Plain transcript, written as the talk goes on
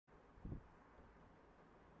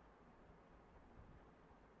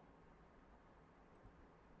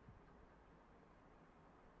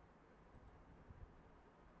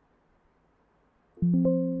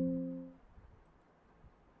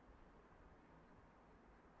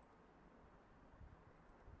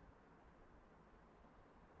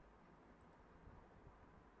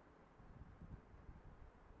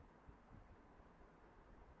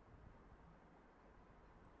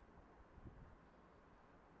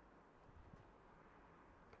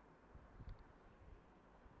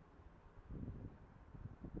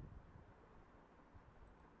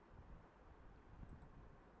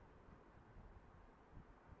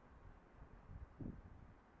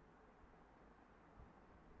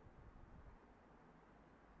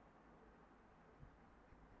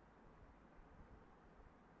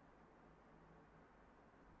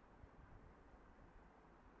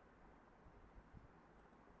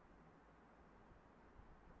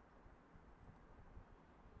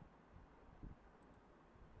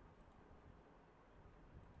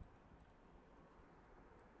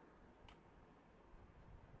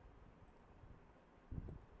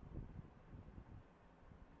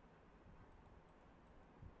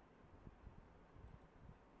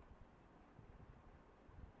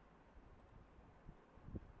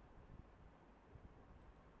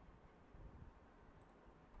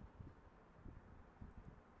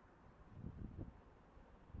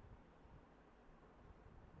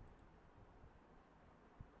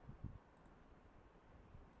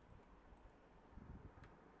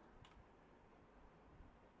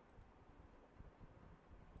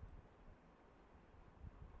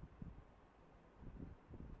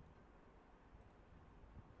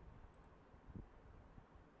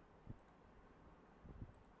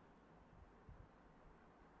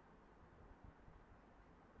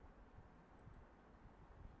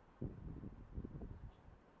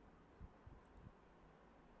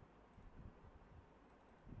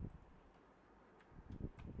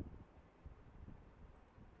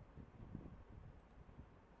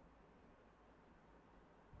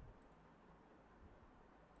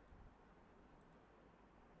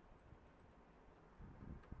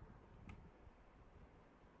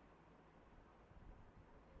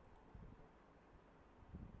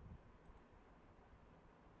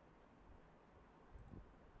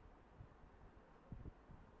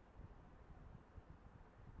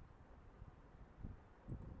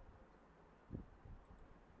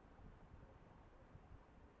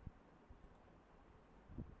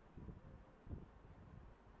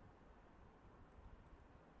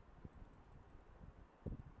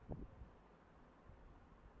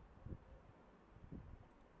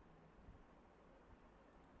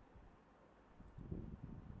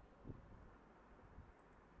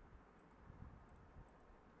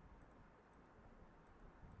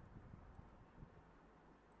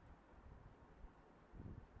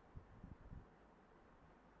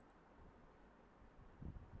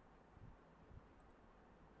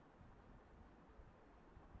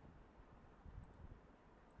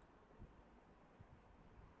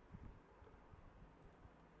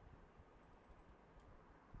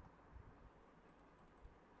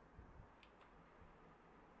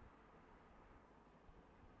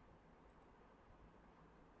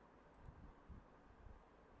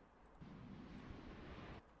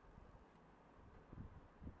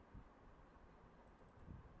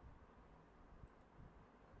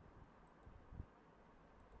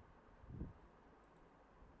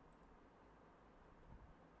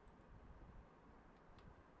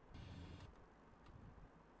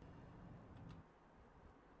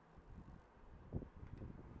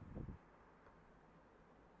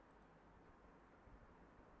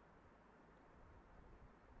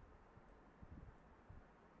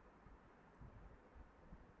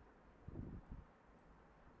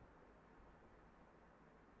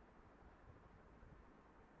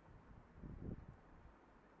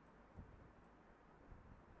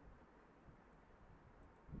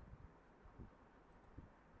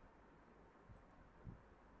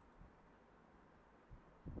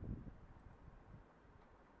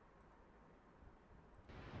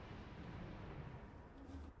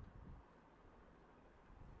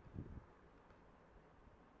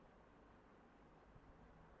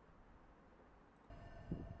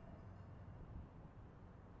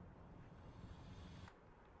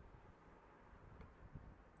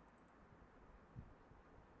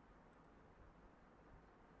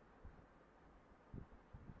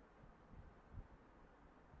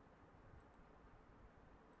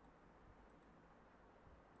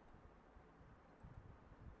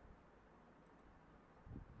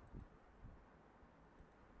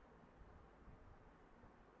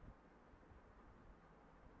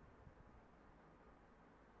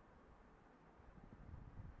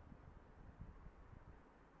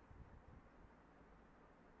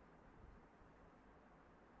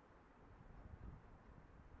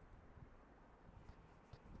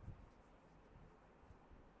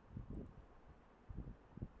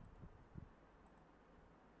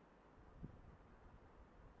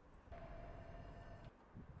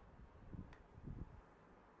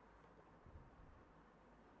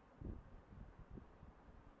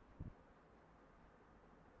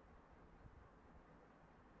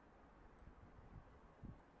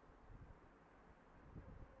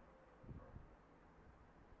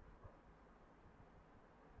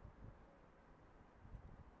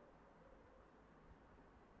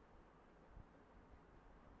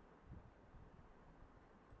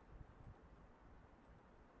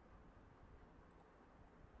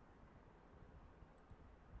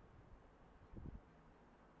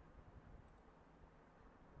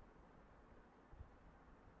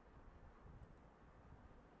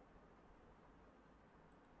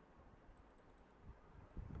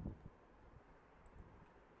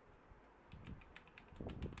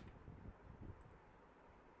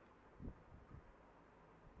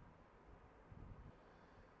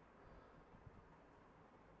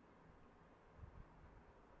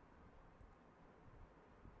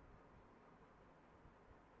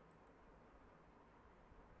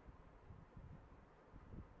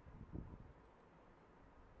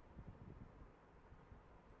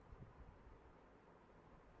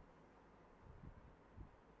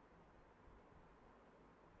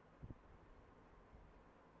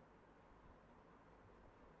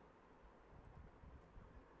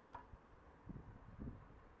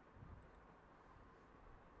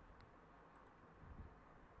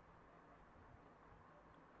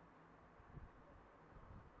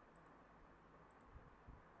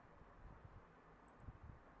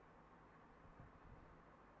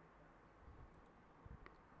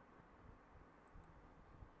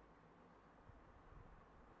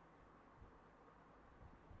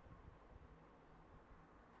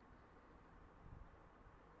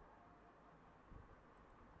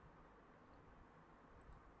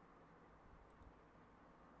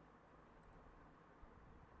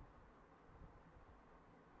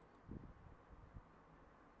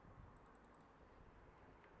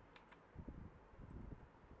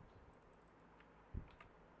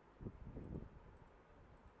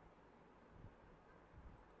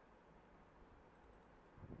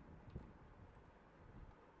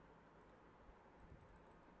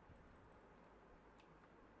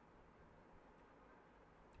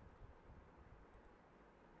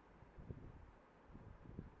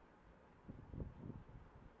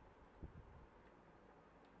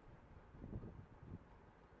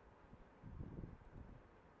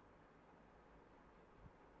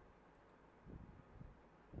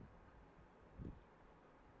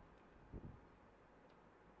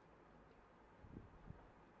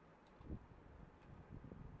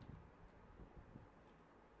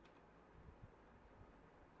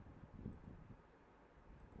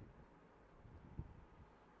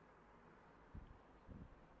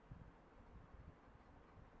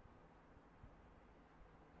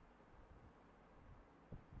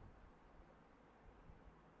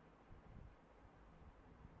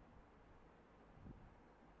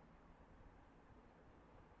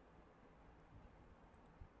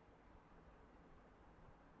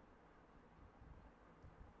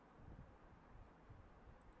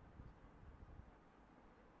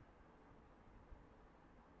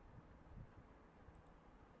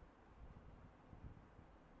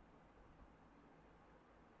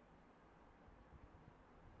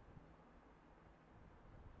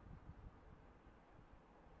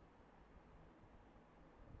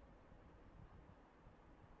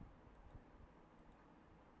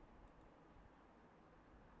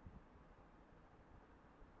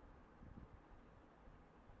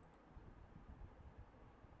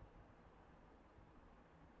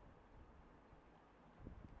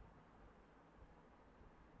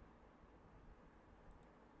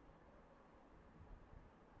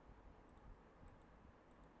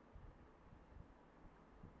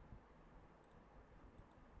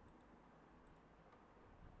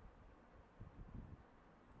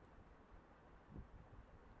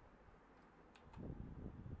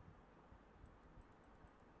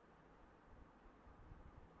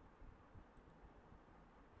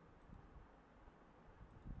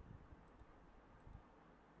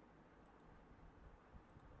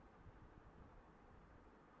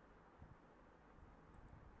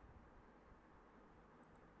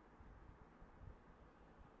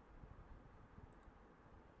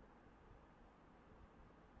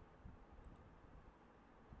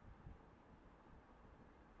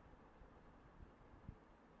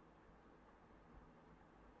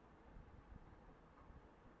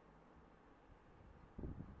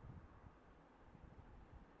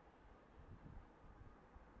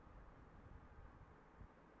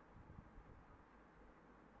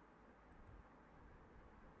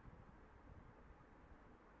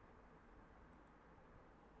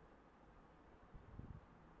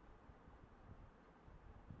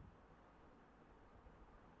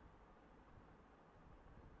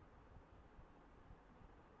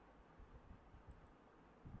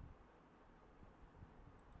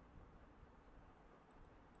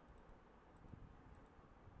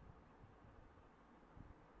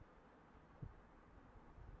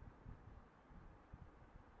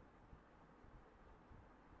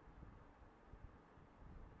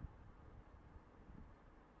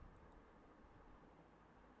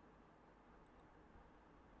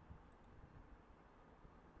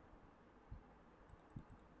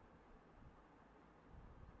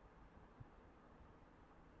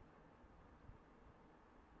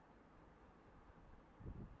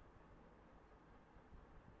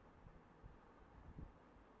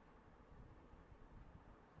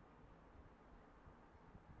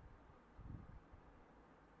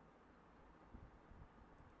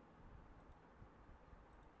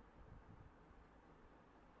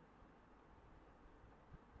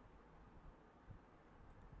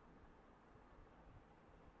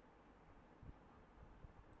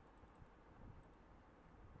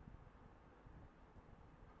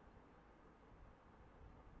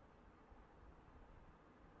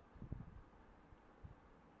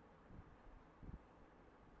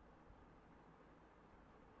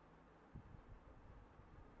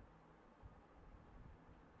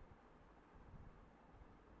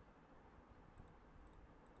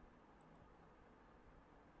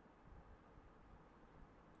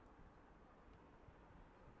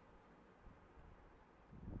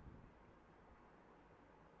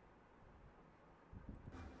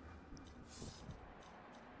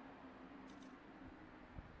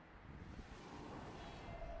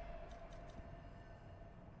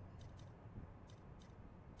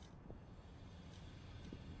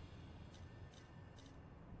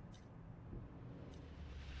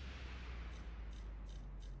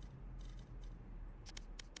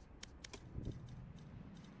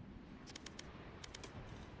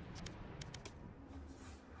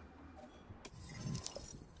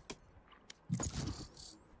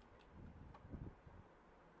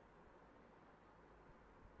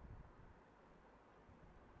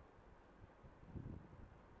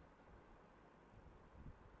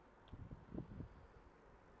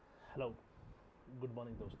Hello, good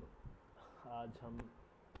morning दोस्तों। आज हम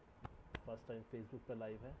फर्स्ट टाइम फेसबुक पे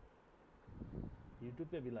लाइव है, यूट्यूब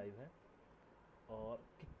पे भी लाइव है और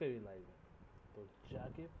किक पे भी लाइव है। तो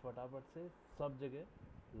जाके फटाफट से सब जगह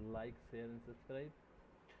like share and subscribe,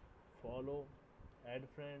 follow, add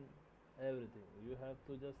friend, everything you have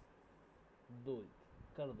to just do it.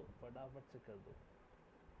 कर दो, फटाफट से कर दो।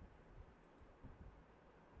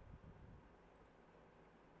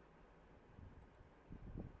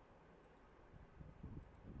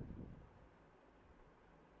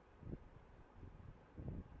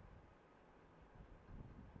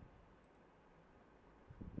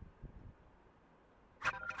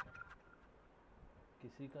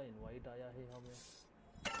 किसी का इनवाइट आया है हमें,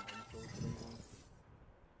 हम सोच रहे हैं।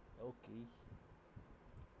 ओके,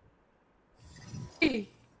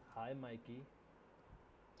 हाय माइकी।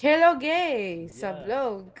 खेलोगे सब या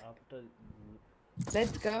लोग? After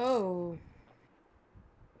let's go.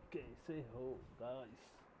 कैसे हो गाइस?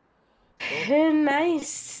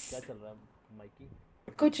 नाइस। क्या चल रहा है माइकी?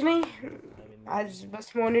 कुछ नहीं, आई मीन मिकी। आज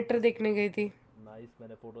बस मॉनिटर देखने गई थी। नाइस,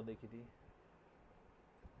 मैंने फोटो देखी थी।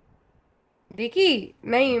 देखी?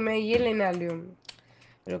 नहीं, मैं ये लेने वाली हूँ।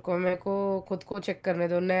 रुको, मेरे को खुद को चेक करने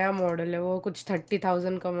दो। नया मॉडल है वो, कुछ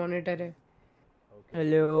 30,000 का मॉनिटर है। ओके।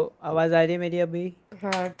 हेलो, आवाज आ रही है मेरी अभी?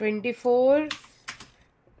 हाँ, 24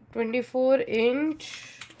 इंच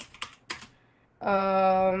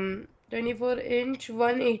 24 इंच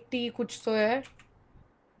 180 कुछ तो है।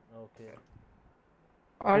 ओके।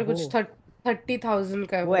 और ओहो, कुछ 30,000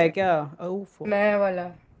 का है वो वो, है क्या? ओह, नया वाला।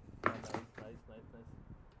 Nice nice nice nice.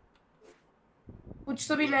 कुछ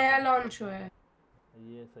तो भी नया लॉन्च हुआ है।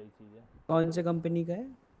 ये सही चीज़ है। कौन से कंपनी का है?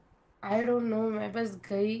 आई डोंट नो, मैं बस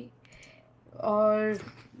गई। और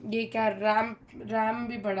ये क्या, रैम रैम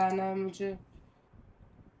भी बढ़ाना है मुझे।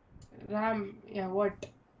 रैम या व्हाट,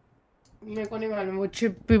 मेरे को नहीं मालूम। वो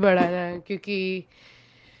चिप भी बढ़ाना है क्योंकि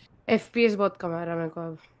एफपीएस बहुत कम आ रहा है मेरे को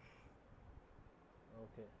अब।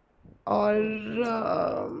 ओके।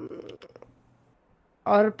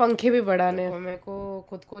 और पंखे भी बढ़ाने हैं मेरे को।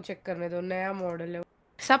 खुद को चेक करने दो, नया मॉडल है।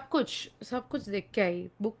 सब कुछ देख के आई,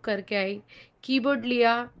 बुक करके आई। कीबोर्ड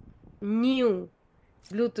लिया न्यू,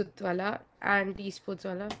 ब्लूटूथ वाला, एंटी स्पोर्ट्स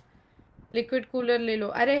वाला। लिक्विड कूलर ले लो।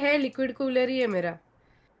 अरे है, लिक्विड कूलर ही है मेरा,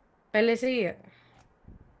 पहले से ही है।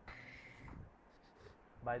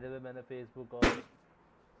 बाय द वे, मैंने फेसबुक और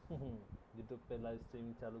यूट्यूब पे लाइव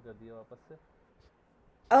स्ट्रीमिंग चालू कर दिया वापस से।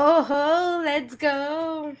 ओहो, लेट्स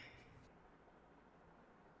गो।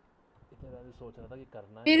 इतने मैं भी सोच रहा था कि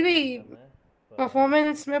करना है फिर भी नहीं करना है, पर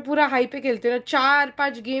परफॉर्मेंस में पूरा हाई पे खेलते हो ना,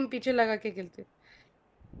 4-5 गेम पीछे लगा के खेलते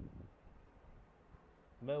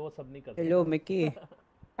मैं वो सब नहीं करता। Hello Mickey. हो।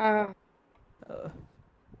 हाँ,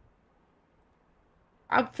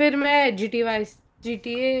 अब फिर मैं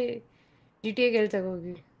जीटीए जीटीए खेल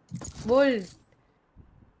सकोगी। बोल।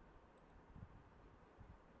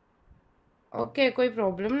 ओके, कोई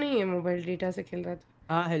प्रॉब्लम नहीं है, मोबाइल डेटा से खेल रहा था।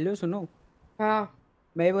 हाँ हेलो, सुनो। हाँ।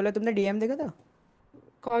 मैं ये बोला, तुमने डीएम देखा था?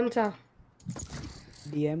 कौन सा?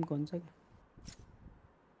 डीएम कौन सा?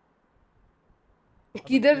 अबे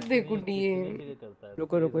किधर कितनी देखूं ये? कितनी जगह करता है।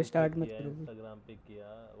 रुको रुको, फेसबुक पे स्टार्ट मत किया, करो। इंस्टाग्राम पे किया,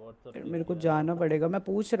 व्हाट्सएप यार पे मेरे को किया। जाना पड़ेगा, मैं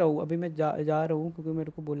पूछ रहा हूँ अभी। मैं जा रहा हूँ क्योंकि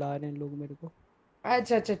मेरे को बुला रहे हैं लोग मेरे को।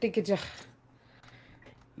 अच्छा अच्छा, ठीक है, जा।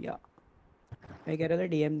 या मैं कह रहा था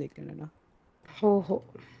डीएम देख लेना ना। हो।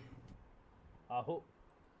 आहो,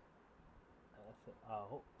 ऐसे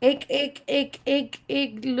आहो। एक एक एक एक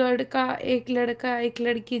एक लड़का, एक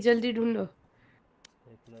लड़की, जल्दी ढूंढो। एक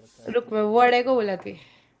लड़का रुक, मैं वड़े को बुलाती,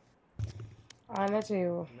 आना चाहिए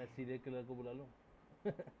वो। मैं सीरियल किलर को बुला लूं?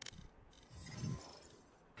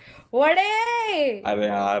 वड़े अरे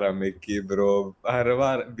यार अमिकी ब्रो, हर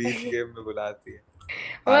बार बीच गेम में बुलाती है। आ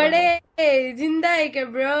रहा हूँ। वड़े जिंदा है क्या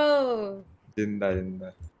ब्रो? जिंदा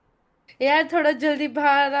जिंदा। यार थोड़ा जल्दी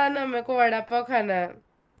बाहर आना, मेरे को वड़ा पाव खाना है।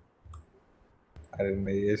 अरे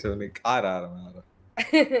नहीं, ये सब नहीं। आ रहा।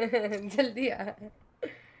 जल्दी आ।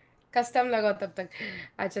 कस्टम लगाओ तब तक।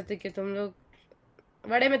 अच्छा ठीक है, तुम लोग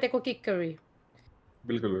बड़े में तेको किक कर रही।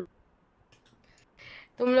 बिल्कुल बिल्कुल।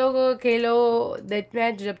 तुम लोग खेलो डेथ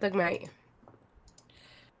मैच जब तक मैं आई।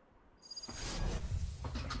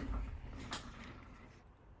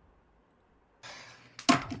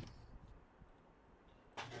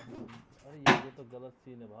 अरे ये तो गलत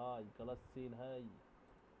सीन है भाई, गलत सीन है।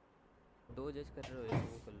 दो जज कर रहे हो या तो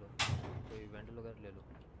वो कर लो, कोई इवेंट वगैरह ले लो।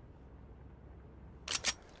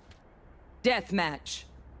 Death match.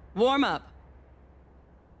 Warm up.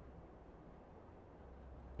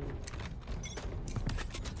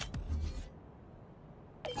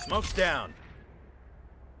 Smoke's down.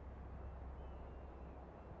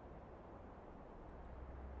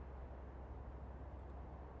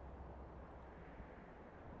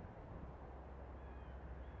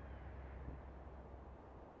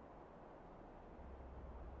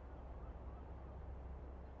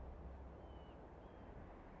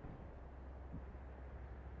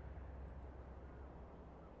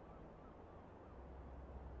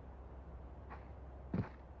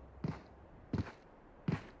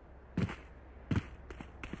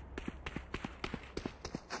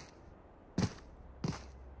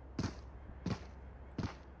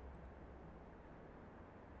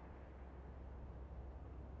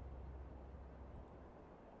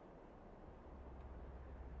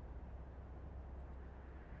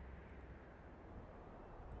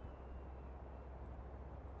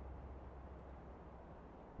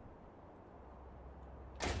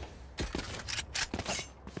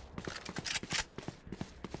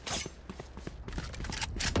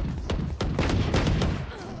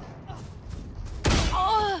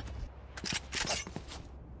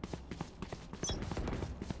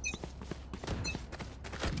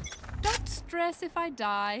 progress if I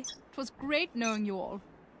die. It was great knowing you all.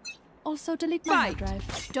 Also, delete my hard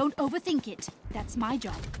drive. Don't overthink it. That's my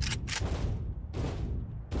job.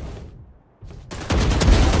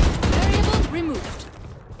 Variable removed.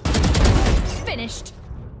 Finished.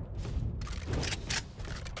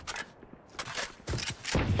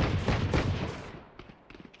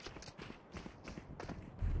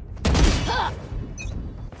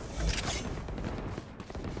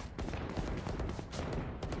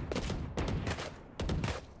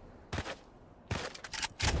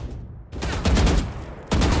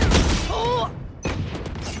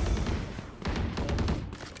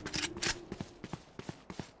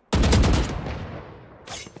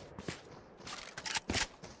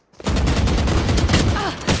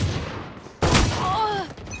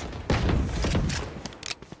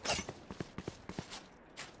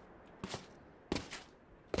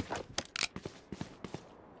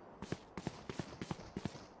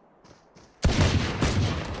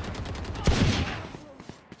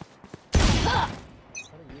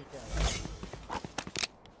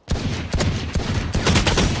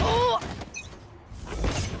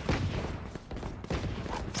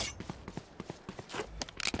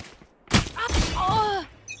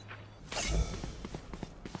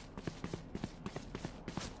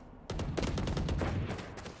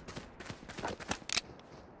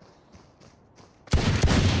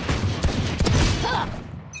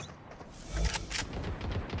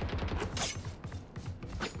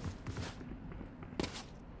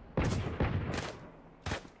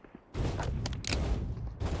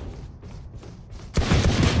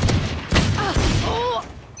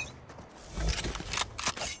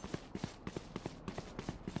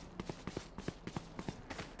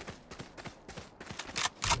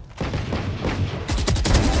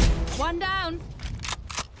 One down.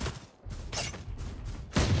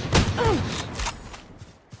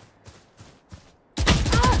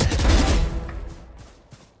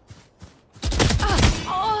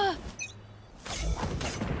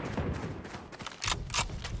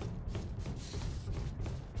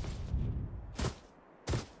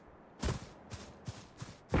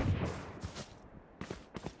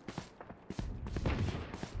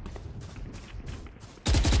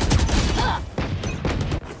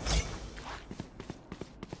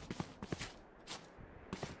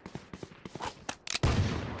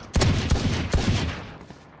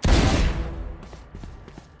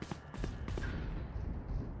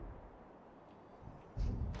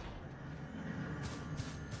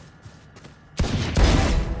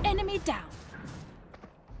 Enemy down.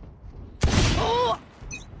 Oh!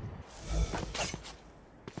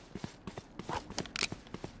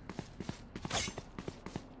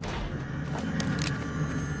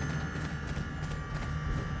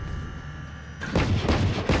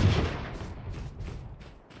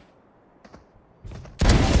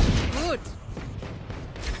 Good.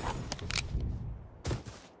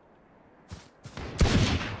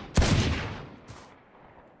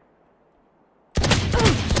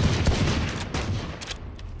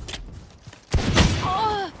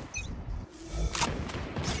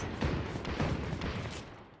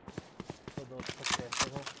 तो दोस्तों कैसे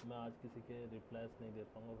हो? मैं आज किसी के replies नहीं दे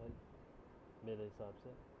पाऊँगा भाई, मेरे हिसाब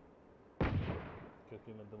से,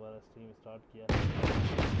 क्योंकि मैं दोबारा स्ट्रीम स्टार्ट किया है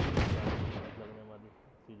लगने वाली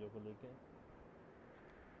चीज़ों को लेके।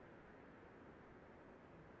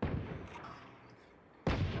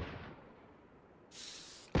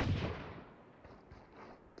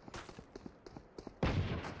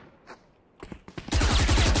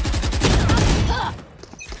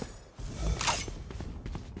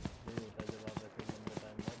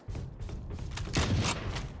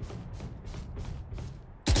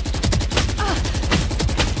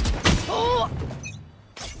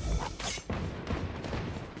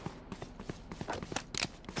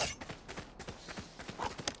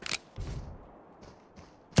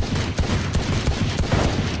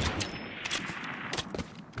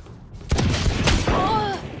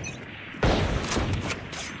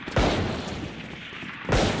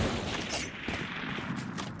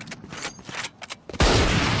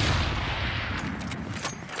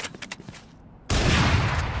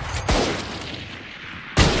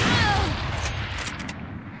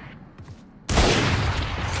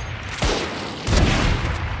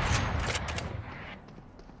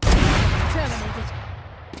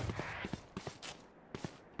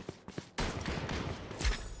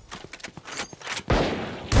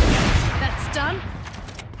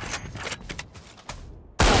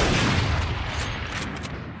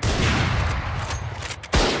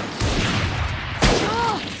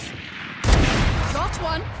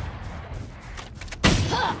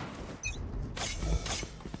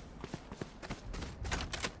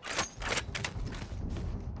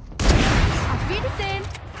 Medicine.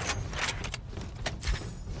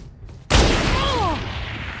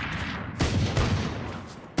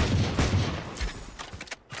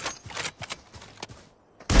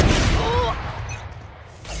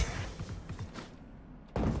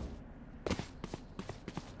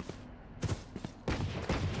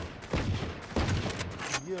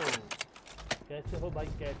 यो कैसे हो भाई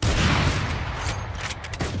कैसे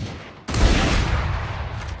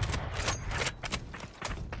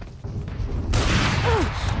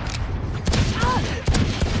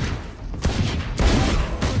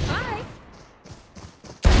Bye.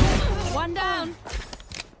 One down.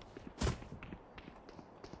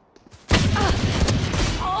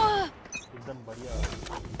 एकदम बढ़िया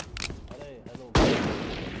अरे हेलो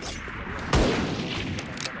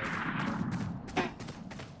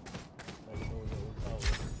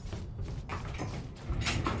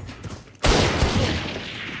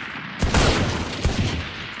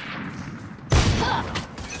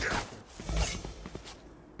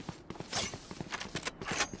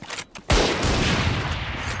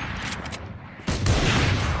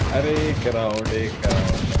अरे एक राउंड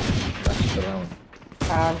लास्ट राउंड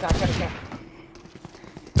हाँ क्या करके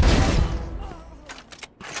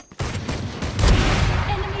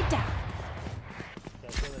Enemy down.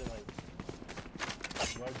 कैसे मेरे भाई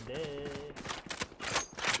birthday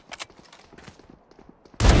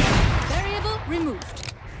Variable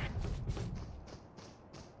removed.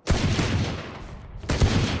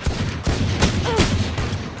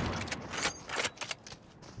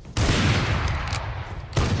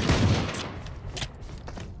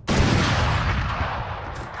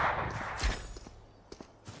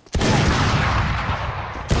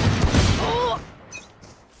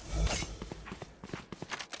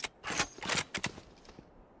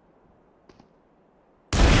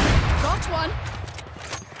 Got one.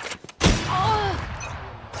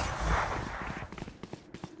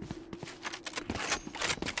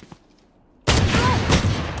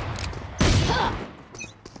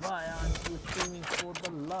 Why aren't you streaming for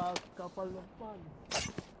the last couple of months?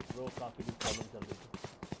 Bro, काफी कुछ प्रॉब्लम चल रही थी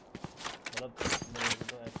मतलब मेरे को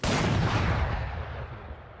तो ऐसे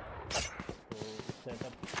तो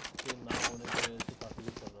सेटअप के ना होने की वजह से काफी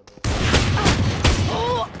कुछ चल रहा था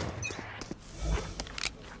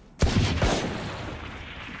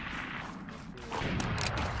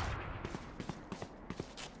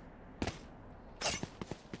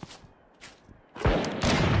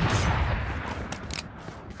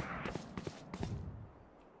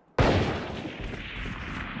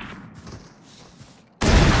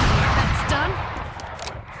That's done.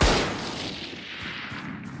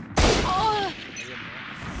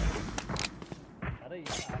 अरे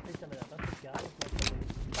ये आते चला जाता तो क्या मतलब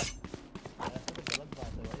ऐसा तो गलत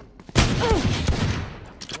बात है भाई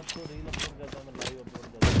मतलब तो रील अपलोड करता है मैं लाइव अपलोड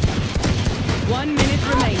करता हूँ 1 minute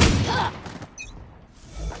remaining.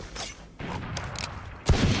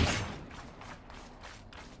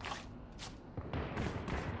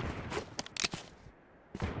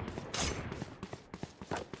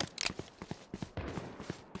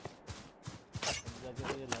 जाके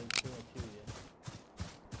तो ये लाइव स्ट्रीम अच्छी हुई है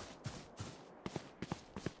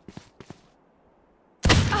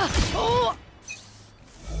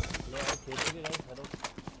लो आओ खेलेंगे गाइस हेलो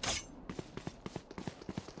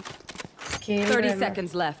खेल 30 रहे हैं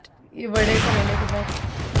seconds left. ये बड़े को लेने के बाद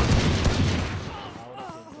आओ ना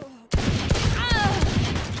खेलते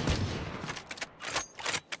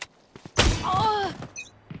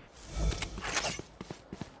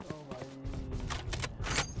ओ भाई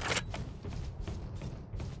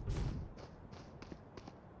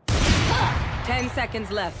 10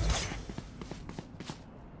 seconds left.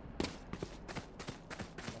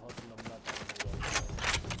 बहुत लंबा टाइम हो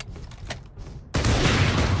गया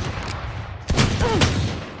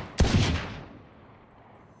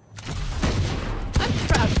I'm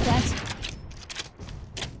proud of that.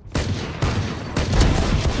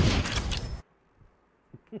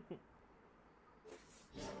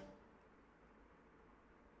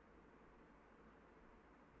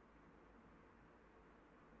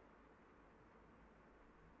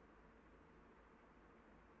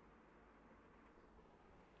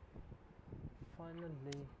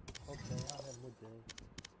 Finally हो गया है मुझे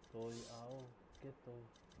कोई आओ के तो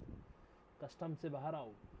कस्टम से बाहर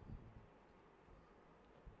आओ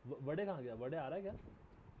बड़े कहाँ गया बड़े आ रहा है क्या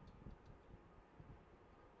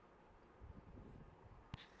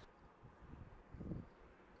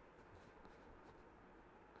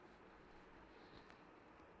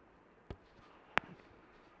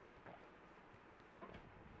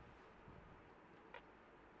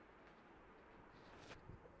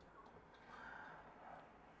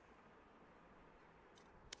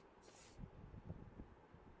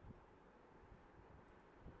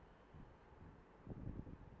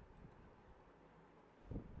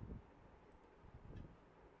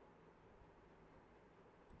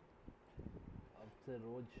से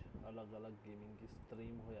रोज अलग अलग गेमिंग की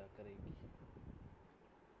स्ट्रीम होया करेगी।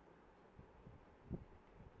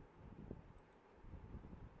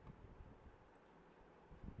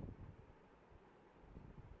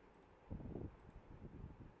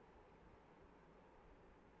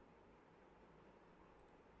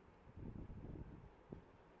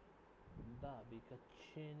 दाबी का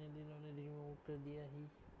चैनल इन्होंने रिमूव कर दिया ही।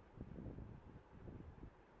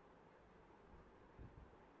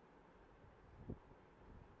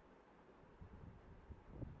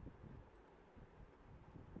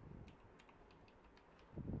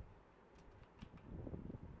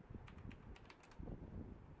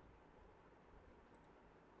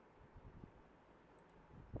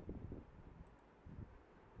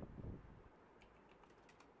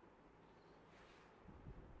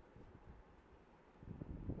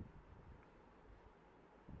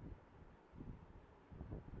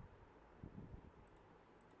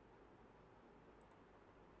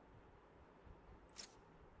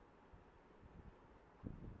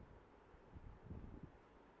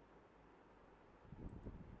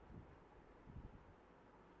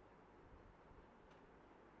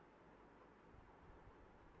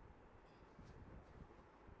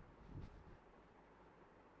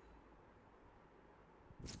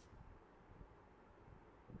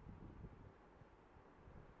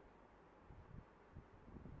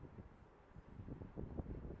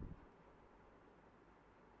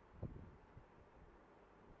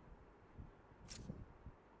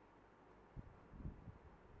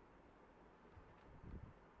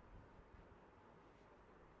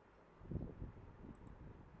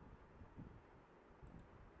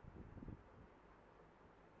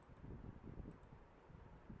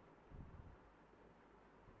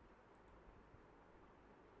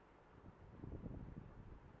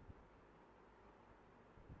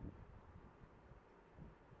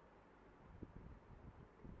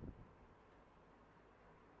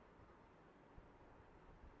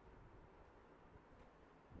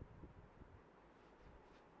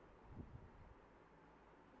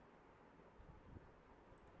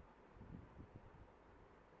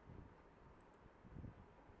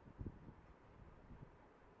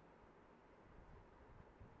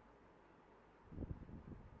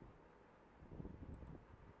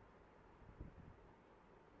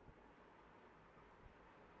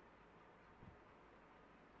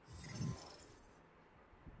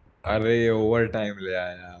 अरे ये ओवर टाइम ले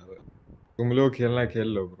आया यार। तुम लोग खेलना खेल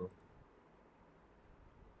लो ब्रो।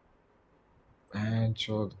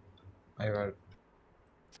 चोद आई बात।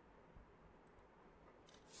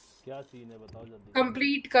 क्या सीन है बताओ जल्दी।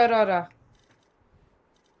 कंप्लीट कर और आ।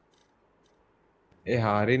 ये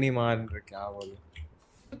हार ही नहीं मान रहे, क्या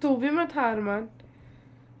बोले। तू भी मत हार मान।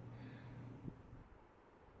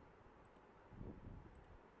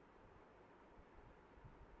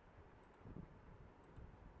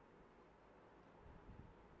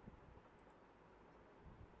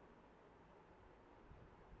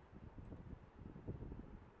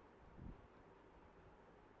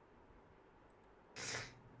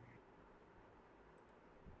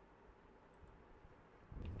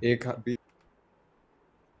 एक भी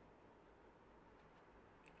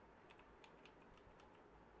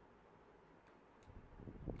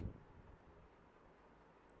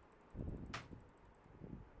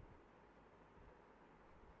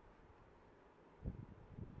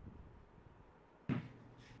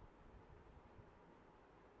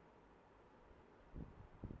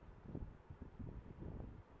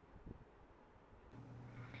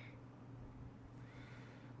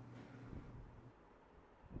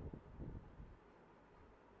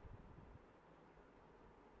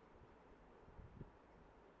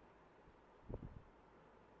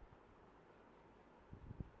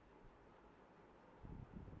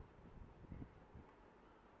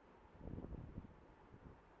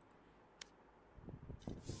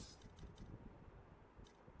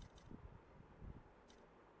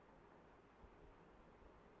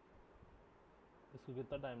इसको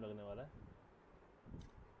कितना टाइम लगने वाला है?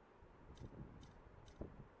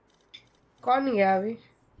 कौन गया अभी?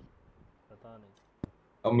 पता नहीं।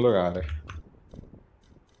 हम लोग आ रहे।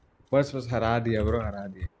 बस बस हरा दिया ब्रो, हरा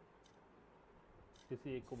दिया।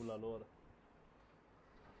 किसी एक को बुला लो और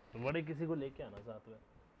बड़े किसी को लेके आना साथ में।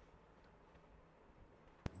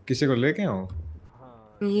 किसी को लेके आओ?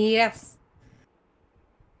 हाँ यस।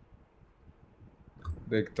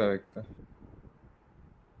 देखता देखता।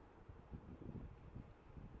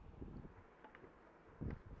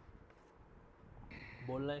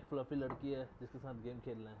 बोलना एक फ्लफी लड़की है जिसके साथ गेम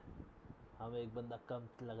खेलना है। हमें एक बंदा कम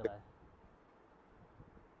लग रहा है।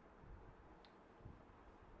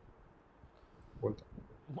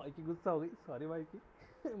 बोलता माइकी गुस्सा हो गई, सॉरी माइकी।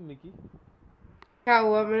 मिकी क्या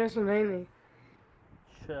हुआ, मैंने सुना ही नहीं।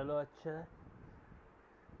 चलो अच्छा है,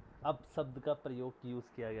 अब शब्द का प्रयोग यूज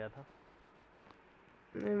किया गया था।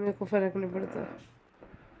 नहीं, मेरे को फर्क नहीं पड़ता।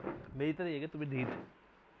 मेरी तरह ये कि तुम्हें ढीठ,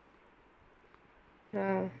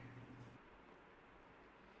 हाँ।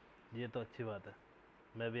 ये तो अच्छी बात है,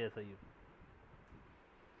 मैं भी ऐसा ही हूँ,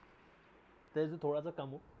 तेरे से थोड़ा सा कम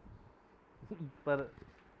हूँ पर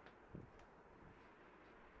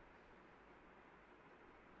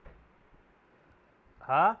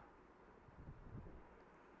हाँ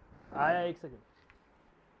आया, एक सेकंड।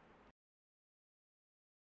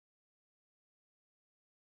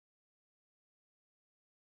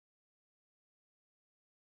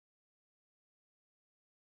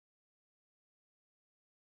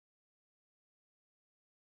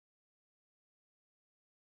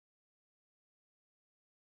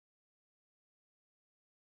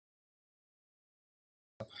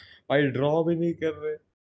 भाई ड्रॉ भी नहीं कर रहे।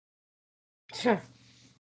 अच्छा।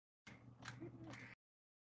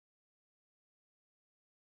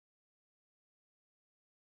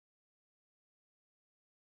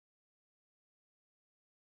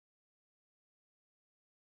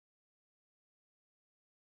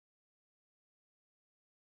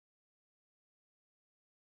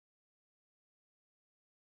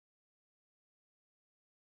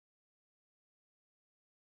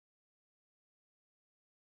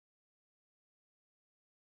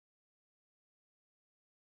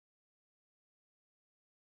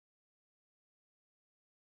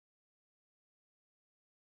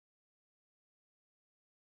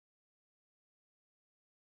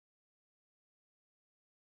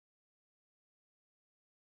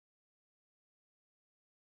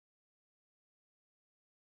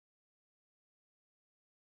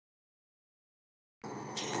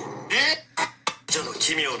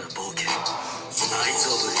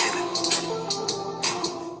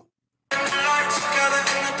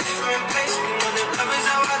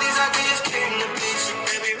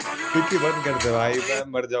 विकी बंद कर दे भाई, मैं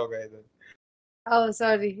मर जाऊंगा इधर। Oh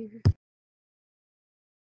sorry.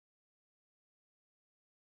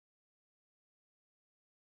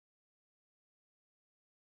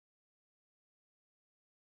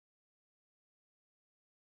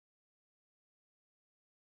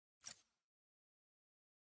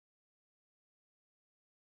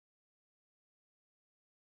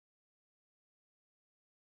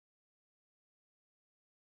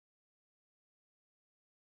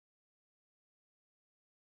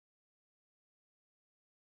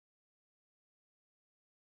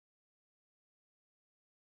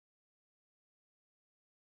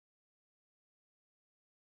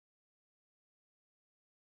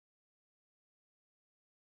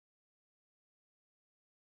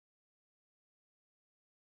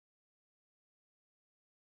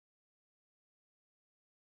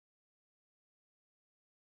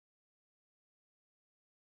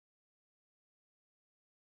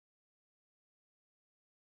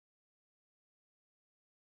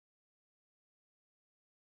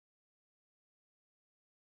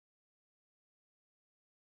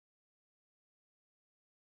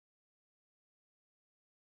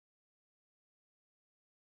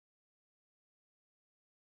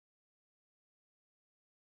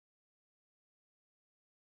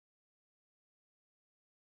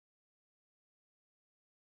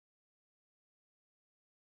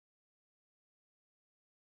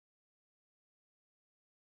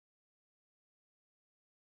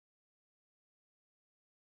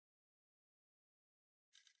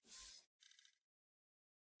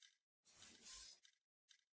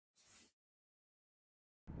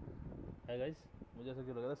 है गाइस, मुझे ऐसा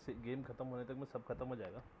क्यों लग रहा है गेम खत्म होने तक में सब खत्म हो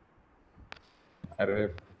जाएगा। अरे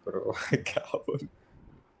ब्रो क्या बोल,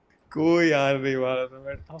 कोई यार नहीं वाला था,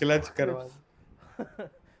 मैं क्लच करवा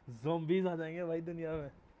ज़ॉम्बीज आ जाएंगे भाई दुनिया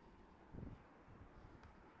में।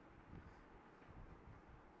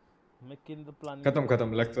 मैं किंडल प्लानिंग खत्म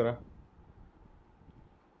खत्म लग तो रहा।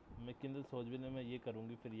 मैं किंडल सोच भी नहीं, मैं ये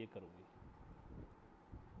करूंगी फिर ये करूंगी।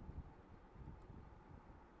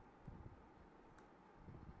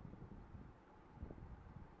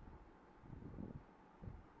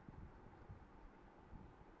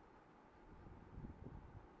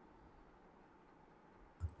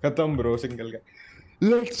 खत्म ब्रो, सिंगल का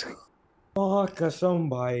लेट्स। माँ कसम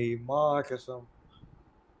भाई, माँ कसम,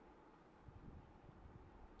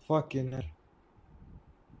 फकिंग hell।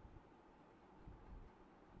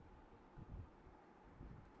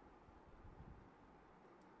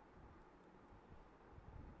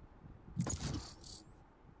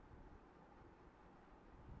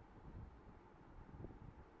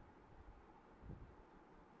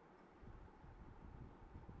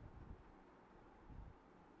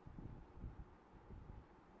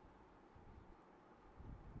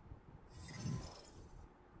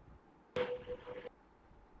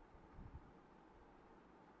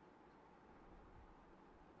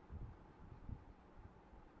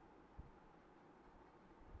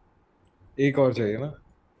 एक और चाहिए ना?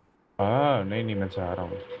 हाँ नहीं नहीं मैं चाह रहा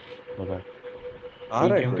हूँ बता। आ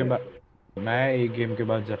एक रहा है गेम के कोई? बाद मैं एक गेम के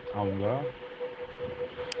बाद जब आऊँगा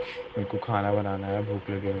मेरे को खाना बनाना है, भूख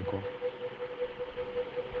लगी मेरे को।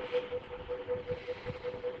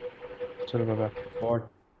 चल बता। और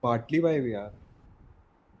पाटली भाई भी यार।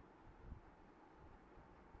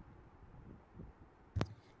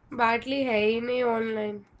 बाटली है ही नहीं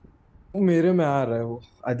ऑनलाइन। वो मेरे में आ रहा है वो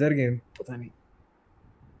अदर गेम, पता नहीं।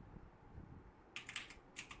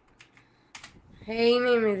 है ही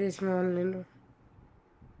नहीं मेरे इसमें ऑनलाइन।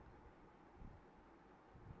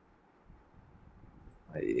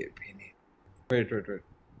 ये भी नहीं। Wait wait wait.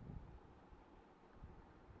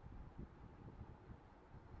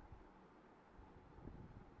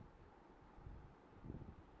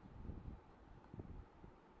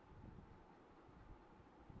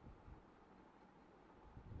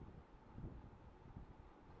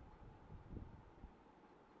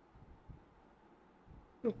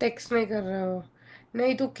 टेक्स्ट नहीं कर रहा हो।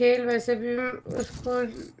 नहीं तू खेल, वैसे भी उसको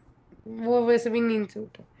वो वैसे भी नींद से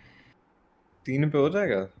उठा। 3 पे हो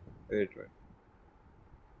जाएगा? Wait wait.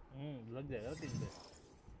 लग जाएगा 3 पे।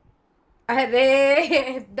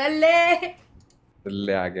 अरे दल्ले।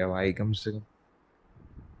 ले आ गया भाई कम से कम।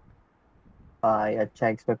 भाई अच्छा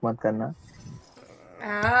एक्सपेक्ट मत करना।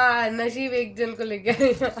 हाँ नसीब एक जन को लेके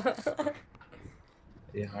आया।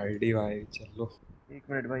 ये हार्डी भाई चलो। 1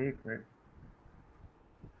 मिनट भाई 1 मिनट।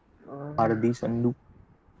 हार्दी संधू।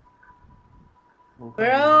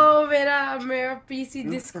 ब्रो मेरा पीसी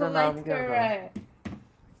तेरा डिस्कनेक्ट नाम क्या कर था? रहा है।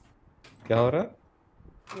 क्या हो रहा है?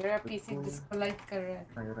 मेरा पीसी डिस्कनेक्ट कर रहा है।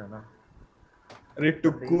 अरे ना। अरे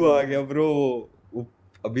टुक्कू आ गया ब्रो। वो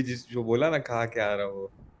अभी जिस जो बोला ना कहा के आ रहा वो।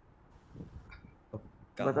 अब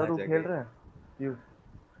बता कहाँ तू जा खेल गया? रहा है? क्यों?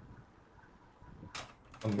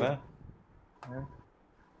 मैं हैं?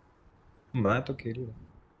 मैं तो खेल रहा।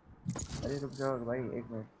 अरे रुक जाओ भाई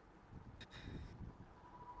 1 मिनट।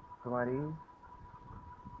 तुम्हारी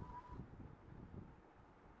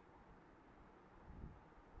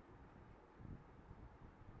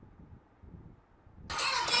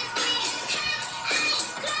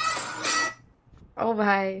ओ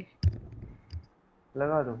भाई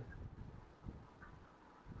लगा दो।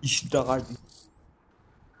 स्टार्ट।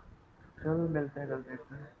 चल मिलते हैं कल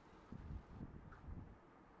देखते हैं।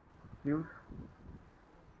 क्यों?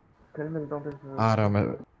 कल मिलता हूँ फिर। आ रहा मैं।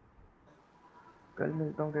 कल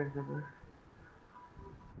मिलता हूँ कैसे फिर।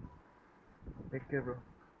 Take care bro.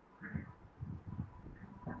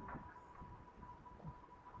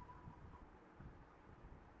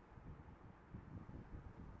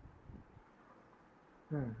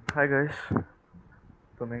 Hi guys.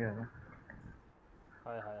 तुम्हें क्या है?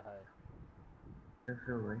 हाय हाय हाय।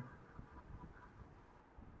 कैसे हो भाई?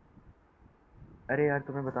 अरे यार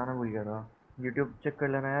तुम्हें बताना भूल गया था। YouTube चेक कर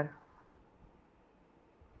लेना यार।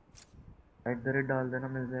 @ डाल देना,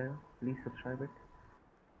 मिल जाएगा। Please subscribe it.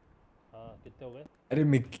 हाँ कितने हो गए? अरे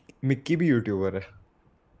मिक्की भी यूट्यूबर है।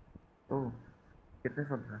 ओह कितने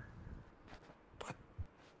सब हैं?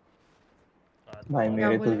 भाई क्या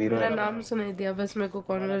मेरे तो बोले? 0 मेरा है। नाम सुनाई दिया बस मेरे को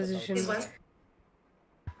कॉन्वर्सेशन में।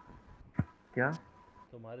 क्या?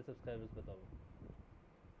 तुम्हारे सब्सक्राइबर्स बताओ।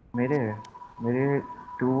 मेरे मेरे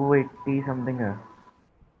 280 समथिंग है।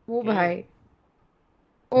 ओ भाई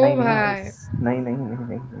ओ नहीं भाई नहीं नहीं नहीं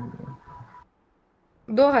नहीं नहीं नहीं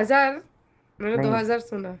 2000। मैंने नहीं 2000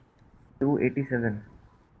 सुना। 287।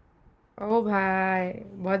 ओ भाई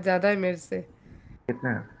बहुत ज्यादा है मेरे से। कितना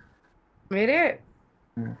है? मेरे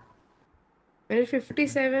हम्म, मेरे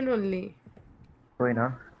 57 ओनली। कोई ना।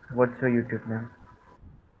 What's your YouTube name?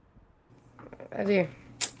 अरे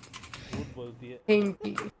झूठ बोलती है। Thank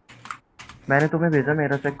you. मैंने तुम्हें भेजा,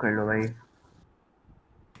 मेरा चेक कर लो भाई।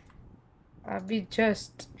 अभी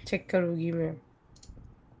जस्ट चेक करूंगी मैं।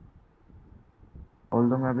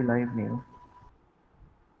 ऑल्दो मैं अभी लाइव नहीं हूँ।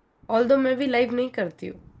 ऑल्दो मैं भी लाइव नहीं करती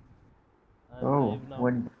हूँ। I am oh live now.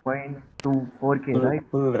 1.24K full right?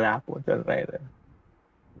 Full rap हो चल रहा है इधर।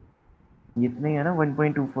 इतने ही है ना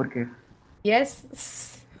 1.24K? यस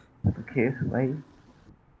तो खेस भाई।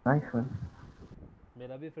 Nice one.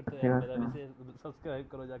 मेरा भी फिर तो अच्छी यार बात मेरा है। भी से सब्सक्राइब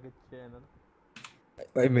करो जाके चैनल।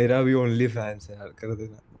 भाई मेरा भी ओनली फैंस है यार, कर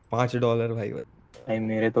देना $5 भाई। भाई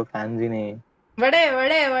मेरे तो फैंस ही नहीं। बड़े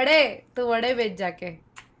बड़े बड़े तू बड़े भेज जाके।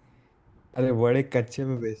 अरे बड़े कच्चे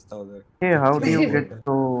में बेचता उधर। Hey, how do कच्चे you में get बहुत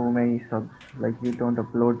so many subs? Like you don't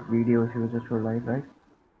upload videos, you just go live, right?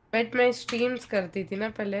 But मैं स्ट्रीम्स करती थी ना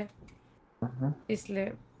पहले, Uh-huh. इसलिए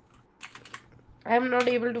I am not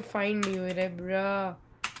able to find you रे ब्रो।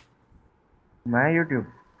 My YouTube.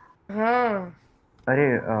 हाँ अरे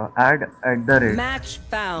add @ Match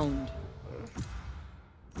found.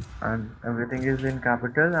 and everything is in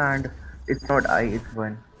capital and It's not I, it's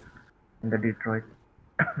one. In the Detroit.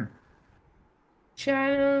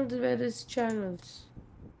 Channels, where is channels?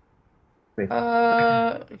 Wait.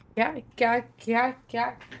 क्या क्या क्या क्या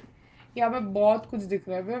यहाँ पे बहुत कुछ दिख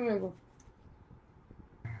रहा है भैया मेरे को।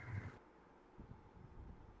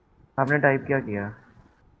 आपने टाइप क्या किया?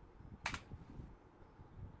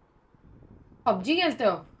 पबजी खेलते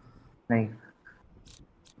हो? नहीं।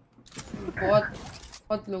 बहुत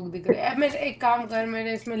बहुत लोग दिख रहे हैं। मेरे एक काम कर,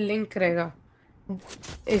 मेरे इसमें लिंक रहेगा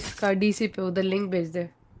इसका डीसी पे, उधर लिंक भेज दे।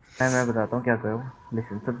 मैं बताता हूँ क्या करो।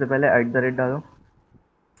 लिसन, सबसे पहले @ डालो,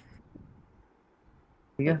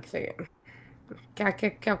 ठीक है? एक सेकंड, क्या क्या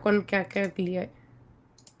क्या कौन क्या क्या लिया है?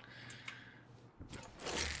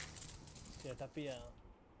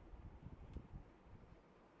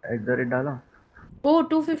 @ डाला। ओ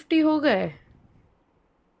 250 हो गए।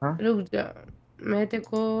 हाँ? रुक जा, मैं तेरे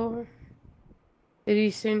को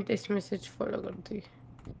रिसेंट इस मैसेज फॉलो कर दी।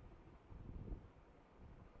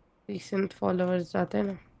 रिसेंट फॉलोअर्स आते हैं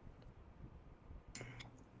ना।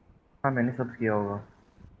 हाँ मैंने सब किया होगा।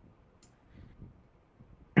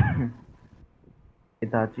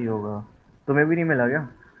 इताची होगा। तुम्हें भी नहीं मिला क्या?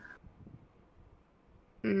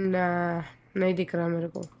 ना, नहीं दिख रहा मेरे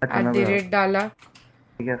को। अच्छा, मैं बता- @ डाला,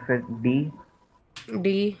 ठीक है, फिर D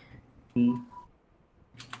D E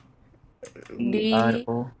D R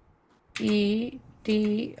O E T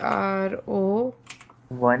R O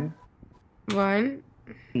 1 1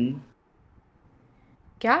 T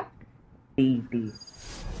क्या टी टी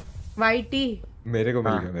वाई टी मेरे को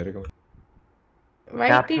मिल हाँ। गया, मेरे को। वाई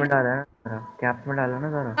कैप्स टी में डाला है ना? कैप्स में डाला ना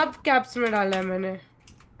सारा? सब कैप्स में डाला है मैंने।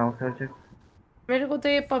 Now search. मेरे को तो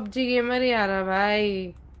ये पबजी गेमर ही आ रहा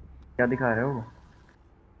भाई। क्या दिखा रहे हो?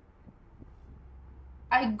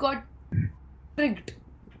 I got tricked.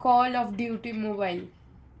 Call of Duty Mobile.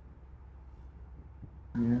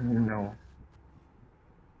 No.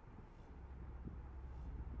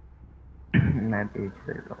 मैं पेज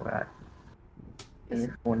से लगा यार। इस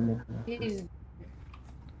फोन में He's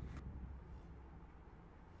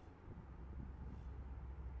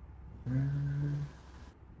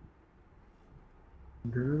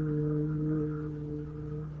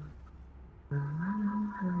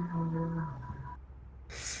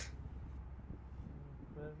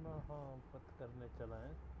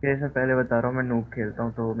जैसे पहले बता रहा हूँ, मैं नूब खेलता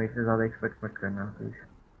हूँ, तो मेरे से ज्यादा एक्सपेक्ट मत करना please.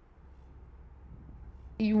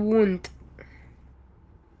 You won't.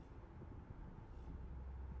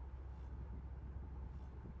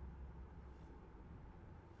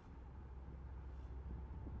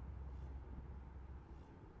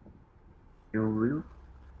 You will.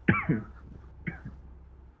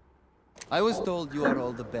 I was told you are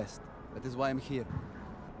all the best. That is why I'm here.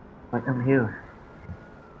 But I'm here.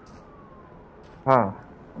 हाँ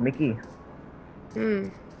मिकी,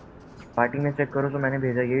 पार्टी में चेक करो तो मैंने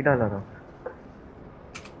भेजा, यही डाला था।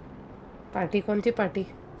 पार्टी कौन सी पार्टी?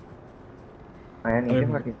 आया नहीं क्या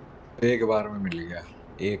पार्टी? एक बार में मिल गया,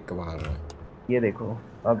 एक बार में। ये देखो,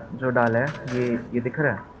 अब जो डाला है ये दिख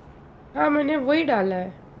रहा है? हाँ मैंने वही डाला है।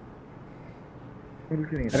 मिल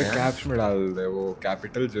क्यों नहीं अरे रहा? कैप्स में डाल दे, वो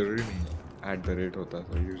कैपिटल जरूरी नहीं है। @ होता है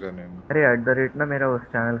तो यूजर नेम। अरे @ ना मेरा उस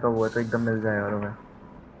चैनल का वो है, तो एकदम मिल जाएगा तुम्हें।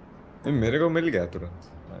 मेरे को मिल गया तुरंत,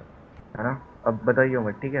 है ना? अब बताइए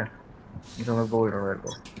मत, ठीक है? जो मैं बोल रहा हूँ मेरे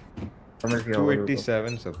को समझ गया।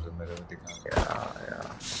 287 सब तो मेरे को दिखा। यार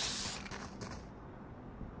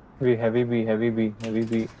heavy B.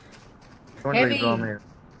 Don't Heavy. withdraw me.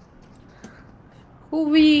 Who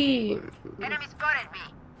we? Enemy spotted B.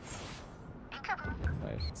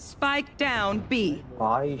 Nice. Spike down B.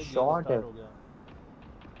 भाई शॉट है।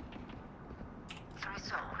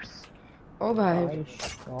 ओ भाई।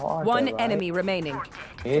 One enemy remaining.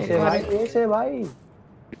 ऐसे भाई।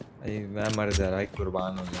 अरे मैं मर जा रहा, एक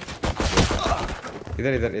कुर्बान हो गया।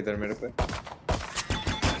 इधर मेरे पे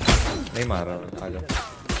नहीं मार रहा, आ जा।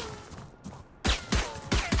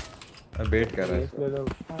 मैं वेट कर रहा है।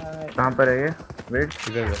 कहाँ पर है ये? वेट।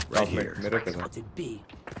 इधर टॉप में मेरे पे था।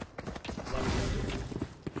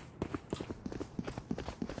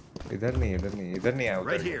 इधर नहीं आया।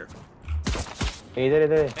 Right here. इधर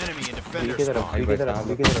Enemy and defender की तरफ।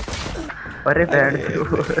 अरे बैंड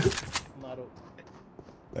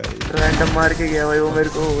रैंडम मार के गया भाई वो मेरे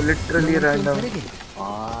को, लिटरली रैंडम।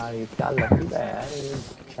 हाँ ये क्या लगता है यार ये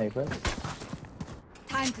साइपर।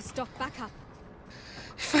 Time to stock back up.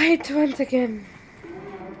 Fight once again.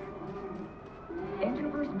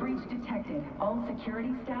 Introverse breach detected. All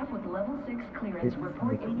security staff with level 6 clearance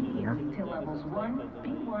report immediately to levels 1,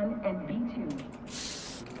 B1 and B2.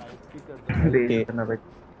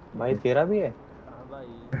 भाई तेरा भी है?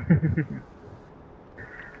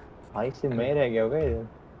 भाई से मैं रह गया होगा इधर।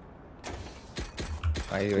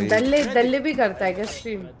 भाई दल्ले भी करता है क्या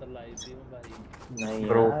स्ट्रीम? नहीं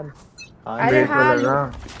Bro. यार अरे हाँ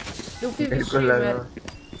लूफी भी स्ट्रीमर।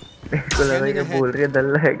 इसको लगा ये बोल रही है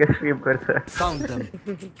दल्ला है क्या स्ट्रीम करता है।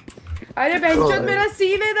 अरे बेंचों मेरा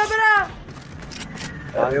सीन है दबरा।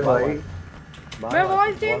 अरे भाई मैं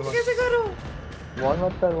वॉल चेंज कैसे करूं? वॉल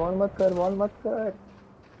मत कर।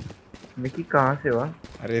 मिकी कहाँ से हुआ?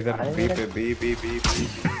 अरे इधर बी पे बी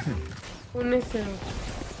 19 से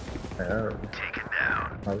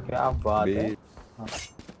क्या बात है।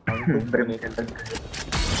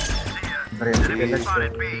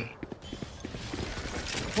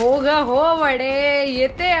 होगा हो बड़े ये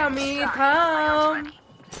ते अमित हम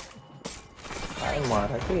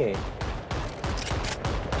मारा के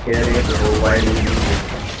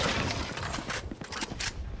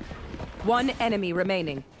One enemy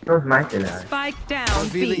remaining. Spike down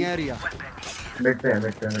B. Mid पे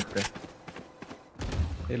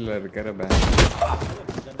ये लड़का रे बैक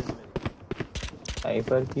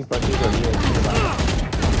साइपर की पट्टी बड़ी है।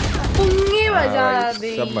 पुंगी बजा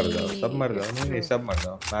दे। सब मर जाओ नहीं सब मर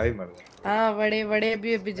जाओ मैं भी मर जाऊं। हाँ बड़े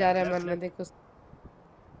अभी जा रहा है मरने देखो।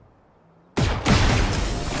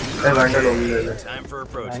 वैंडल हो गया। Time for a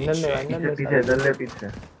protein. पीछे दल्ले पीछे।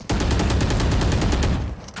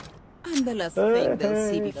 I'm the last thing they'll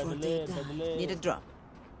see before they die. Need a drop.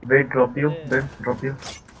 Wait, drop you.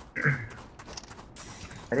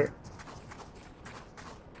 अरे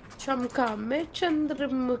चमका में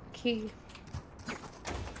चंद्रमुखी।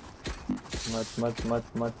 मत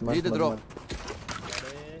Need a drop.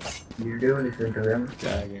 Video listen कर रहे हैं।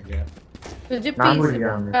 क्या तुझे नाम भूल पीस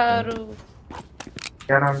गया हमने। करो।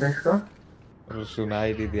 क्या नाम था इसका? सुनाई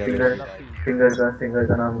नहीं दिया। सिंगर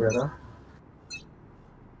का नाम क्या था?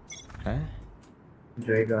 हैं?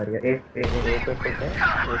 जो एक आ रही है एक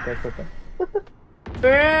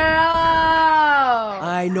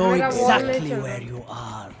I know exactly where you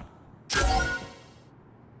are.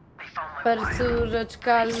 पर सूरज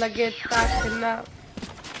का लगे ताकना।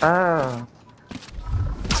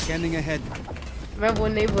 Scanning ahead. मैं वो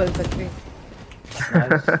नहीं बोल सकती।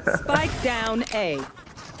 Spike down A.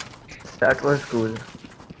 That was cool.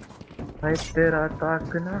 भाई तेरा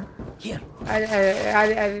ताकना। I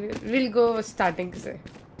will go starting से।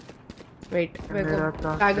 Wait, मेरे को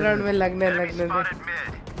बैकग्राउंड में लगने दे।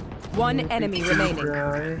 One enemy remaining.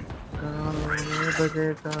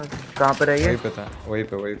 कहाँ पर है ये? वहीं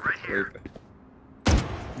पे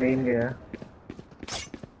मेन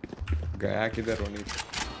गया किधर होनी?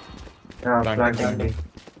 प्लांटिंग।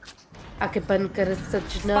 आके बंद कर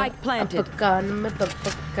सजना। Spike planted. अब कान में पक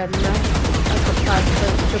करना। कान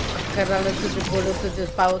पर चुप कराना तुझे बोलो तुझे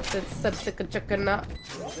पाओ सब से कुछ करना।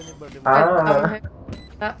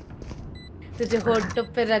 तुझे होठों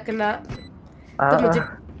पे रखना तो मुझे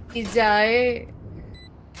पी जाए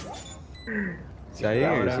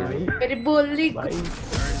मेरी बोली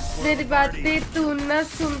मेरी बातें तू ना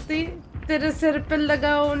सुनती तेरे सिर पे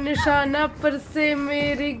लगाओ निशाना पर से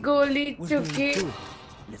मेरी गोली चुकी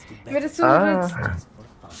मेरे सूरज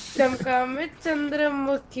चमका में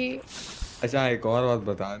चंद्रमुखी। अच्छा एक और बात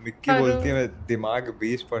बता मिक्की बोलती है दिमाग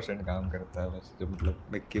 20% काम करता है बस जो मतलब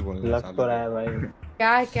मिक्की बोलने लग तो रहा है भाई।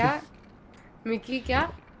 क्या मिक्की क्या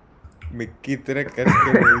मिक्की तेरे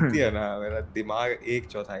करके बोलती है ना मेरा दिमाग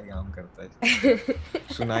 1/4 काम करता है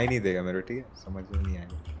सुनाई नहीं देगा मेरे ठीक है समझ में नहीं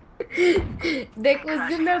आएगा। देख उस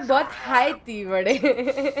दिन मैं बहुत हाई थी बड़े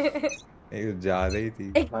एक ज्यादा ही थी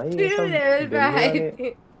भाई लेवल पे हाई थी।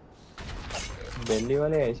 दिल्ली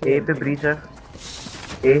वाले ऐसे ए पे ब्रीच है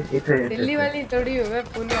दिल्ली वाली थोड़ी हूँ मैं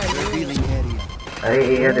पुणे वाली हूँ। अरे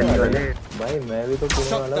ए है दिल्ली वाले भाई मैं भी तो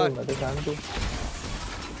पुणे वाला हूँ मैं तो शांत हूँ।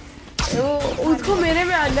 वो उसको मेरे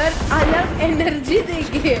में अलग एनर्जी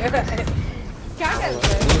देगी क्या करता है।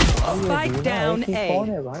 Spike down A. कौन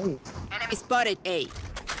है भाई? Enemy spotted A.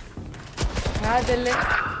 हाँ दिल्ली।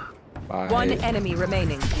 One enemy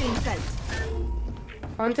remaining.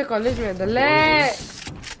 कौन से कॉलेज में दिल्ली?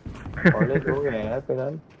 कॉलेज हो गया यार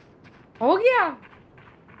फिलहाल। हो गया?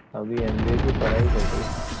 अभी एमबीए की पढ़ाई कर रही।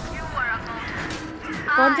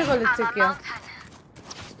 कौन से कॉलेज से किया?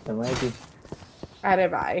 MIT। अरे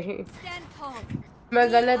भाई मैं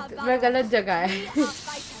गलत जगह है।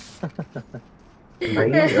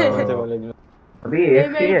 अभी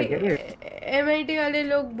MIT वाले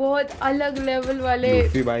लोग बहुत अलग लेवल वाले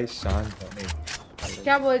भाई शांत है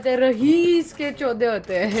क्या बोलते हैं रहीस के चौधे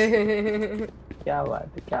होते हैं। क्या बात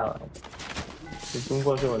है तुम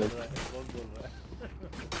कौन से कॉलेज?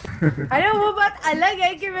 अरे वो बात अलग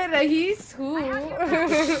है कि मैं रहीस हूँ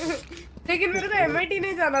लेकिन मेरे को MIT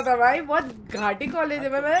नहीं जाना था भाई बहुत घाटी कॉलेज है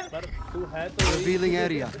मैं Revealing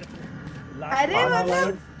area. अरे मतलब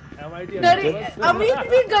अमित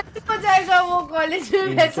भी गलत हो जाएगा वो कॉलेज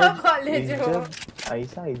में, वैसा कॉलेज हो।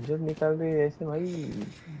 ऐसा इज्जत निकाल रही है ऐसे भाई।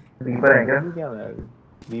 बी पर है क्या मैं?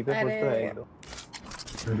 बी पे पुश तो है एक दो।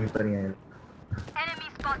 बी पर ही है।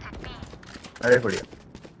 अरे बढ़िया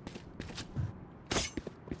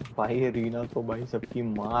भाई। रीना तो भाई सबकी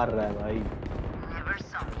मार रहा है भाई।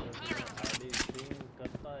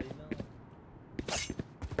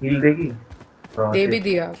 हील देगी? दे भी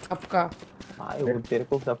दिया कब का भाई वो तेरे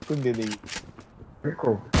को सब कुछ दे देगी तेरे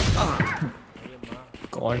को।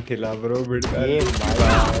 कौन खिला ब्रो बेटा? ये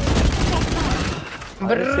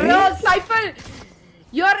bro cipher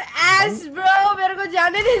your S bro, मेरे को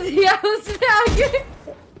जाने नहीं दिया उसने आगे।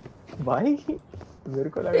 भाई मेरे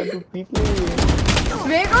को लगा तू पीक ले।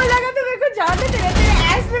 मेरे को लगा तो मेरे को जाने दे रहे थे,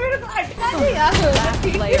 एस ने मेरे को अटका दिया।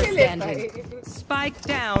 Spike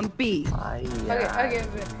down B. आगे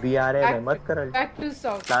बी आ रहे हैं, मत कर। Back too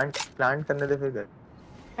soft. प्लांट करने दे फिर।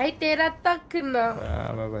 भाई तेरा तक ना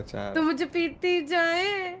मैं बचा तो मुझे पीती जाए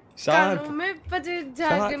कानों में बजे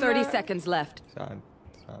जागना। 30 seconds left.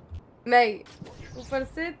 नहीं ऊपर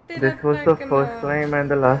से तेरा This was the first time and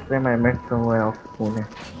the last time I met someone of Pune.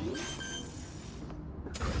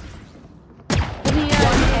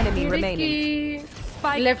 One enemy remaining.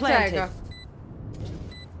 Spike planted.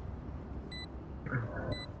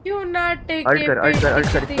 क्यों ना टेके अल्ट कर। अबे अल्ट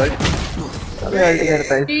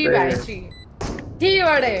करता है टी भाई टी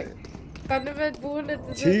बड़े करने में भूल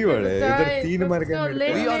छी बड़े इधर 3 मर गए।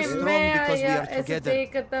 We are strong because we are together.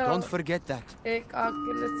 Don't forget that. एक आँख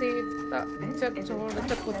नसीबता जब छोड़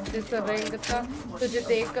तक कुत्ते से रेंगता, तुझे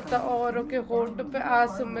देखता औरों के होठ पे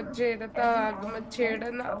आंसू में छेड़ता, आग में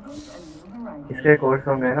छेड़ना। इसके कोर्स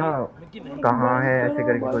में ना कहाँ है ऐसे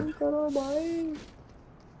करके कुछ।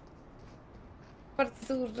 पर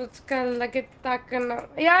सूरज का लगे ताकना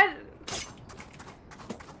यार।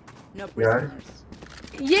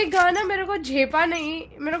 ये गाना मेरे को झेपा नहीं,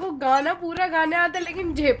 मेरे को गाना पूरा गाने आता है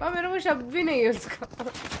लेकिन झेपा मेरे को शब्द भी नहीं है उसका।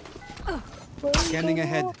 Scanning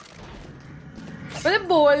ahead. मतलब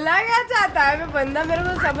बोलना क्या चाहता है मैं बंदा, मेरे को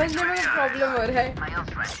समझने में प्रॉब्लम हो रहा है।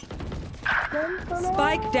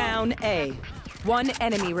 Spike down A. One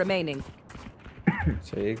enemy remaining.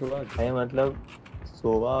 सही को बात है, मतलब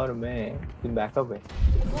सोवा और मैं तीन बैकअप है।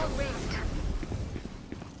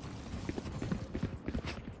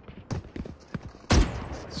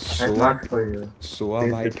 सोवा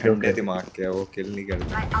भाई ठंडे दिमाग के है, वो किल नहीं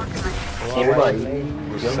करता।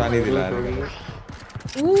 गुस्सा नहीं दिला रहा।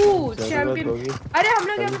 चैंपियन। अरे हम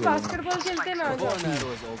लोग यहाँ पे बास्केटबॉल खेलते ना।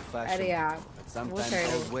 अरे यार वो side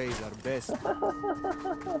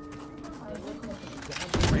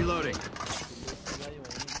Reloading.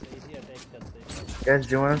 Guys, do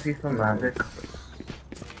you want to see some magic?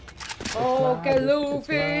 Oh,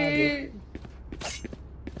 Kalufi!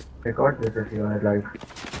 Record this if you want live.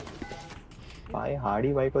 भाई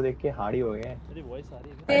हार्डी भाई को देख के हार्डी हो गए। तेरी वॉइस आ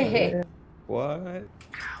रही है। What?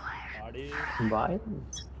 हार्डी भाई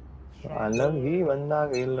अलग ही बंदा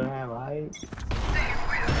खेल रहा है भाई।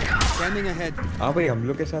 Scanning ahead. हाँ भाई हम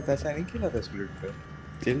लोग के साथ ऐसा नहीं खेला था स्प्लिट पे,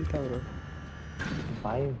 चिल था ब्रो।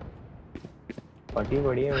 भाई पटी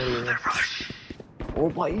बड़ी है मेरी। ओ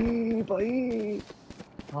भाई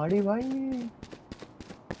हार्डी भाई।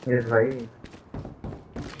 यस भाई।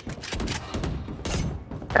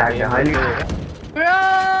 Tag Hardy Bro!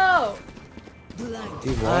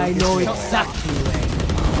 I know exactly where.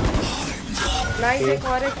 Nice एक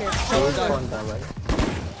और है। कौन था भाई?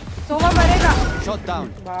 सोवा मरेगा। Shot down.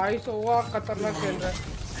 भाई सोवा खतरनाक खेल रहा है।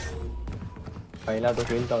 पहला तो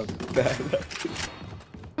खेलता हूँ।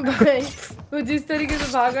 भाई वो जिस तरीके से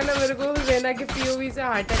भागा ना, मेरे को रेना के पीओवी से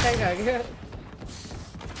हार्ट अटैक आ गया।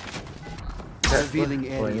 Revealing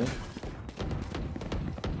area.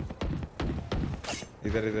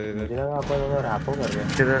 इधर मुझे लगा अपन दोनों रैपो कर रहे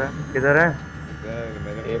हैं। किधर है?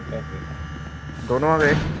 मेरे पे दोनों आ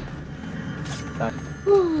गए।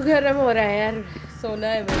 गरम हो रहा है यार, सोना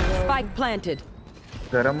है मेरे को। Spike planted.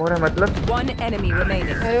 गरम हो रहा है मतलब? One enemy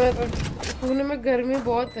remaining. अरे पुणे में गर्मी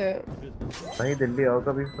बहुत है। भाई दिल्ली आओ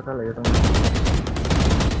कभी पता लगेगा तुम्हें।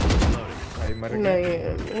 नहीं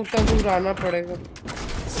उतना दूर आना पड़ेगा।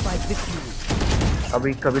 Spike defused.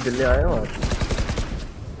 अभी कभी दिल्ली आए हो आप?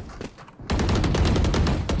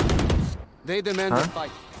 They demand a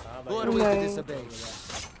fight. Who are we to disobey?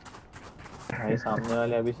 भाई सामने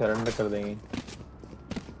वाले अभी सरेंडर कर देंगे।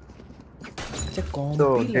 So,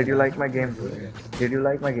 did you like my gameplay? Did you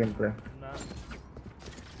like my gameplay?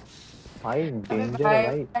 भाई डेंजर है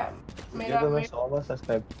भाई। तुझे तो मैं 100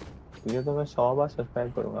 बार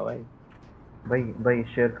सब्सक्राइब करूंगा भाई। भाई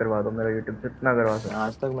शेयर करवा दो मेरा YouTube, जितना करवा सकते।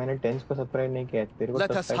 आज तक मैंने 10 को सब्सक्राइब नहीं किया, तेरे को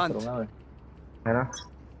सब्सक्राइब करूंगा मैं, है ना?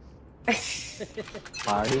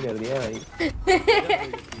 पागल कर दिया भाई।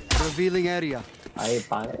 Revealing area. भाई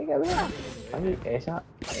पागल कर दिया भाई। ऐसा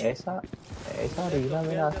ऐसा ऐसा रीना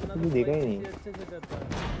मैंने आज तक कभी देखा ही नहीं।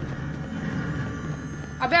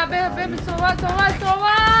 अबे अबे अबे सोवा सोवा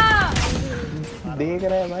सोवा देख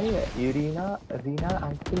रहे हैं भाई, ये रीना रीना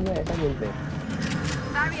एक्चुअल में ऐसा खेलते हैं।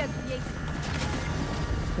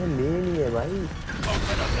 ले लिए भाई।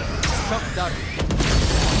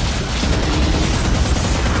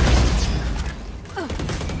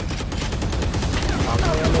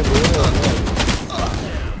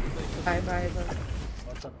 Bye bye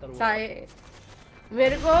bye.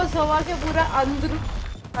 मेरे को सोवा के पूरा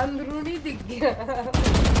अंदरूनी दिख गया।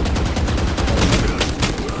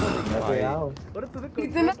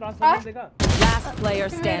 कितना Last player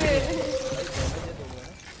standing.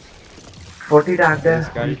 40 डांट है।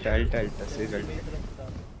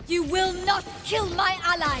 You will not kill my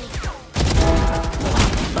allies.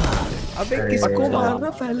 अबे किसको मारना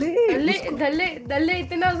पहले? दल्ले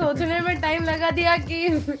इतना सोचने में टाइम लगा दिया कि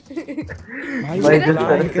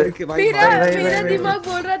मेरा दिमाग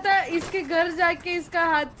बोल रहा था इसके घर जाके इसका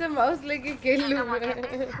हाथ से माउस लेके खेल लूं मैं।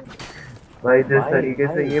 भाई जिस तरीके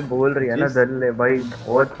से ये बोल रही है ना दल्ले भाई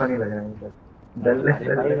बहुत फनी लग रहा है। दल्ले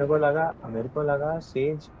मेरे को लगा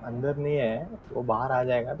सेज अंदर नहीं है, वो बाहर आ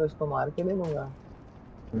जाएगा तो इसको मार के ले लूंगा।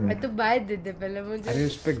 मैं तो बाय दे दे पहले मुझे। अरे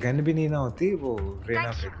उस पे गन भी नहीं ना होती, वो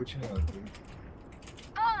रेना पे कुछ नहीं होती।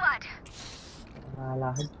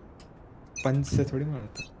 पंच से थोड़ी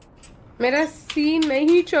मारता। मेरा सीन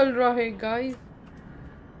नहीं चल रहा है गाइस।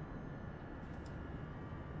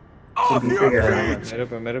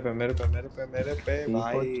 मेरे पे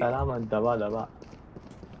भाई चला मत, दबा।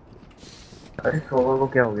 अरे सोवा को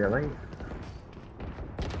क्या हो गया भाई?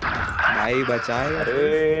 भाई बचाए।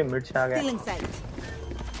 अरे मिर्च आ गया।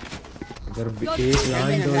 इधर एक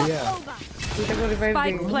लाइन हो गया।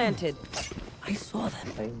 Spike planted. I saw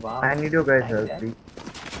them. I need you guys help please.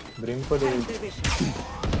 Brim को दे।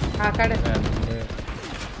 हां काट।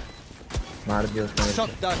 मार दिया उसने।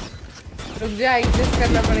 रुक जा, एग्जिस्ट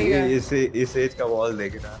करना पड़ेगा। इस एज का वॉल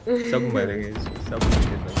देखना, सब मरेंगे, सब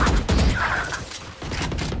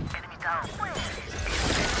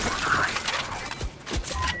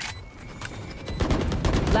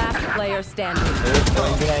Last player standing.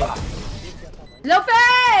 लोफे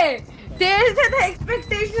तेरे से तो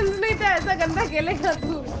एक्सपेक्टेशंस नहीं था ऐसा गंदा खेलेगा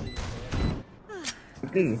तू।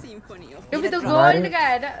 लूफी तो गोल्ड का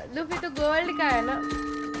है ना, लूफी तो गोल्ड का है ना,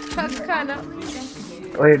 खक खाना।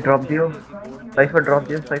 ओए ड्रॉप दियो, साइफर ड्रॉप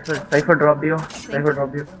दियो, साइफर ड्रॉप दियो, साइफर ड्रॉप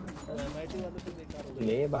दियो।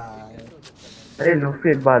 ले भाई। अरे लूफी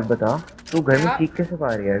एक बात बता, तू घर में चीख कैसे पा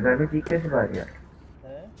रही है? घर में चीख कैसे पा रही है?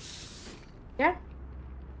 क्या?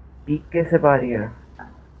 पीक कैसे पा रही है?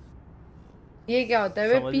 ये क्या होता है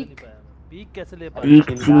बे? पीक कैसे ले पा?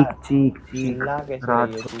 चीख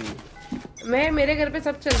रात मैं मेरे घर पे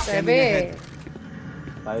सब चलता है बे।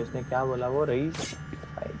 भाई उसने क्या बोला वो रईस?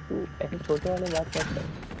 भाई तू ऐसे छोटे वाले बात करता है।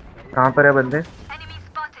 कहां पर है बंदे?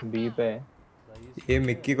 बी पे। ये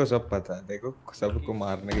मिक्की को सब पता है, देखो सबको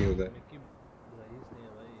मारने की उधर।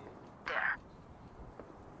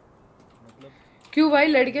 क्यों भाई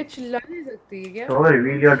लड़कियां चिल्ला नहीं सकती है क्या? तो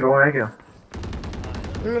रिवील या ड्रॉ है क्या?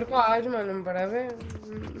 मेरे को आज मालूम पड़ा बे।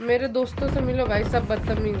 मेरे दोस्तों से मिलो भाई, सब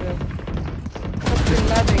बदतमीज है, सब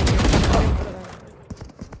चिल्ला देंगे।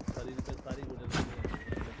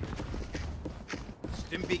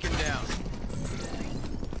 Stim beacon down.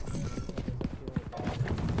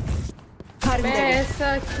 मैं ऐसा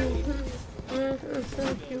क्यों?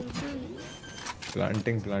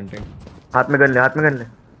 प्लांटिंग। हाथ में गन ले।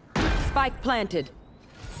 Spike planted.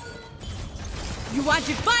 You want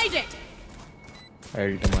to fight it?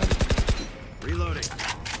 Alt मार। Reloading.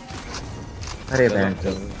 अरे बैंड।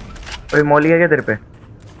 ओए मॉली है क्या तेरे पे?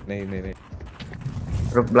 नहीं।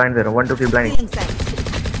 रुक ब्लाइंड दे रहा हूं। 1 2 3 ब्लाइंड।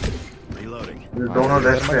 Reloading. दोनों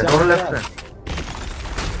लेफ्ट पे।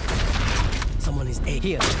 Someone is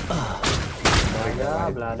here.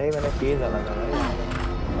 ब्लाडे मैंने तेज लगा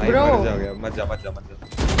भाई। ब्रो मर जाओगे, मत जा।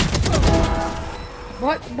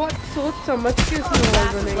 बहुत सोच समझ के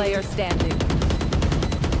Last player standing.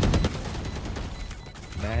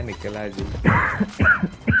 मैं निकला जी।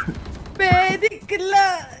 मैं निकला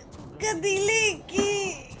कदीले की।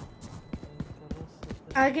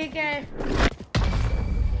 आगे क्या है?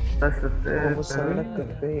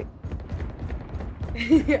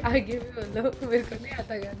 आगे भी बोलो, मेरे को नहीं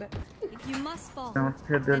आता गाना। You must fall. Don't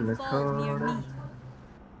hit the And fall near me.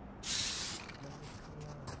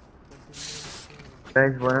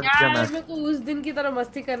 Guys one क्या मैच? मेरे को उस दिन की तरह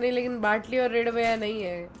मस्ती करनी, लेकिन बाटली और रेड भैया नहीं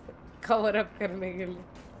है कवर अप करने के लिए।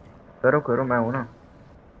 करो मैं हूं ना।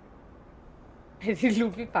 ऐसे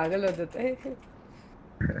लूफी पागल हो जाता है।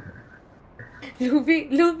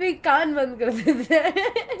 लूफी कान बंद कर देता है।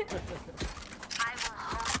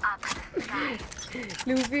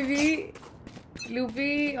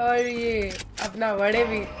 लूफी और ये अपना वड़े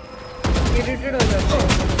भी इरिटेट हो जाते हैं।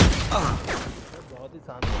 बहुत ही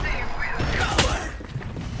शांत।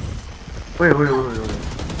 ओए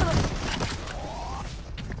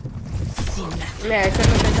मैं ऐसा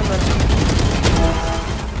करने का मतलब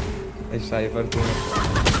इस साइफर तू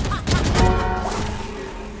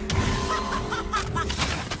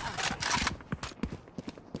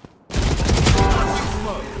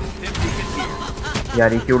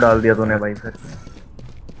यार ये क्यों डाल दिया तूने भाई फिर?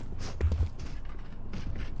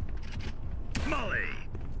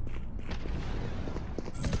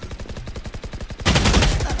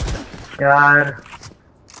 यार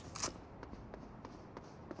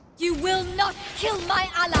You will not kill my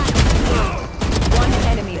ally. One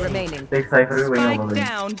enemy remaining. एक साइफर भी वही Spike होगा।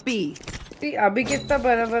 down B. अभी कितना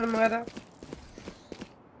बराबर मारा?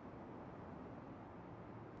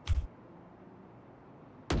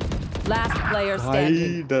 Last player standing.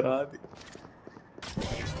 भाई डरा दी।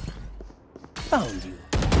 Found you.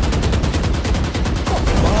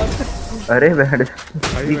 अरे बैठ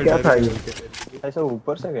ये क्या था ये? ऐसा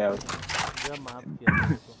ऊपर से गया।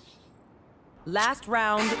 Last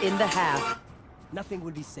round in the half. Nothing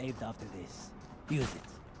will be saved after this. Use it.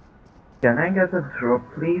 Can I get a drop,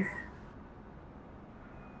 please?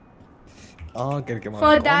 करके मार।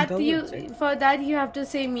 For that you have to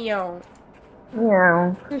say meow. Meow.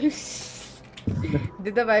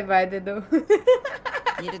 दे दो बाय दे दो।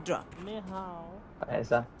 Need a drop.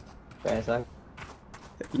 पैसा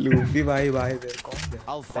Luffy भाई दे कौन दे?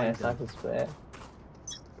 पैसा किस पे है?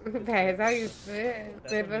 पैसा किससे?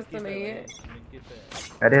 तेरे पास तो नहीं है।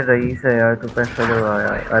 अरे रईस है यार, तू पैसा दो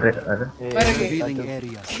यार। अरे Revealing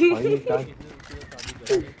area.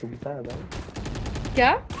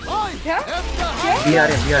 क्या? भी आ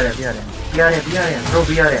रहे ब्रो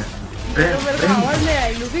भी आ रहे हैं। मेरे को आवाज नहीं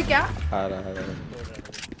आई। लूफी क्या? आ रहा है।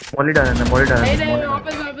 मोली डाल देना।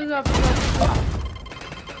 नहीं वापस।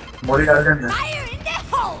 मोली डाल देना।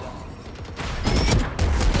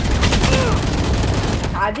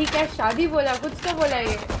 शादी क्या शादी बोला, कुछ तो बोला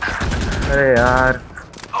ये। अरे यार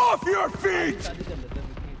Off your feet.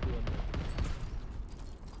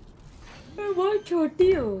 मैं बहुत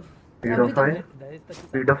छोटी हूँ।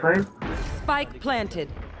 Paedophile Spike planted.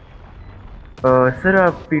 सर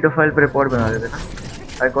आप पीडोफाइल पे रिपोर्ट बना देते ना।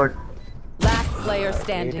 I got Last player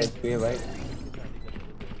standing.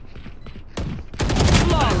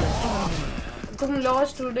 तुम लॉ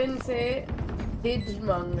स्टूडेंट से डेट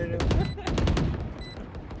मांग रहे हो।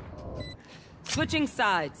 Switching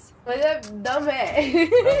sides. मतलब दम है।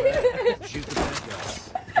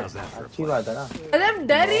 अच्छी बात है ना। मतलब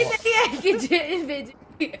डर ही नहीं है कि जेल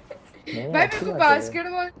भेजेंगे। भाई मेरे को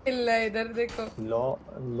बास्केटबॉल खेलना है, इधर देखो। लॉ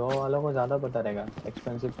वालों को ज्यादा पता रहेगा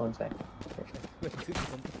एक्सपेंसिव कौन सा है।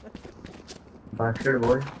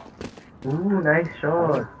 बास्केटबॉल। Nice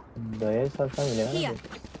shot. दहेज सस्ता मिलेगा ना।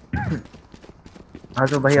 हाँ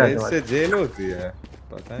तो भाई आ जाओ। इससे जेल होती है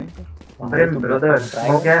पता नहीं। ब्रिम ब्रदर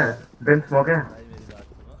स्मोक है। ब्रिम स्मोक है।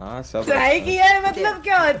 हाँ सब ट्राई किया है मतलब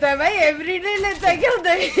क्या होता है भाई? एवरीडे लेता है क्या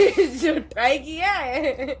दहेज? जो ट्राई किया है।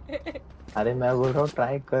 अरे मैं बोल रहा हूँ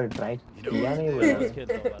ट्राई किया नहीं बोला।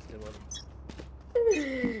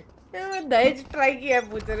 मैं दहेज ट्राई किया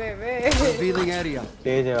पूछ रहे मैं। Revealing area.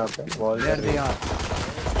 तेज है वहाँ पे वॉल। There they are.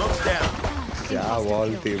 क्या वॉल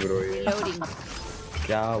थी ब्रो ये?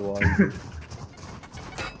 क्या वॉल?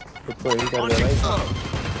 खुद को हिल कर दे भाई।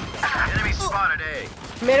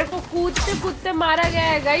 मेरे को कूदते मारा गया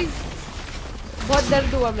है गाइस। बहुत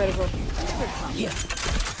दर्द हुआ मेरे को।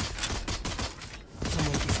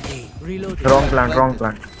 Wrong plant.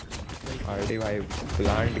 आरडी भाई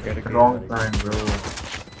प्लांट करके। Wrong plant bro.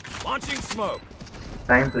 Launching smoke.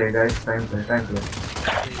 Time play guys. Time play.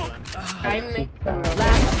 Time नहीं।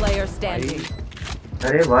 Last player standing.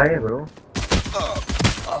 अरे भाई ब्रो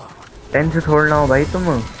 10 से छोड़ना हो भाई, तुम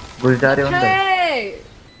घुस जा रहे हो अंदर।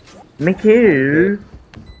 Mickey,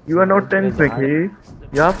 you are not tense, Mickey.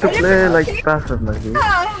 You have to play like passive, Mickey.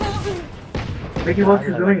 Mickey, what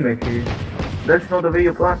you doing, Mickey? That's not the way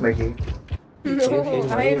you play, Mickey.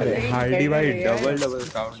 Hardy भाई डबल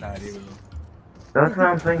साउंड आ रही है। That's what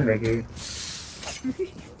I'm saying, Mickey.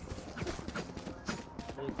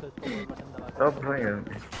 Stop doing it.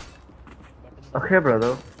 Okay,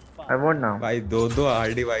 brother. I won now. भाई दो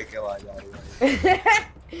Hardy भाई की आवाज आ रही है।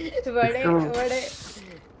 बड़े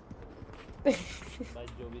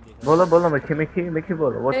बोलो मिकी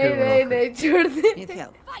बोलो। What you want? नहीं छोड़ दे।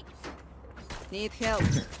 Need help.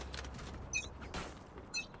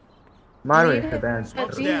 मारो इसे बैंड।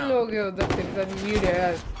 3 लोग हैं उधर तेरे साथ लीड है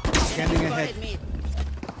यार। Scanning ahead.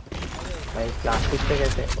 भाई प्लास्टिक पे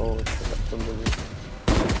कैसे? ओ तुम लोग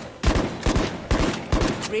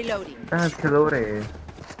Reloading. चलो रे।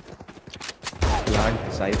 प्लांट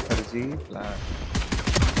साइफर जी plant.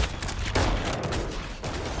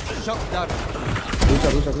 Shock dart.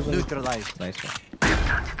 Neutralized. Nice one.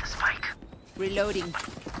 Reloading.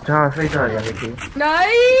 हाँ सही था यार देखिए।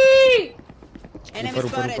 नहीं। Enemy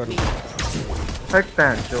spotted me. हट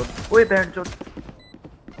बैंड चोट। ओए बैंड चोट।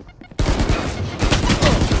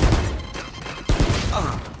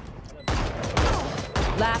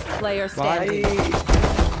 Last player standing.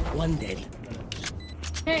 One dead.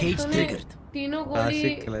 Cage triggered. तीनों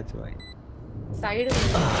गोली क्लच भाई। साइड में।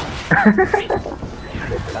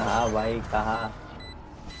 कहाँ भाई कहाँ?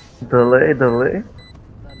 Delay.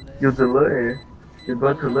 You delay. You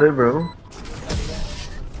got delay bro.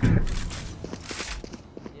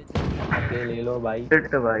 ले लो भाई।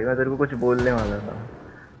 शिट भाई मैं तेरे को कुछ बोलने वाला था।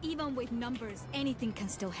 Even with numbers, anything can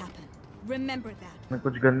still happen. Remember that. मैं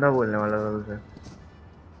कुछ गंदा बोलने वाला था तुझसे।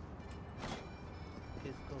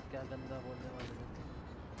 इसको क्या गंदा बोलने वाले थे?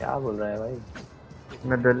 क्या बोल रहा है भाई?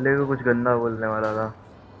 मैं दल्ले को कुछ गंदा बोलने वाला था।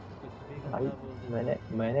 भाई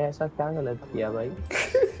मैंने ऐसा क्या गलत किया भाई?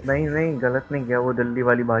 नहीं गलत नहीं किया, वो दिल्ली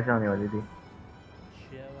वाली भाषा आने वाली थी।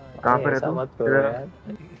 कहाँ पर है तू? मत करो यार।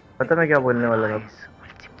 पता मैं क्या बोलने वाला था?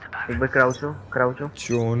 एक बार क्राउचो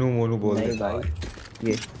चोनू मोनू बोल दे भाई।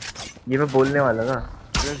 ये मैं बोलने वाला था।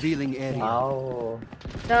 Revealing area. आओ।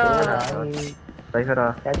 सही करा।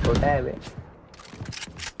 क्या छोटा है बे?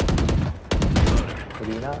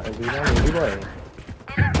 रीना मेरी बॉय।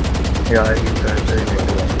 यार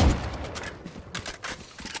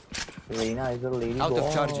Reena is a lady Out of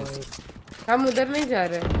boy. charges. हम उधर नहीं जा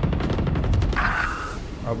रहे।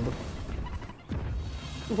 अब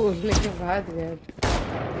बोलने के बाद गए।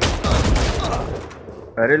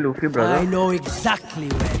 अरे Luffy brother. I know exactly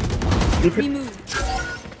where you are.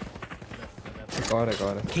 एक और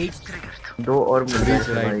Cage triggered. 2 और breach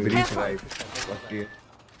right okay.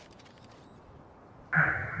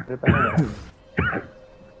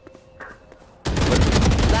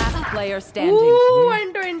 Last player standing. Ooh,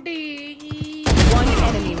 120. One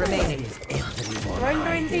enemy remaining.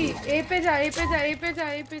 120. A पे जा।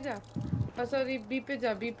 सॉरी B पे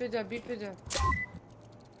जा।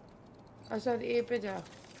 सॉरी A पे जा।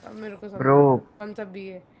 अब मेरे को समझ कौन सा B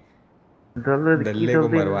है। दल्ले को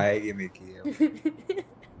मरवाएगी मैं की है।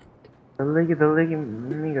 दल्ले की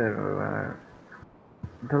नहीं कर रहा है।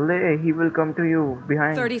 दल्ले he will come to you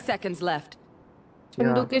behind. 30 seconds left.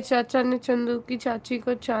 Chandu के चाचा ने चंदू की चाची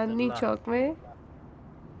को चांदनी चौक में।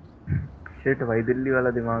 शिट भाई दिल्ली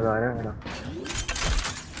वाला दिमाग आ रहा है मेरा।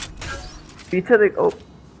 पीछे देखो।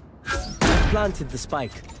 Planted the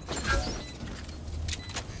spike.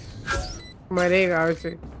 मरेगा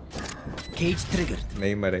उसे। Cage triggered.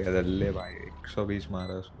 नहीं मरेगा दल्ले भाई। 120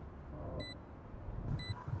 मारा उसको।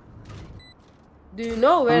 Do you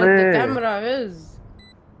know where the camera is?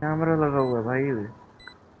 Camera लगा हुआ है भाई।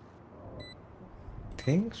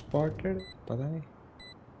 Think spotted पता नहीं।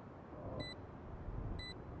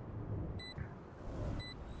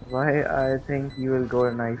 Why I think you will go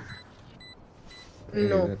nice.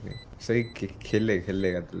 No. सही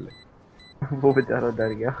खेलेगा दल्ले। वो बेचारा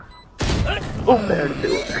डर गया।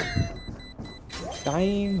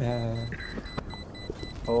 टाइम है।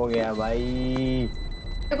 हो गया भाई।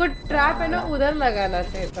 देखो ट्रैप है ना उधर लगाना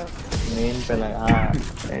चाहिए था। मेन पे लगा। हाँ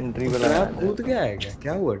एंट्री पे लगा। ट्रैप कूद गया है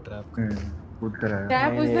क्या हुआ ट्रैप का? कूद कर आया।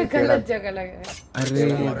 ट्रैप उसने गलत जगह लगाया। अरे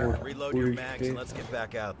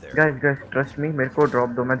गाइस ट्रस्ट मी मेरे को ड्रॉप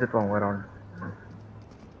दो मैं जितवाऊंगा राउंड।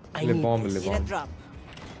 ले bomb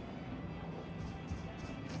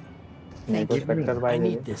I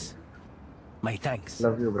need this. My thanks.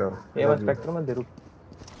 Love you bro. ये बस स्पेक्ट्रम में दे रुक।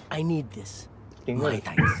 I need this. My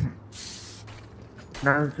thanks.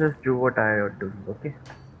 Now just do what I do, okay?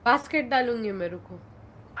 Basket डालूंगी मैं रुको।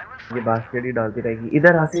 ये बास्केट ही डालती रहेगी।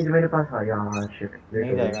 इधर आशीष मेरे पास आ यार शिट।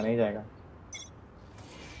 नहीं जाएगा।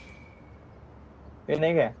 ये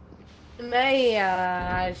नहीं गया। नहीं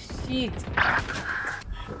यार शीट।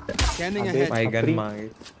 Scanning ahead. भाई गन मांगे।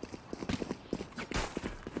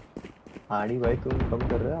 हार्डी भाई तुम कम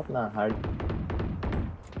कर रहे हो अपना हार्ड।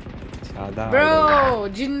 ज्यादा ब्रो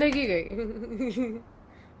जिंदगी गई।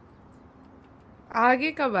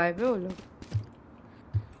 आगे कब आए बे वो लोग?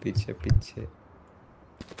 पीछे मेरे को चाहिए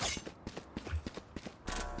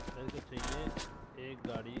एक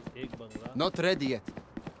गाड़ी एक बंगला। Not ready yet.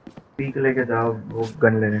 पीक लेके जाओ वो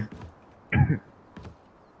गन लेने।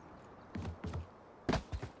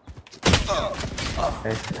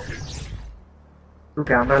 तू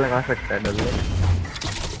कैमरा लगा सकता है डल्ले।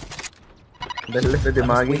 दिल पे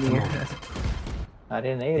दिमाग ही नहीं है।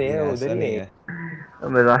 अरे नहीं रे उधर ही है।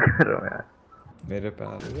 मजाक कर रहा हूँ यार। मेरे पे आ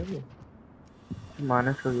रही है।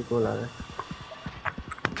 मानस को भी कॉल आ रहा है।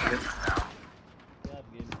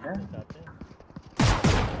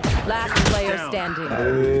 Last player standing.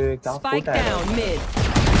 Spike down mid.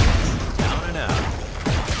 Down and out.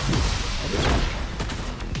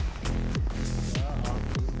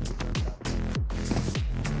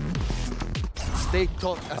 Stay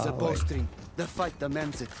taut as a bowstring. The fight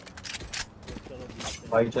demands it.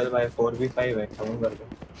 भाई चल भाई 4v5 है खत्म कर दो।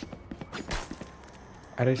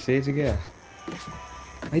 अरे सेज गया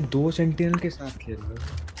भाई 2 सेंटिनल के साथ खेल रहे हो।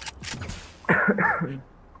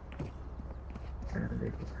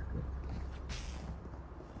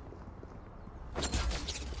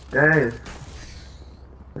 गाइस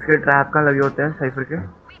उसके ट्रैप कहाँ लगे होते हैं साइफर के?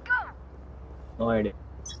 No idea.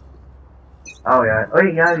 आओ यार ओए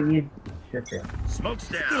यार ये शिट है। Smokes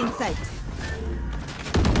down. Inside.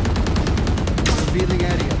 Revealing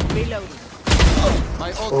area. Reloading. My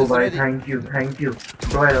ult Oh is भाई ready. thank you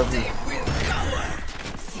bro I love you।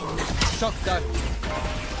 Shock dart.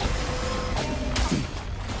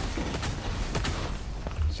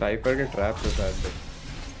 साइपर के ट्रैप के साथ देख।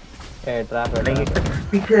 ट्रैप नहीं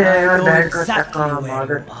पीछे है यार बैट का टक्का मार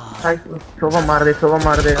दे। सोवा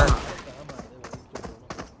मार दे यार।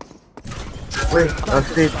 ओए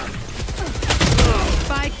अस्सी।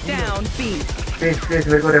 Spike down B. प्लीज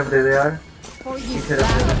मेरे को रेफ दे दे यार।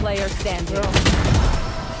 Last player standing.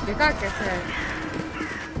 देखा कैसे है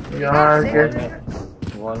यार कैसे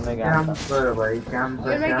वॉल में कैंपर भाई कैंपर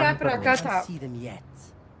मैं क्या रखा था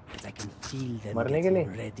मरने के लिए।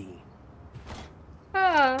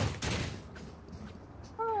 हाँ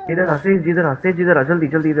इधर आ सेज इधर आ जल्दी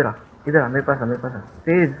इधर आ मेरे पास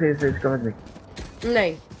सेज कम में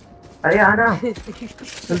नहीं अरे आना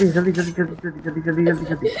जल्दी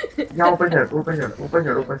यहाँ ऊपर चढ़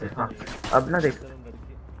हाँ अब ना देख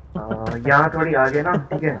यहाँ थोड़ी आगे ना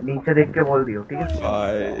ठीक है नीचे देख के बोल दियो ठीक है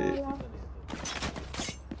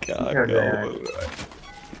क्या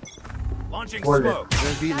Launching बोल दे smoke.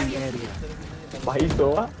 Revealing area. भाई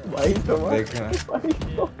सोवा देखना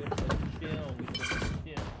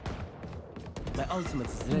My ultimate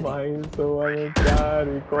is ready. भाई सोवा ने क्या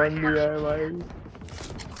रिकॉर्ड दिया है भाई।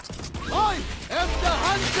 I am the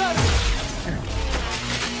hunter.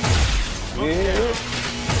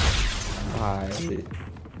 भाई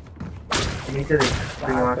नीचे देख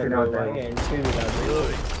वहाँ से ना होता है एंट्री दिला दो।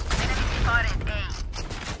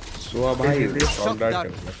 सुआ भाई शॉट डार्ट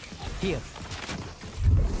कर। Here.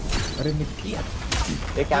 अरे निकी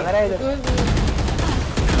ये कैमरा है इधर।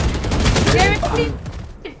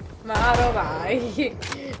 मारो भाई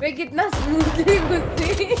मैं कितना स्मूथली घुसी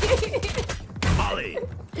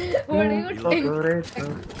बड़ी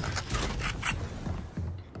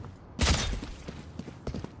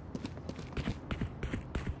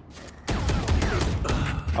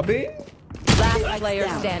अबे Last player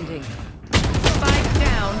standing. Spike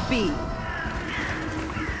down B.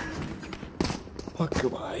 Fuck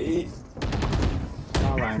भाई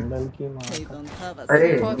वैंडल की मां। अरे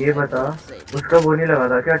ये बता उसका वो नहीं लगा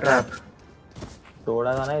था क्या ट्रैप?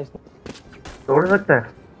 तोड़ा था ना इसने। तोड़ सकता है?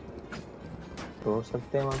 तोड़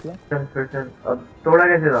सकते हैं मतलब? चल अब तोड़ा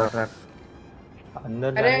कैसे था ट्रैप? अंदर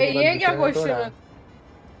अरे ये क्या क्वेश्चन है?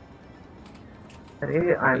 अरे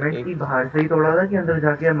आई मेंट कि बाहर से ही तोड़ा था कि अंदर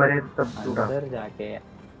जाके मरे तब टूटा? अंदर जाके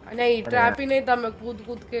नहीं ट्रैप ही नहीं था मैं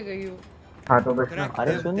कूद के गई हूँ। हाँ तो बस ना।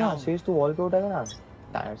 अरे सुन ना शीश तू वॉल पे उठाएगा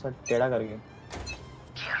ना ऐसा टेढ़ा करके।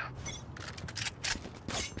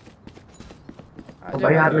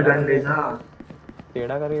 भाई हाथ में गन लेना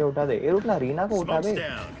टेढ़ा करके उठा दे। ये रुक ना रीना को उठा दे।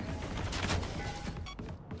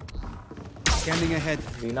 Scanning ahead.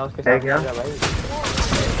 रीना उसके साथ जा भाई।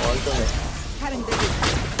 वॉल तो है।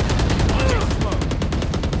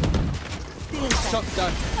 Shock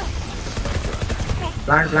dart.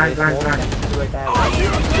 प्लांट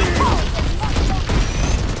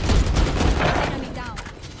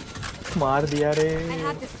मार दिया रे।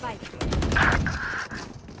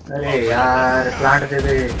 अरे यार प्लांट दे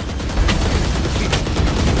दे।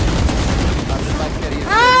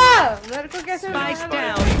 मेरे को कैसे Spike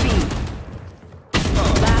down B.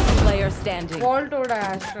 Last player standing. Wall तोड़ा है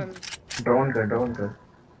आजकल। ड्रोन कर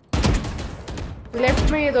लेफ्ट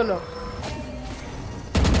में ये दोनों।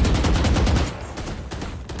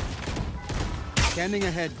 Scanning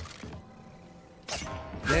ahead.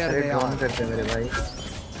 There अरे they ड्रोन are. करते मेरे भाई।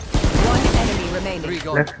 One enemy remaining. Three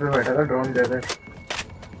gone. Left पे बैठा था ड्रोन दे दे।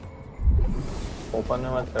 ओपन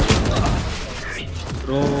में मत कर।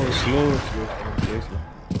 स्लो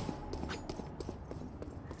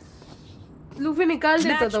लूफी निकाल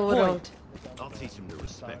देता था वो round. I'll teach him to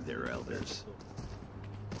respect. respect their elders.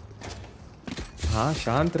 हाँ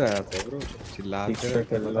शांत रहा था ब्रो, चिल्लाते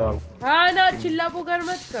रहे। हाँ ना चिल्ला पुकार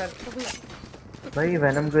मत कर। भाई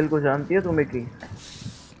वेनम गर्ल को जानती है तुम्हें की?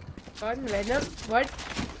 कौन वेनम? व्हाट?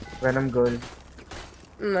 Venom girl.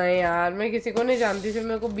 नहीं यार मैं किसी को नहीं जानती, सिर्फ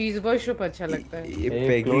मेरे को 20 बॉय शुप अच्छा लगता है।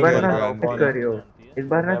 एक बार ना चेक करियो, एक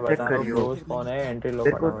बार ना चेक करियो। कौन है? एंट्री लो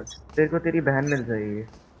फटाफट। तेरे को तेरी बहन मिल जाएगी।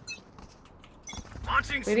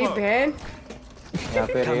 मेरी बहन? यहाँ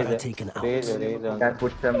पे रेज है। क्या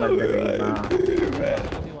कुछ सब मत करिए।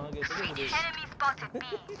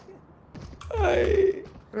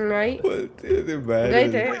 नहीं बोलते थे बहन गए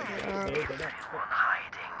थे।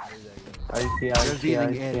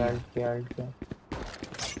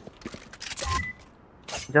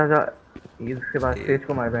 जा जा इसके बाद सेज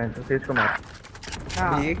को मार, बहन तो सेज को मार।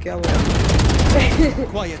 हाँ। ये क्या हुआ?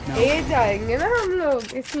 ए जाएंगे ना हम लोग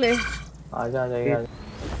इसलिए। आजा जाएगा।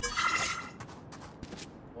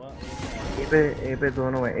 ए पे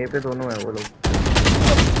दोनों है, ए पे दोनों है वो लोग।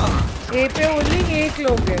 ए पे ओनली एक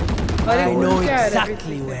लोग है। I know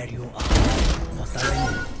exactly where you are.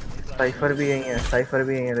 Cipher भी यही है, साइफर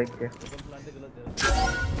भी यही है, देख के।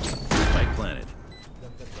 Spike planted.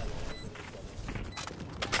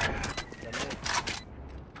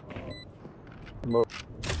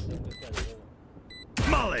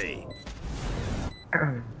 Molly.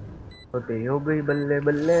 होते हो गई बल्ले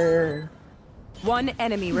बल्ले। One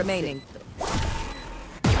enemy remaining.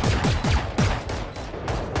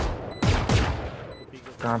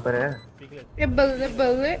 कहाँ पर है? ये बल्ले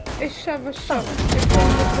बल्ले इशाब शाब।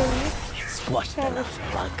 Squash them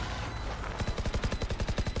bug.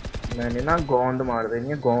 मैंने ना गोंद मार देनी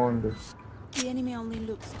है, गोंद। The enemy only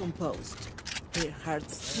looks composed. Their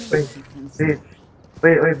hearts.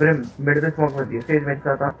 वही ब्रिम मिड पे स्मोक मत दियो, सेज मेरे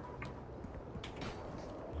साथ आ।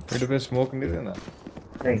 मिड पे स्मोक नहीं देना।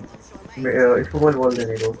 नहीं इसको बोल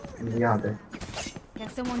देने दो यहाँ पे। Can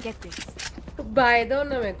someone get this? Bye दो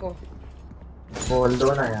ना मेरे को। बोल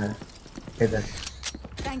दो ना यार इधर।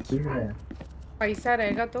 Thank you. पैसा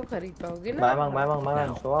रहेगा तो खरीद पाओगे ना। बाय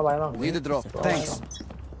मांग सोवा बाय मांग। Need a drop. Thanks.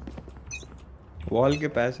 Wall के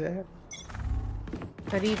पैसे हैं।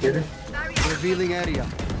 खरीद। Revealing area.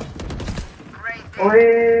 ओए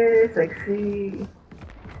सेक्सी।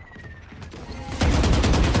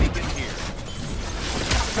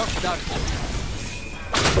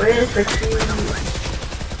 ओए सेक्सी।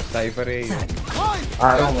 साइफर है। आ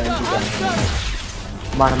रहा हूँ मैं।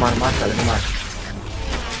 मार चल मार।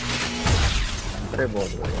 अरे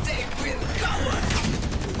बहुत बढ़िया।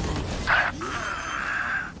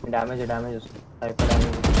 Damage cipher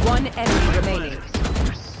damage. One enemy remaining.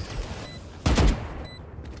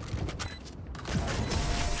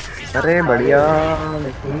 अरे बढ़िया।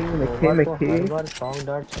 मिठी। सॉन्ग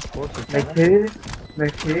डार्ट से फोर्स।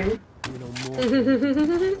 मिठी।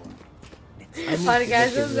 और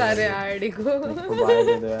कैसे जा रहे आईडी को? बाय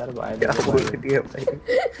दे दो यार, बाय दे। क्या बोल रही है भाई?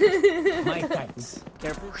 My thanks.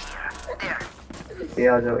 Careful. ये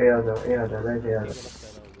आ जाओ। अरे ये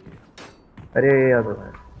आ जाओ।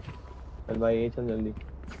 चल भाई ये चल जल्दी।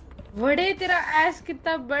 बड़े तेरा एस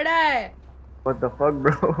कितना बड़ा है? What the fuck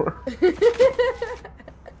bro?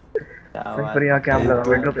 पर यहाँ कैम लगा,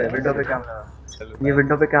 विंडो पे कैम लगा। ये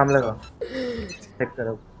विंडो पे कैम लगा। चेक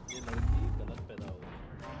करो।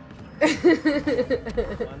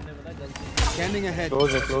 Scanning ahead.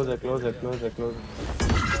 Close.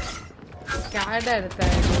 क्या डरता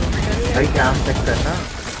है? भाई कैम चेक करना।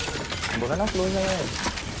 बोला ना क्लोज है।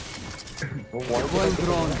 Well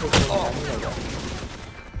drawn.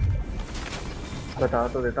 बता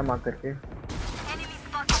तो देता मार्क करके।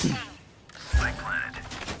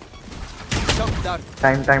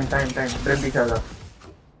 टाइम ब्रेक दिखा था।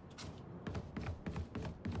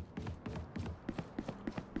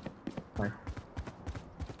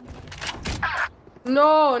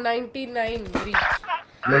 No 99 breach.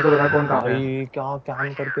 मेरे को बता कौन था भाई, क्या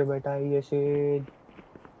कैम करके बैठा है ये shade.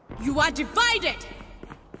 You are divided.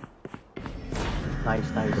 Nice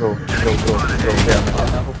bro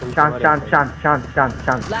शांत।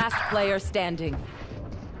 Last player standing.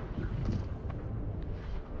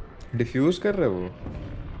 डिफ्यूज कर रहे हो?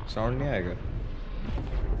 साउंड नहीं आएगा।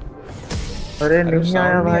 अरे नहीं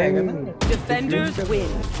आया भाई। Defenders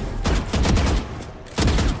win.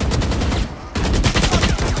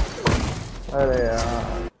 अरे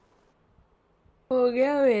यार हो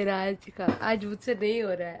गया मेरा आज का। आज मुझसे नहीं हो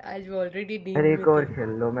रहा है, आज मैं ऑलरेडी नींद अरे में एक और खेल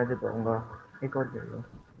लो, मैं जिताऊंगा। एक और खेल लो।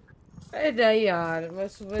 अरे नहीं यार, मैं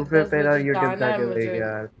सुबह 10 पहला बजे यूट्यूब जाना है जाके मुझे। देख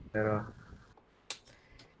यार तेरा।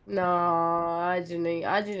 ना आज नहीं।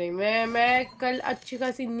 मैं कल अच्छी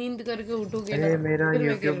खासी नींद करके उठूंगी ना। अरे मेरा फिर मैं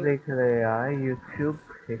यूट्यूब खेलूं। देख रहे यार, यूट्यूब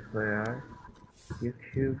देख रहे यार।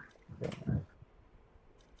 YouTube।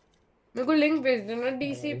 मेरे को लिंक भेज देना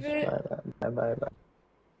डीसी पे। Bye bye bye.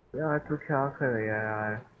 यार तू क्या कर रहा है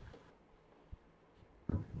यार?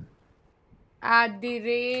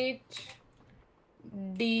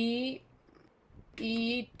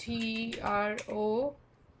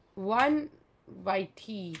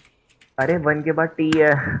 @DETRO1YT। अरे 1 के बाद T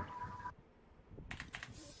है।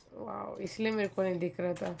 वाओ, इसलिए मेरे को नहीं दिख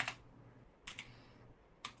रहा था।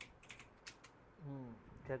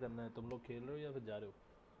 क्या करना है? तुम लोग खेल रहे हो या फिर जा रहे हो?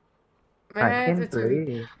 मैं तो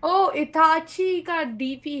चली। ओ इताची का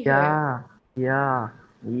डीपी है। या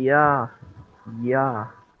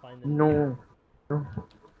नो नो।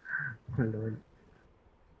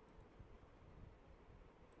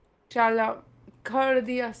 चला कर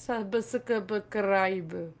दिया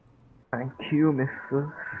subscribe. Thank you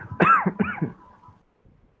mister.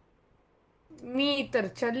 Metre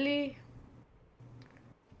चली।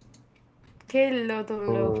 खेल लो तुम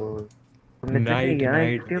लोग। तुमने चेक नहीं किया ना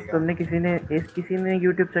नाइट यूट्यूब? तुमने किसी ने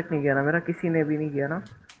यूट्यूब चेक नहीं किया ना? मेरा किसी ने भी नहीं किया ना।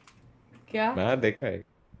 क्या मैं देखा है।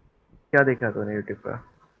 क्या देखा तूने यूट्यूब पर?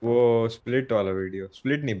 वो स्प्लिट वाला वीडियो,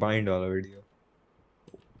 स्प्लिट नहीं बाइंड वाला वीडियो।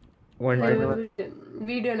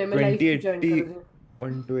 वीडियो ने मैं लाइव भी ज्वाइन कर दूं।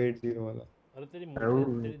 1280 वाला। अरे तेरी मूंछ,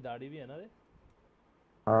 तेरी दाढ़ी भी है ना रे?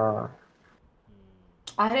 हाँ।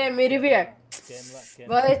 अरे मेरी भी है।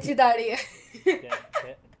 बहुत अच्छी दाढ़ी है।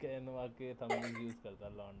 कैनवा के थंबनेल यूज करता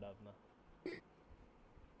लौंडा अपना।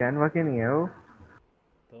 कैनवा के नहीं है वो,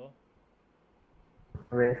 तो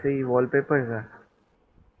वैसे ही वॉलपेपर्स है।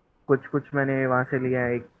 कुछ मैंने वहां से लिया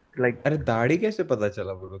है एक लाइक। अरे दाढ़ी कैसे पता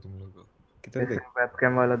चला ब्रो तुम लोग को? किधर देख?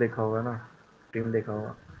 वेबकैम वाला देखा होगा ना, स्ट्रीम देखा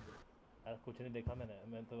होगा। अरे कुछ नहीं देखा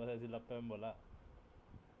मैंने तो बस ऐसे लपे में बोला।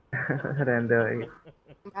 रहने दे भाई।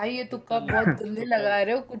 भाई ये तुक्का बहुत गंदे लगा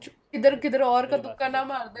रहे हो। कुछ किधर किधर और का तुक्का ना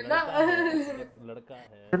मार देना। लड़का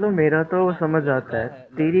है। चलो मेरा तो समझ आता है,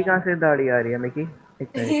 तेरी कहाँ से दाढ़ी आ रही है मिकी?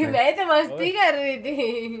 मैं तो मस्ती कर रही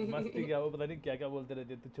थी। मस्ती क्या? वो पता नहीं क्या क्या बोलते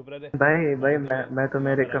रहते। तू चुप रह। भाई मैं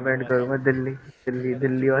तुम्हें रिकमेंड करूंगा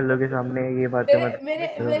दिल्ली वालों के सामने ये बातें मत मेरे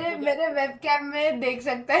करो। मेरे मेरे वेबकैम में देख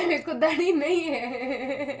सकता है, मेरे को दाढ़ी नहीं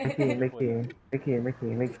है।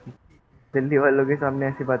 मिकी दिल्ली वालों के सामने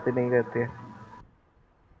ऐसी बातें नहीं करते।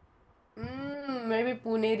 मैं भी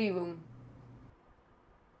पुनेरी हूँ।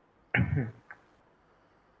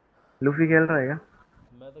 लूफी खेल रहा है क्या?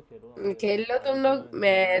 मैं तो खेलूंगा। खेल लो तुम लोग,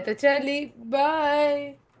 मैं तो चली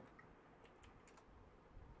बाय।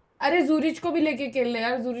 अरे जूरिच को भी लेके खेलना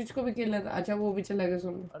यार, जूरिच को भी खेलना था। अच्छा वो भी चला गया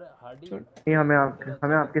सुन। अरे हार्डी नहीं, हमें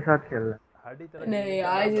आपके साथ खेलना है। हार्डी तेरा नहीं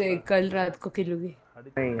आज नहीं, कल रात को खेलूंगी।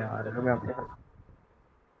 नहीं यार हमें आपके साथ।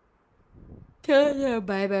 चलो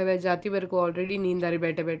बाय बाय बाय, जाती मेरे को ऑलरेडी नींद आ रही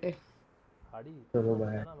बैठे बैठे। हार्डी चलो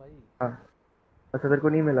बाय। ना भाई। हाँ अच्छा, तेरे को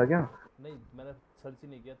नहीं मिला क्या? नहीं मैंने सर्च ही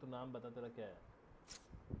नहीं किया। तू नाम बता तेरा क्या है?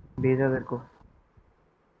 भेजा तेरे को।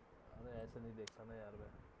 अरे ऐसे नहीं देखता ना यार मैं।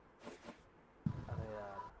 अरे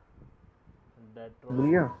यार भूल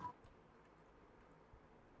गया?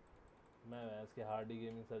 मैं इसके हार्डी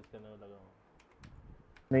गेमिंग सर्च करने में लगा हूँ।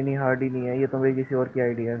 नहीं हार्डी नहीं है ये, तो मेरी किसी और की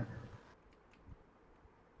आईडी है।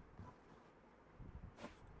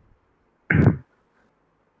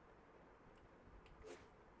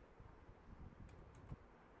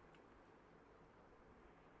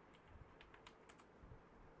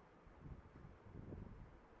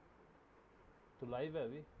 तू लाइव है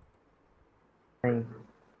अभी? नहीं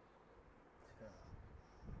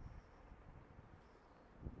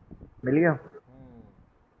मिल गया। क्या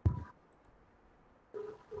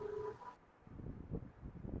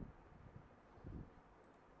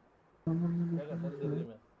करता है दिल्ली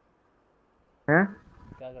में? हैं?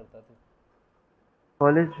 क्या करता है तू?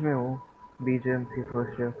 कॉलेज में हूँ, बीजेएमसी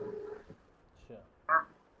फर्स्ट ईयर। अच्छा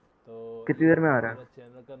तो कितनी देर में आ रहा है? तेरा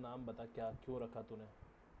चैनल का नाम बता, क्या क्यों रखा तूने?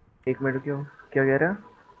 एक मिनट, क्यों क्या कह रहा है?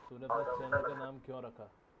 तूने अपने चैनल का नाम क्यों रखा?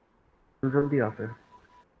 जल्दी आ फिर।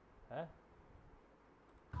 है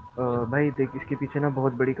भाई देख, इसके पीछे ना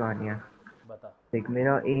बहुत बड़ी कहानी है। बता। देख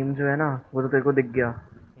मेरा एम जो है ना, वो तो तेरे को दिख गया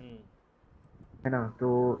है ना।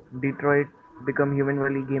 तो डिट्रॉइट बिकम ह्यूमन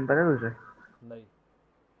वाली गेम पता है तुझे?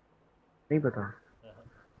 नहीं पता?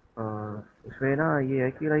 उसमें ना ये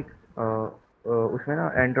है कि लाइक उसमें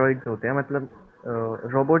ना एंड्रॉइड्स होते हैं, मतलब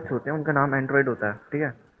रोबोट्स होते हैं, उनका नाम एंड्रॉइड होता है, ठीक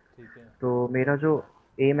है? तो मेरा जो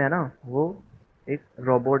एम है ना, वो एक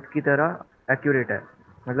रोबोट की तरह एक्यूरेट है,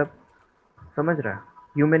 मतलब समझ रहा है?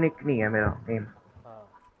 ह्यूमनिक नहीं है मेरा एम।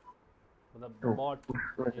 मतलब तो बॉट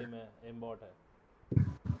एम है, एम बॉट है।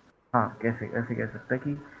 हाँ कैसे ऐसे कह सकता है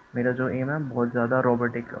कि मेरा जो एम है बहुत ज़्यादा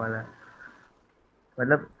रोबोटिक वाला है,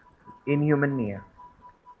 मतलब इनह्यूमन नहीं है।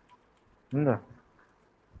 समझा?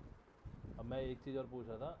 अब मैं एक चीज़ और पूछ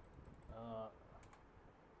रहा था।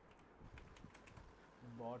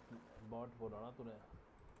 बॉट बॉट बोला ना तूने,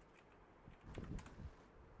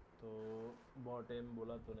 तो बॉट एम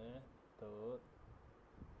बोला तूने तो।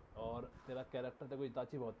 और तेरा कैरेक्टर तेरे को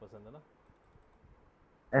इताची बहुत पसंद है ना?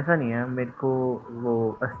 ऐसा नहीं है, मेरे को वो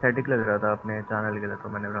एस्थेटिक लग रहा था अपने चैनल के लिए तो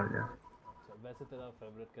मैंने बना लिया। अच्छा, वैसे तेरा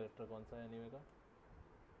फेवरेट कैरेक्टर कौन सा है एनीमे का?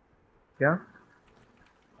 क्या?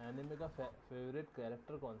 एनीमे का फेवरेट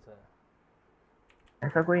कैरेक्टर कौन सा है?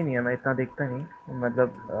 ऐसा कोई नहीं है, मैं इतना देखता नहीं,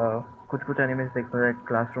 मतलब कुछ कुछ एनिमेस देखता हूँ,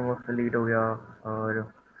 क्लासरूम ऑफ एलीट हो गया, और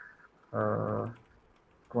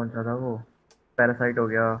कौन सा था वो, पैरासाइट हो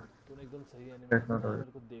गया। तूने एकदम सही एनीमे डेथ नोट हो बताया, गया।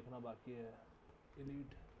 मेरे को देखना बाकी है।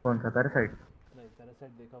 एलीट कौन सा, पैरासाइट? नहीं,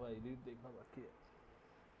 पैरासाइट देखा हुआ, एलीट देखना बाकी है।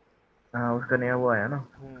 हाँ, उसका नया वो आया ना।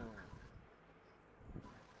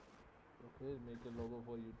 Okay, make a logo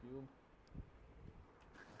for YouTube.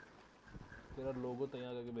 तेरा लोगो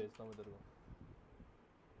तैयार करके भेजता हूँ मैं तेरे को।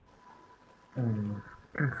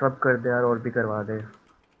 सब कर दे यार, और भी करवा दे।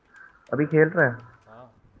 अभी खेल रहा है?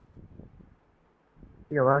 हाँ।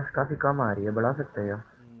 ये आवाज़ काफ़ी कम आ रही है, बढ़ा सकते हैं क्या?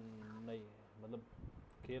 नहीं, मतलब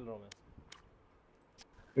खेल रहा हूँ मैं।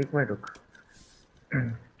 एक मिनट रुक,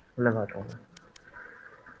 लगाता हूँ मैं।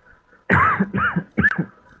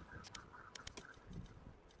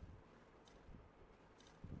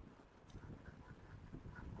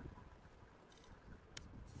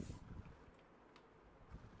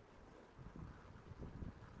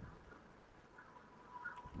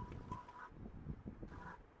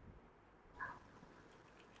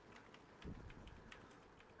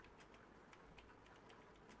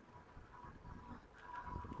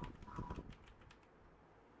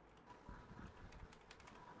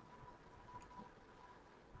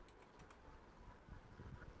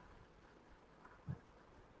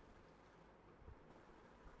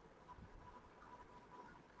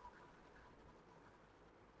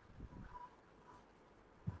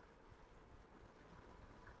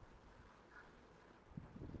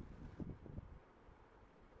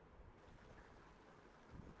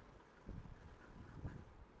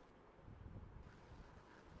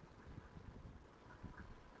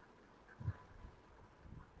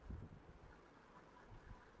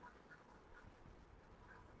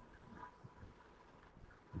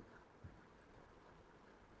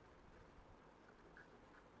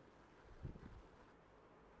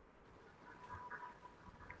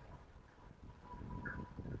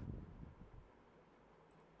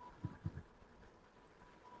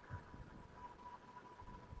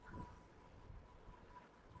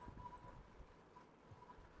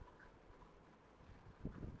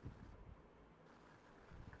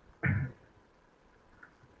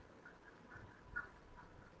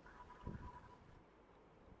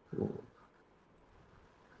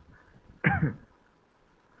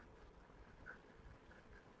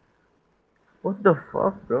 What the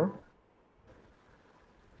fuck, bro?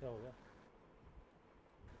 क्या हो गया?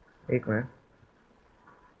 एक मिनट।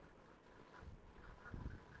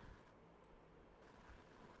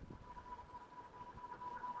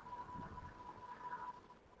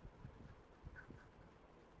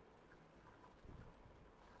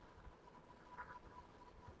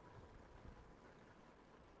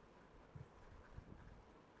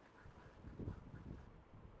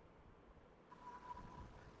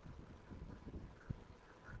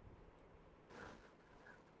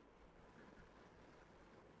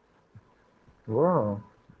 वाह,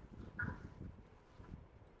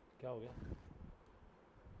 क्या हो गया?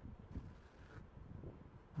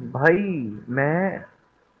 भाई मैं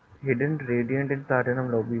हिडन रेडिएंट इन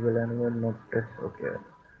प्लैटिनम लॉबी वाला नोटिस हो गया।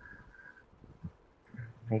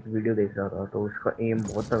 एक वीडियो देख रहा था तो उसका एम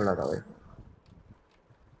बहुत तगड़ा था भाई।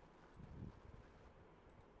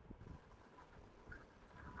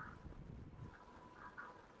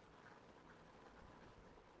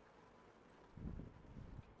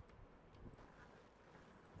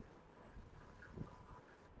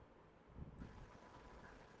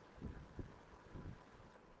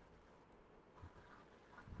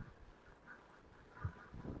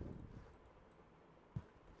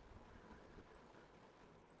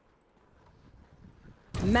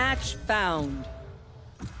 Match found.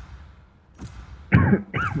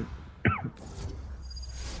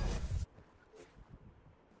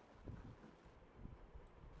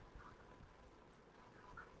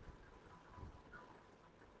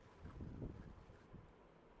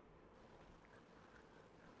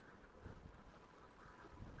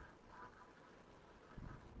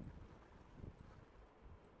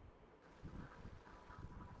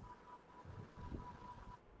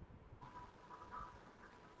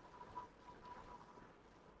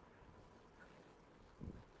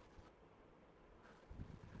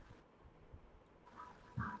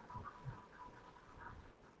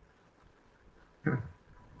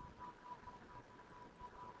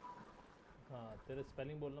 हाँ तेरे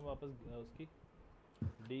स्पेलिंग बोलना वापस उसकी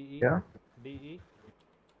DE क्या? DE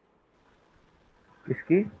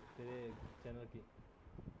किसकी? तेरे चैनल की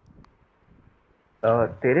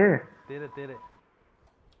तेरे? तेरे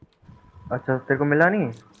अच्छा तेरे को मिला नहीं?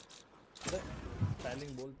 अरे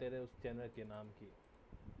स्पेलिंग बोल तेरे उस चैनल के नाम की।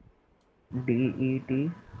 DET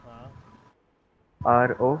हाँ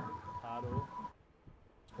RO RO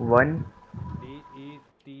 1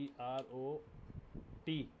 DETROT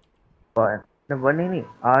 1 नहीं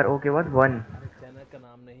RO के बाद 1। अरे चैनल का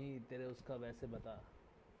नाम नहीं तेरे उसका वैसे बता।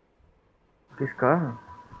 किसका?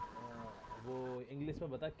 वो इंग्लिश में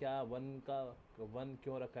बता क्या 1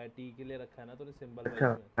 क्यों रखा है? T के लिए रखा है ना तूने सिंबल अच्छा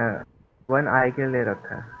इसमें 1 I के लिए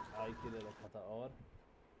रखा है। I के लिए रखा था और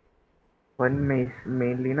 1 में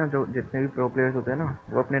मेनली ना जो जितने भी प्रो प्लेयर्स होते हैं ना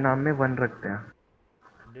वो अपने नाम में 1 रखते हैं।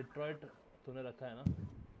 डिट्रॉइट तूने रखा है ना?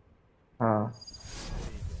 हाँ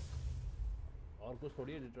ठीक है। और कुछ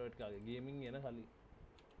थोड़ी है डिट्रॉइट के आगे, गेमिंग ही है ना खाली।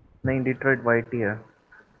 नहीं डिट्रॉइट वाइट ही है।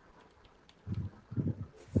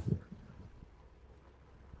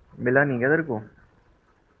 मिला नहीं क्या तेरे को?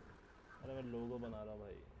 अरे मैं लोगो बना रहा हूँ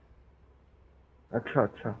भाई। अच्छा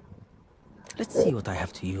अच्छा Let's see what I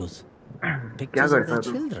have to use. क्या Pictures of करता their है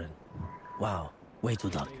तू? children. Wow, way too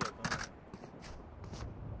dark.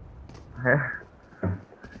 है?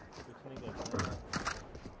 कुछ नहीं करता है।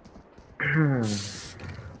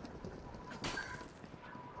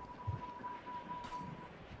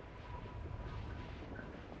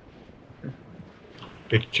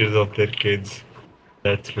 Pictures of their kids.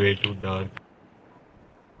 That's way too dark.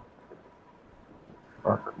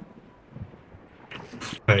 Fuck.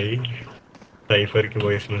 भाई साइफर के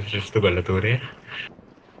वॉइस मैसेज तो गलत हो रहे हैं।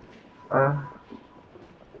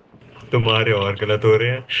 तुम्हारे और गलत हो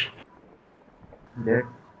रहे हैं।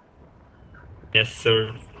 Yes sir.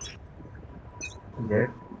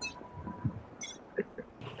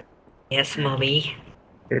 Yes mommy.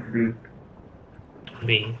 It's B. B.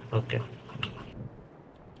 Okay.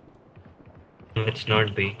 No, it's not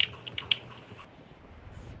B.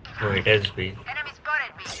 Oh, it is B.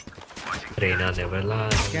 Reina never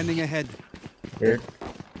lies. Scanning ahead.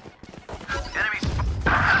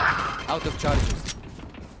 Out of charges.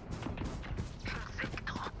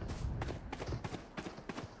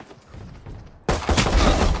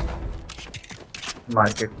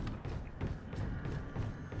 Market.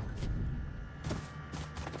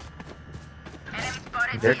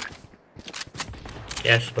 Jet.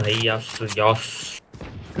 Yes bhai, yes.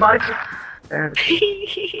 Market.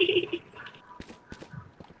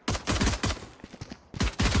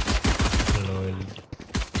 Lol.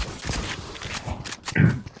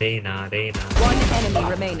 Reina. One enemy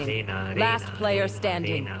remaining. Last player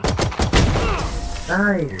standing.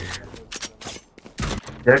 Nice.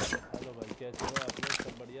 Jet.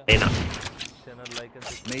 Reina.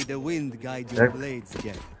 May the wind guide your blades,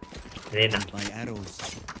 Jet. Reina. My arrows.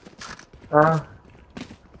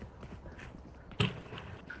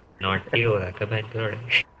 Naughty हो रहा है कब थोड़े।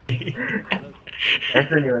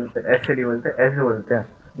 ऐसे नहीं बोलते ऐसे बोलते हैं।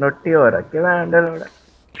 नोटी हो रहा क्या हैंडल हो रहा।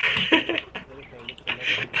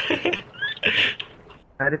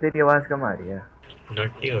 अरे तेरी आवाज कम आ रही है।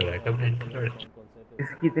 नोटी हो रहा है कब थोड़े।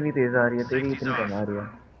 इसकी इतनी तेज आ रही है तेरी इतनी कम आ रही है।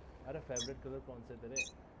 अरे फेवरेट कलर कौन से तेरे?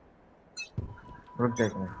 रुक जा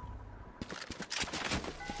एक मिनट।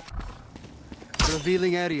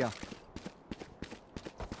 Revealing area.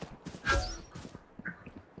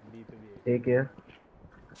 एक है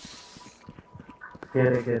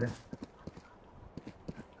केरे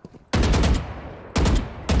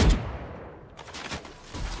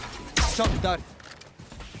Shot dart.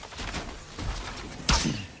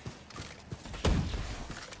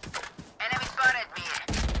 Enemy spotted me.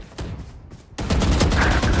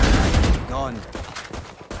 Gone.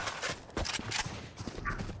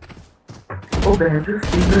 ओ बहन जो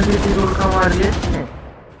सिंगल जेटी रोल का मार लिया इसने।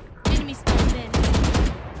 Enemy spotted in.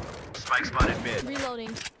 Spike spotted mid.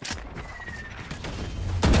 Reloading.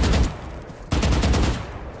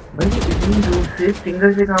 भाई इतनी दूर से सिंगल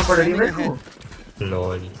से कहाँ पड़ रही है मेरे को?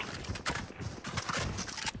 लॉल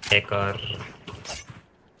एक और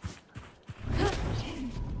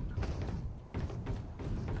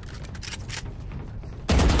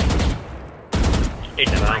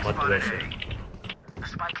इतना मत वैसे।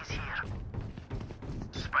 Spike is here.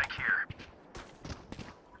 Spike here.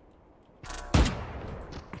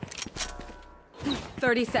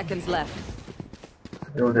 30 seconds left.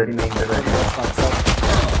 जो उधर ही नहीं कर रहा है।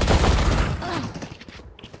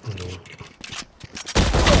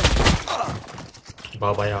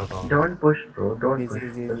 बाबा यहाँ का। Don't push bro, don't push.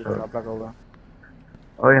 Drop लगा होगा।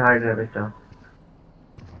 ओए हाइड है बेटा।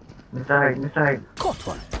 Mr. Hyde. Caught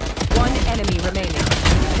one. One enemy remaining.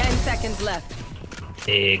 10 seconds. seconds left.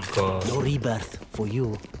 Hey God. No rebirth for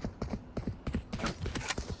you.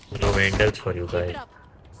 No vandals for you guys.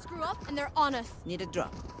 Screw up and they're on us. Need a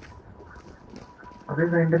drop. अबे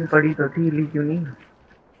vandal पड़ी तो थी, ली क्यों नहीं?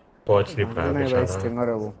 पहुंच नहीं पाया नहीं भाई बेचारा। स्ट्रिंगर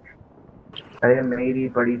है वो। अरे मेरी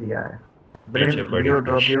पड़ी थी यार। पीछे पड़ी ब्रिम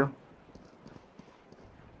ड्रॉप दियो।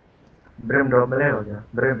 ब्रिम ड्रॉप मिले हो गया।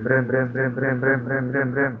 ब्रिम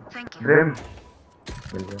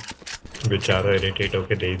मिल गया। बेचारा इरिटेट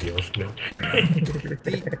होके दे दिया उसने।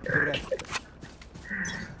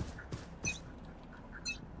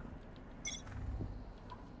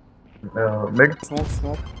 Mid smoke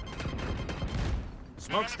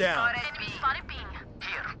Smoke's down.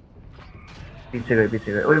 पीछे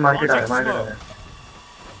गए ओए मार्केट आ गया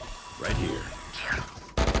Right here.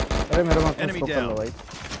 अरे मेरे को Enemy स्कोप कर लो down. भाई।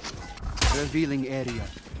 Revealing area.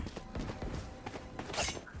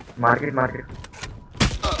 Market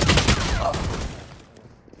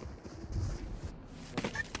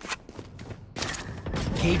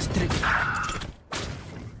Cage 3.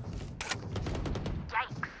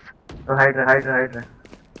 तो हाइड रहा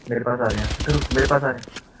मेरे पास आ रहे हैं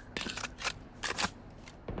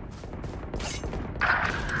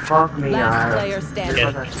फक मी यार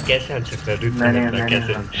कैसे हट सकता है? मैंने हज़ा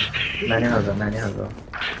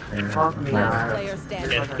फक मी यार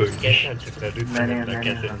कैसे हट सकता है? मैंने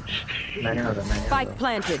हज़ा Spike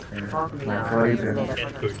planted. फक मी यार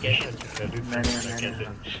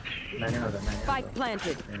Spike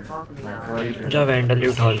planted. जा वैंडल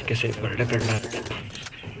उठा के सेव कर ले करना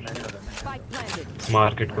Spike planted.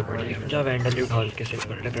 मार्केट को पड़ी है। जा वैंडल उठा के सेव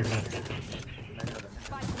कर ले करना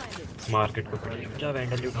मार्केट को पड़ी है। जा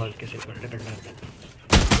वैंडल उठा के सेव कर ले करना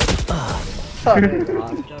जा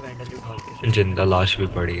वैंडल उठा के जिंदा लाश भी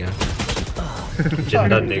पड़ी है।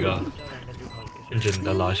 जिंदा निगाह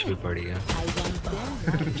जिंदा लाश भी पड़ी है।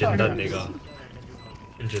 जिंदा निगाह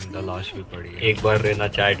जिंदा लाश भी पड़ी है। एक बार रेना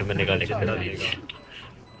चैट में निकाले जिंदा निगाह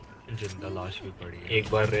जिंदा लाश भी पड़ी है। एक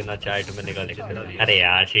बार रेना चैट में निकाले जिंदा निगाह। अरे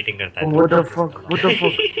यार चीटिंग करता है। What the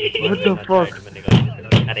fuck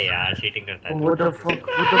अरे यार चीटिंग करता है। What the fuck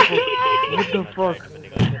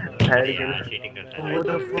अरे यार चीटिंग करता है। What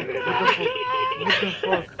the fuck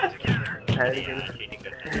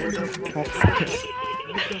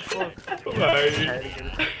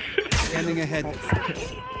Scanning ahead.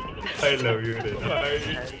 I love you, Rena. I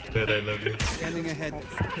love you. Scanning ahead.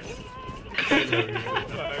 I love you.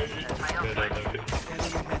 I love you.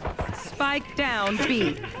 Spike down B.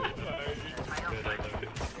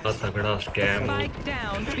 तगड़ा scam. Spike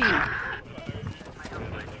down B.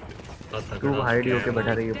 तू hide होके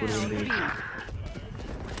बैठा रही है पूरी जिंदगी।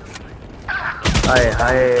 आए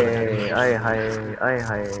हाय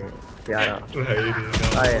प्यारा।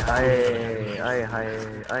 आए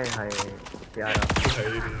हाय प्यारा।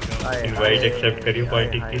 इनवाइट एक्सेप्ट करियो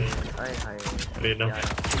पार्टी की। रेना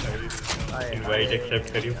इनवाइट एक्सेप्ट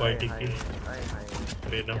करियो पार्टी की।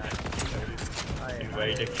 रेना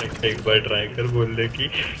इनवाइट एक्सेप्ट एक बार ट्राई कर बोलने की।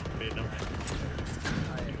 रेना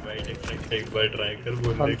इनवाइट एक्सेप्ट एक बार ट्राई कर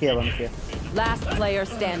बोलने की। बंद किया Last player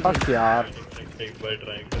standing. फक यार एक बार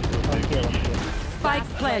ट्राई कर बोलने की। Spike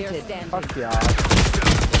planted. फक यार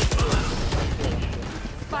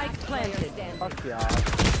Spike planted. फक यार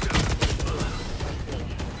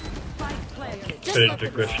Spike planted. Friend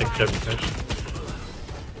request accepted.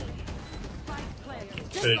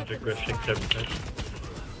 Friend request accepted.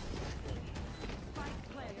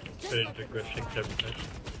 Friend request accepted.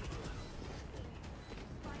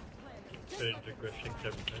 Friend request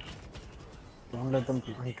accepted. ढूंढ ले तुम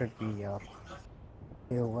 200 की यार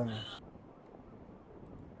ये होगा ना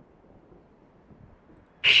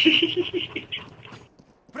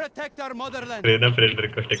Protect our motherland. Raina friend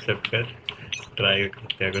request accept कर। ट्राई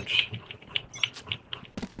करते हैं कुछ।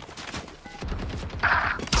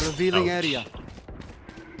 Revealing area.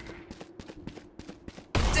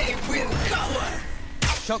 They will cover.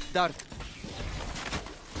 Shock dart.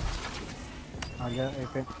 आ गया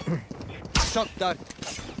एक Shock dart.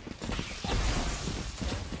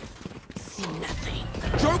 See nothing.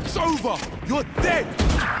 Joke's over. You're dead.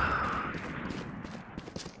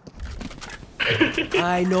 I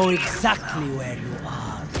know exactly where you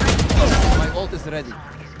are. My ult is ready.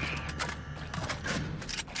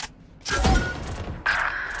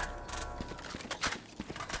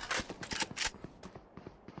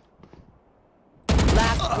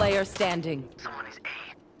 Last player standing.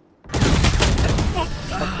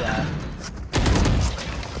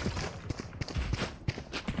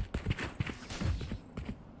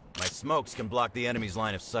 My smokes can block the enemy's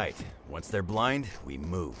line of sight. Once they're blind, we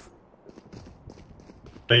move.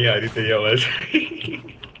 नहीं आ रही तेरी आवाज।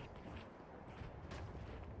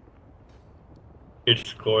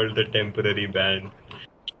 It's called the temporary ban.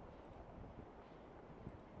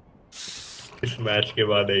 इस match के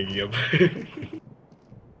बाद आएगी अब.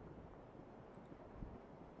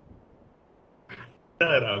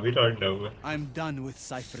 अभी लौटना हुआ. I'm done with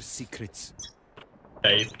Cypher's secrets.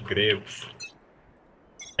 Type grapes.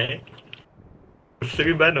 उससे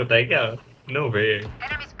भी बैन होता है क्या? No way.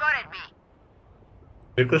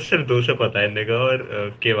 मेरे को सिर्फ 2 से पता है नेगा और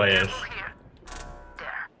KYS.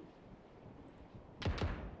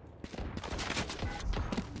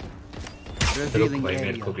 रुक भाई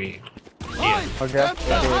मेरे को भी. Okay.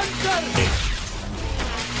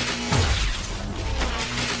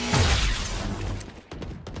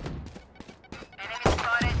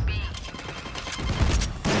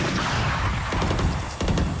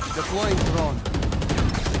 Deploying drone.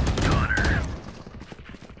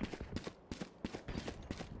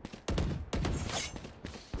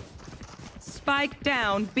 Spike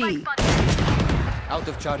down B. Out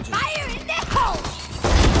of charges. Fire in the hole!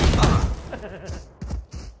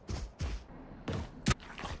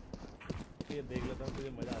 ये देख लेता हूँ तुझे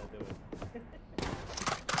मजा आते हुए.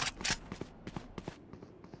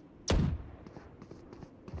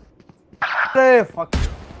 अरे fuck.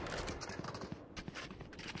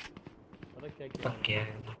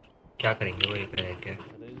 क्या करेंगे वो एक रह के.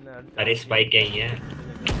 अरे स्पाइक क्या ही है.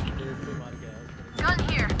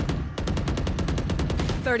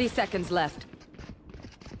 30 seconds left.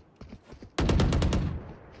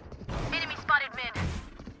 Enemy spotted mid.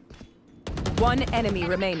 One enemy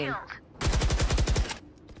remaining.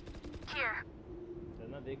 Here.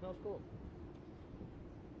 चलना देखना उसको.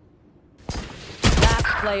 Last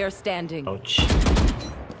player standing. Ouch.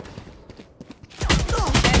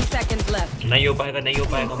 10 seconds left. नहीं हो पाएगा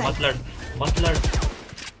मत लड़.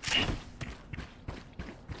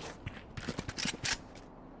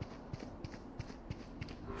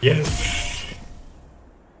 Yes.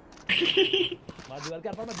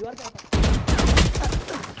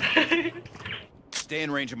 Stay in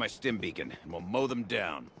range of my stim beacon, and we'll mow them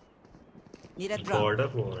down. Need a drop. Border.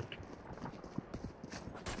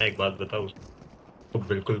 एक बात बताओ. तो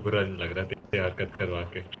बिल्कुल बुरा नहीं लग रहा तेरे हरकत करवा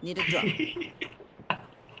के. Need a drop.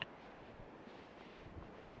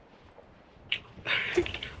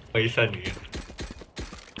 पैसा नहीं है.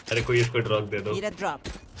 अरे कोई इसको ड्रॉप दे दो. Need a drop.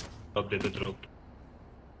 ड्रॉप दे दो drop.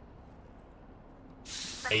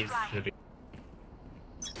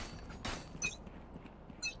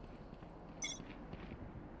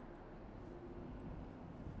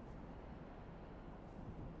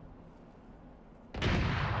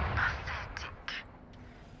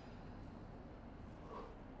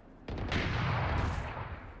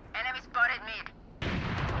 Enemy spotted mid.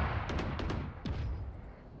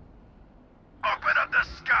 Open up the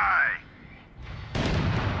sky!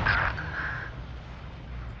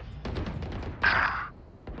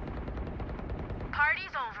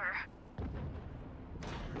 Party's over.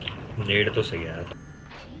 नेड तो सही आया था.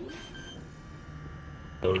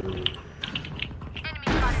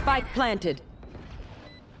 Spike planted.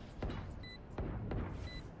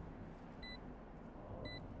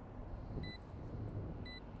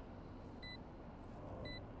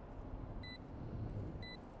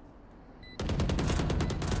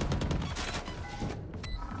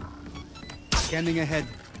 Scanning ahead.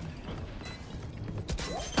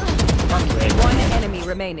 One enemy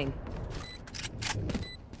remaining.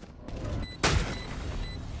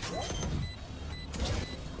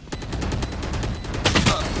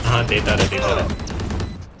 हाँ देता रहा.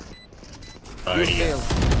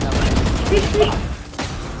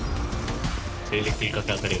 Electric का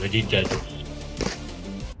क्या करेगा जीत जाए तो.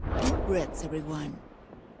 Breaths, everyone.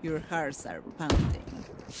 Your hearts are pounding.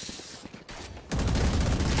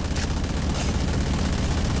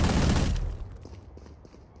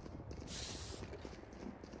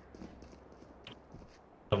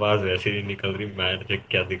 आवाज वैसे नहीं निकल रही. मैट चेक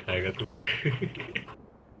क्या दिखाएगा तू.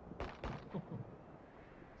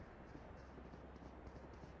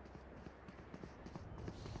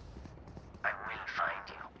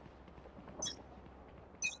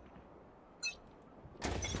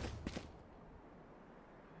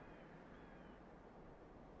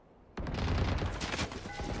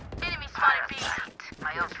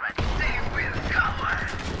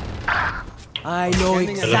 I know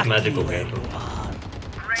गलत मैजिक हो गया तो.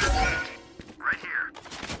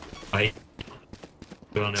 भाई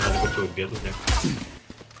आने वाले को चोक दिया तूने.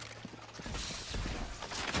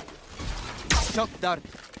 Shock dart.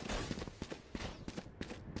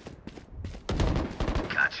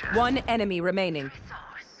 One enemy remaining.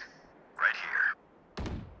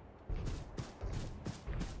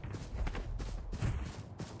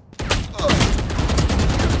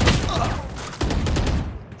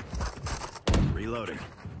 Reloading.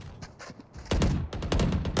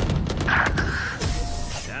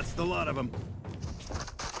 That's the lot of them.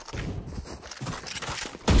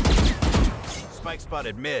 Spike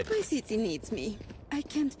spotted mid. My city needs me. I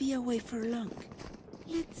can't be away for long.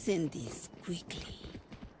 Let's end this quickly.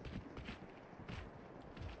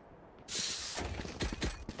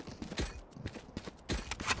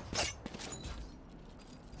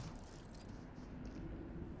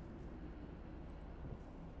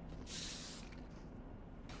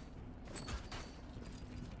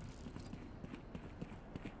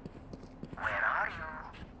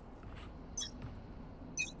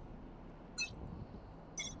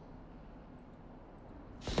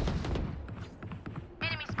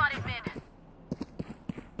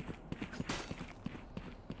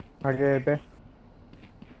 आगे पे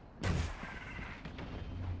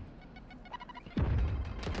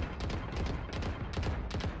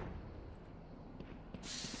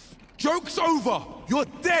Joke's over! You're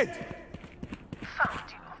dead!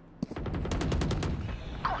 Found you.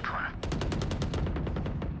 Got one.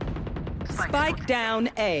 Spike down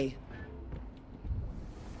A.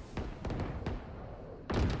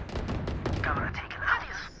 Camera taken.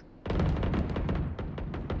 Adios.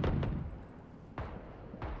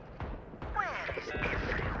 Where is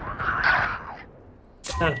everyone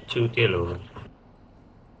hiding? चूतिए लोग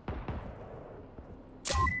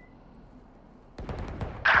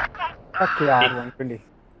fuck यार 120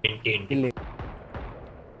 किल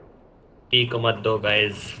P को मत दो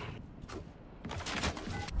guys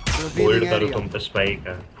hold करो तुम पे स्पाइक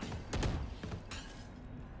है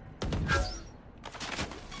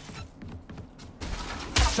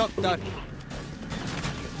Shot that.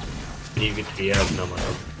 3v3 है अपना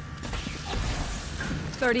मारो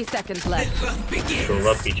 30 seconds left.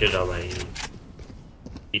 सोवा पीछे जाओ भाई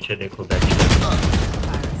पीछे देखो back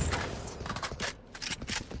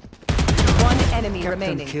One enemy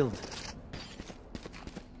remaining. Killed.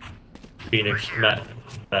 Phoenix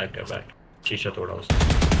back शीशा तोड़ा उसने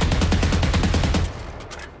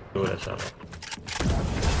दूर है सारा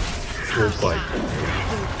 2 point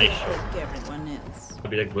Everyone else.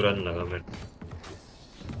 अभी तक बुरा नहीं लगा मेरे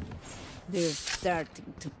They're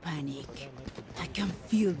starting to panic. I can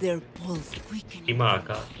feel their pulse quickening. टीमा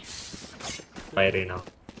आका फायर ना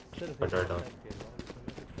पटाटा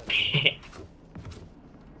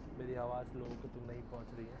मेरी आवाज़ लोगों को तुम नहीं पहुंच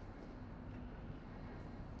रही है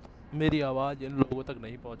मेरी आवाज़ इन लोगों तक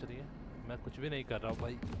नहीं पहुंच रही है मैं कुछ भी नहीं कर रहा हूँ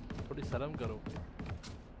भाई थोड़ी शर्म करो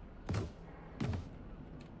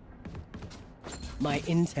My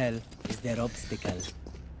intel is their obstacle.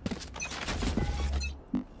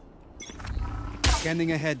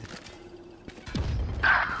 Scanning ahead.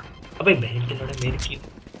 अबे बहन के लड़े मेरे की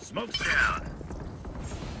Smoke's down.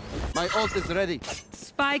 My ult is ready.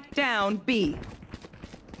 Spike down B.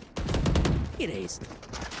 Erased.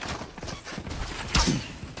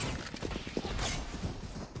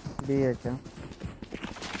 भी है क्या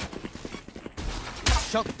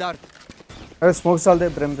Shock dart. अरे स्मोक साल दे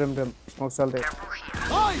ब्रिम स्मोक साल दे I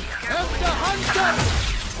am the hunter.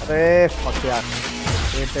 अरे fuck यार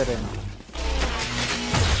ये तेरे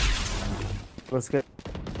उसके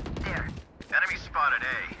Enemy spotted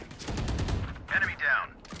A. Enemy down.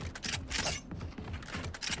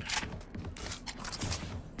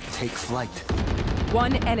 Take flight.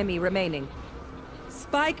 One enemy remaining.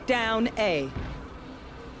 Spike down A.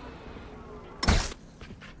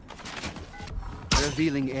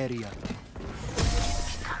 Revealing area.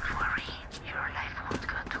 Don't worry. Your life won't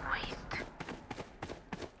go to waste.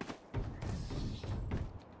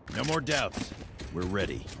 No more doubts. We're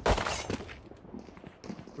ready.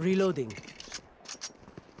 Reloading.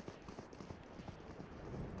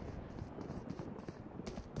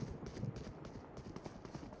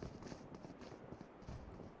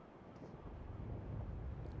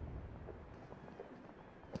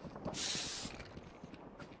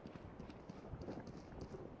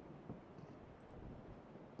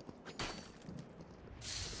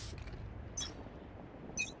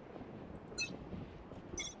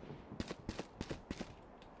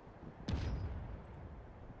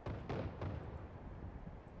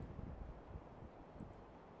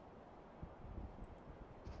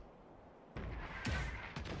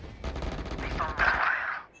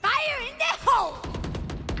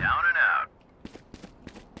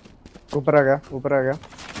 ऊपर आ गया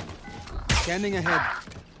Scanning ahead.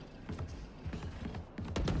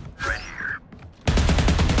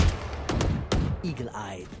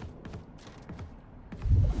 Eagle-eyed.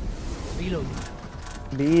 Reloading.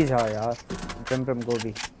 बीज हाँ यार brim गो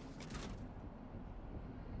भी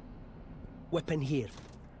Weapon here.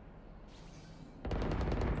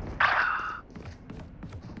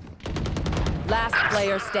 Last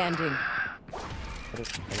player standing.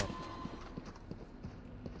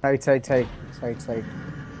 Side.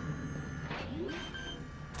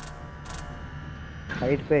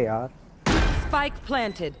 Side पे यार. Spike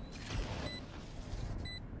planted.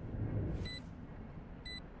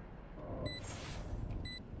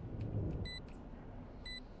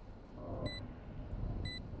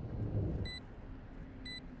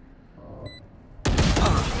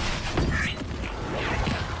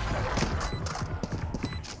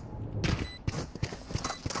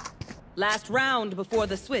 Last round before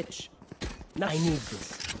the switch. I need this.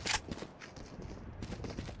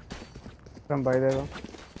 Come by there.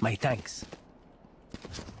 My thanks.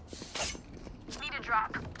 Need a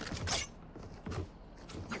drop.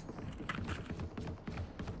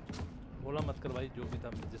 बोला मत कर भाई जो भी था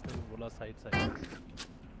जिसने भी बोला साइड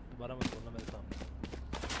दोबारा मत बोलना मेरे सामने.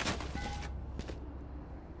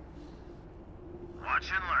 Watch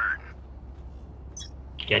and learn.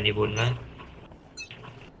 क्या नहीं बोलना है?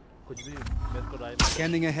 कुछ भी मेरे को राय.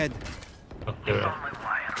 Scanning ahead. Okay,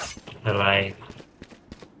 right.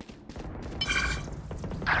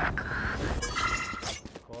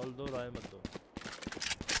 Call दो राय मत दो.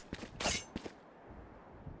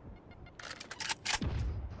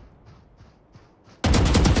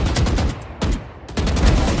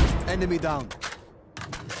 Enemy down.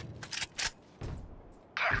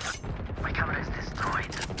 My camera is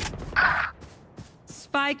destroyed.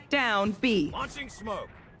 Spike down B. Launching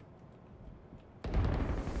smoke.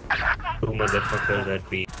 Two motherfuckers at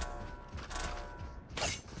B.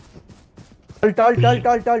 Talt.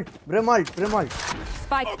 Brimalt.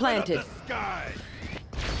 Spike planted.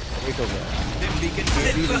 Wait हो गया.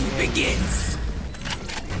 The fun begins.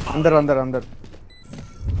 अंदर.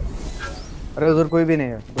 अरे उधर कोई भी नहीं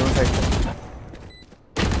है. दोनों साइड पे.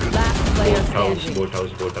 Last player standing. Boat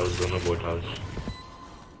house, दोनों boat house.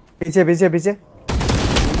 पीछे.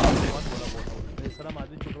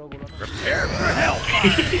 Prepare for help.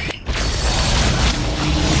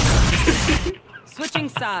 Switching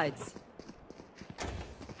sides.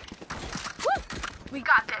 We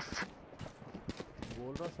got this.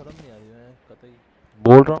 बोल रहा शर्म नहीं आ रही है कतई.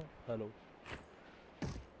 बोल रहा हूँ. हेलो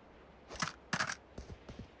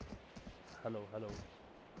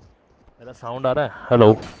मेरा साउंड आ रहा है.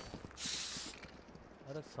 हेलो.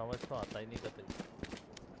 अरे समझ तो आता ही नहीं कतई.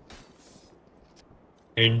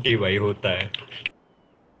 एंटी भाई होता है.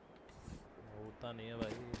 होता नहीं है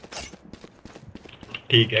भाई.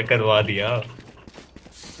 ठीक है करवा दिया.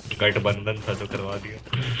 गठबंधन था तो करवा दिया.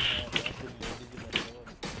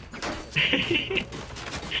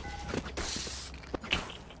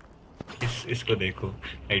 इसको देखो.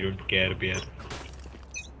 I don't care bear.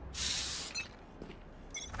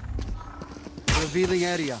 Revealing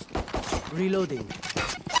area. Reloading.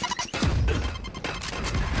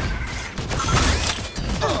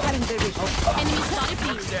 Enemy spotted B.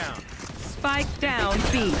 Spike down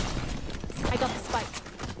B. I got the spike.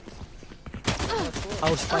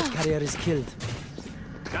 Our spike carrier is killed.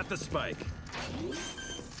 Got the spike.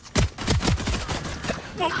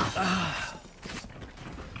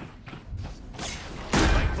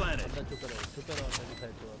 Spike planted.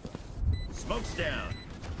 Smoke's down.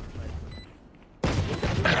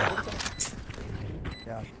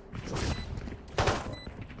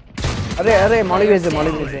 अरे मॉली भेज दे.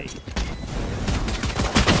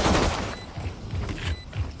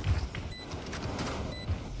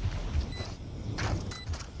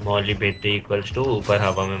 मॉली भेजते equals to ऊपर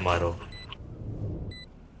हवा में मारो.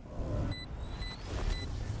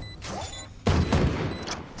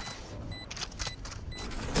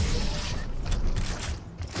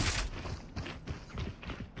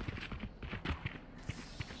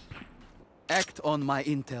 Act on my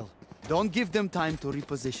intel. Don't give them time to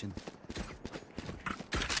reposition.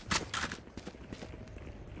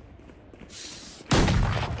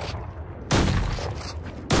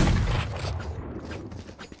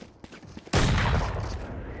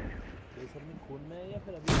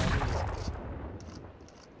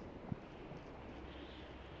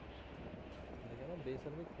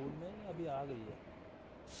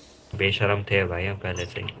 बेशरम थे भाई हम पहले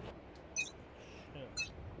से ही.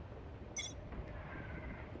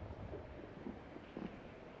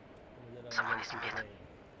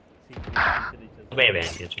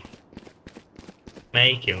 मैं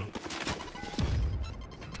ही क्यों.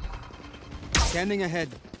 Scanning ahead.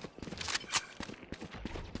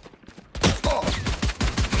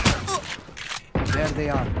 There they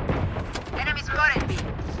are. Enemy spotted B.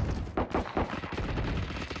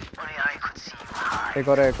 Only I could see you hard. एक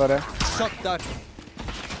और है. Shot that.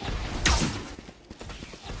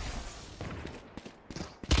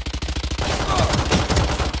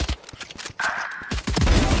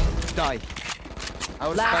 die.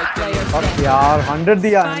 Our Last spike player carrier. अब यार 100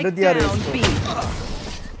 दिया Spike 100 दिया down race B.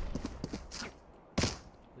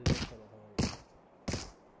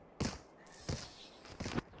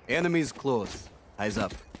 Enemies close. Eyes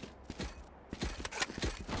up.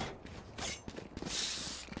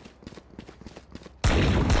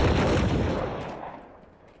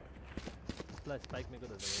 Spike में को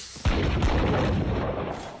दे दो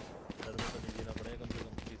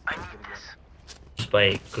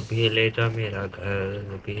स्पाइक भी ले जा मेरा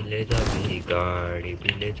घर भी ले जा मेरी गाड़ी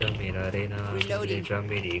भी ले जा मेरा रेना भी ले जा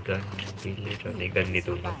मेरी गन भी ले जा नहीं गन नहीं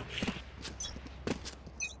दूंगा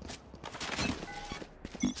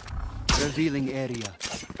Revealing area.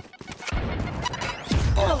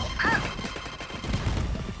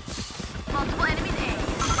 Multiple enemies A.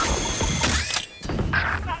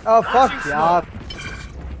 Oh fuck यार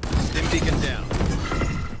Stim beacon down.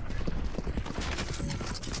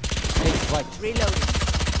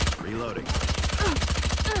 Reloading.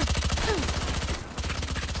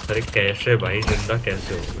 अरे कैसे भाई जिंदा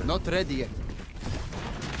कैसे हो गया Not ready yet.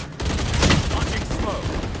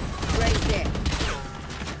 Right there.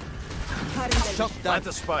 Shot down. Plant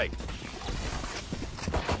the spike.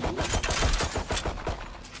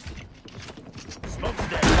 Spike.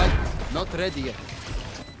 Not ready yet.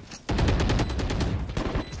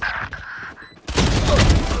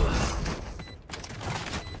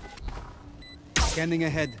 Scanning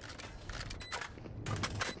ahead.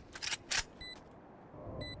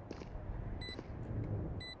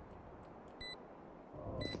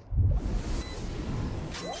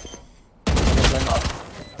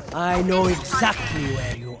 I know exactly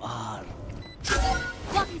where you are.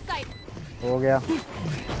 Blocking sight. हो गया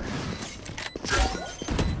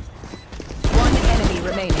One enemy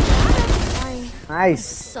remaining. Nice.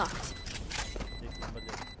 Sucked.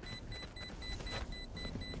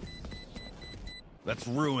 Let's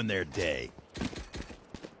ruin their day.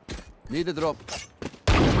 Need a drop.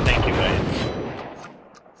 Thank you guys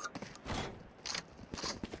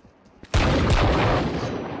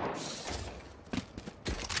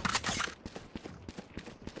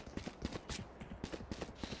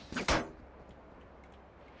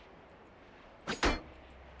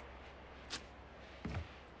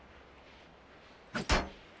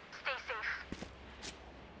Stay safe.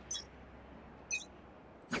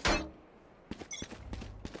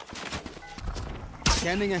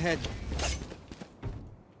 Scanning ahead.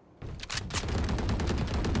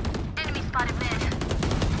 Enemy spotted mid.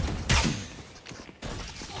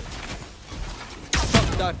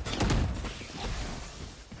 Shot down.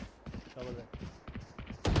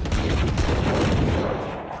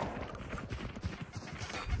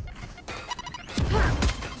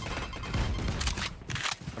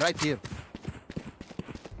 Right here.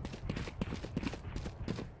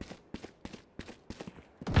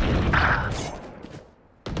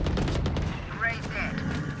 Right dead.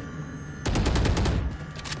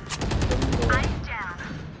 Eyes down.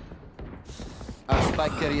 Our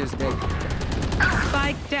spike carrier's dead.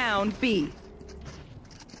 Spike down B.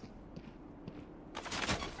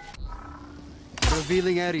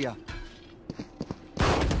 Revealing area.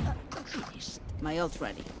 My ult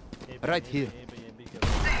ready. Right here.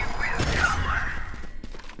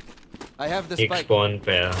 I have the एक spike. Spawn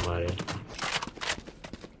पे है हमारे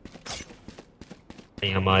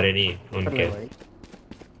नहीं हमारे नहीं उनके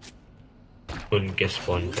उनके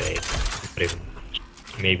spawn पे एक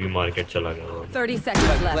मे बी मार्केट चला गया होगा 30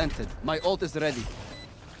 seconds left. Planted. My ult is ready.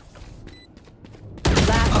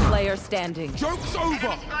 Last player standing. Joke's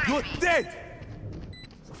over. You're dead.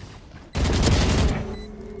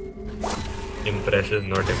 impressive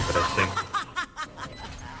not impressing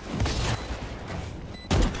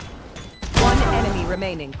One enemy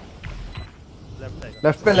remaining.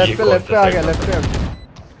 Left पे आ गया लेफ्ट पे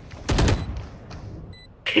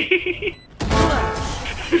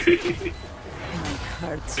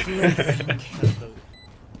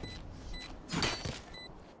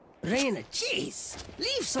Reina, jeez.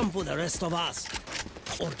 Leave some for the rest of us.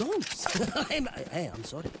 Or don't. Hey, I'm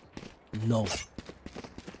sorry. No.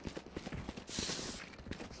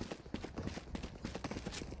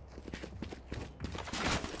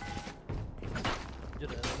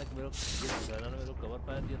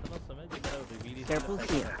 Careful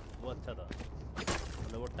here. वो अच्छा था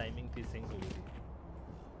मतलब वो timing थी sink हो गई थी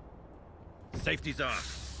Safety's off.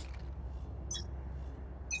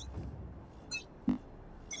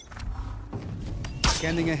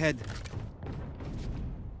 Scanning ahead.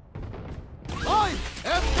 Oi!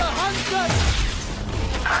 After hunter!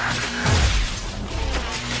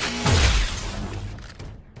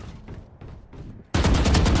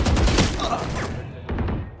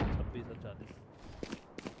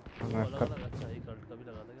 अलग अलग अच्छा एक अल्ट का भी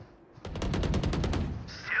लगा देगा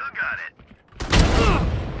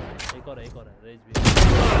एक और है रेज भी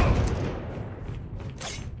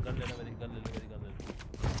गन लेना मेरी गन ले ले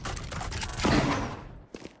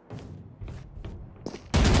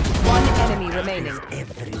One enemy remaining.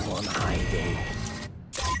 Everyone hiding.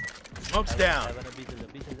 Smoke's down.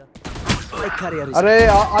 अरे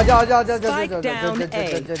आजा Spike down A.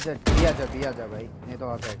 जा भाई नहीं तो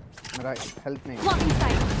आता है मेरा हेल्प नहीं Blocking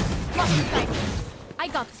sight. Blocking sight. I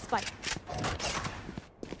got the spike.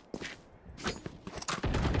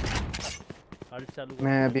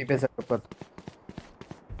 मैं बी पे सेट कर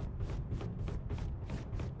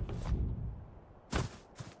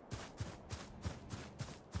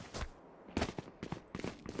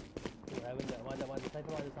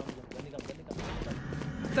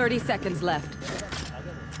Nice. 30 seconds left.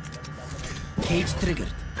 Cage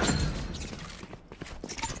triggered.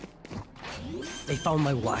 They found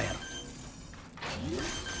my wire.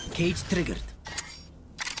 Cage triggered.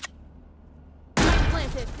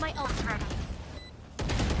 Planted. My ult's ready.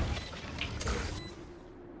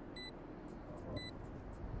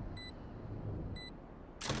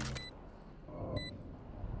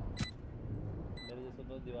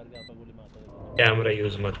 Camera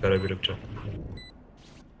use मत करो अभी रुक जाओ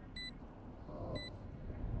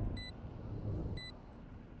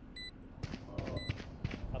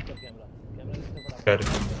कर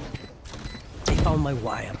They found my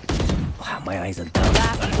wire. Wow, my eyes are down.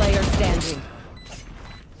 Last player standing.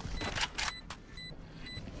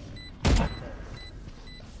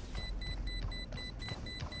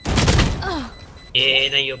 ये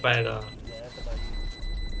नहीं हो पाएगा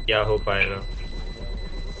क्या हो पाएगा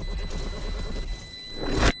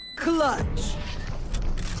Clutch.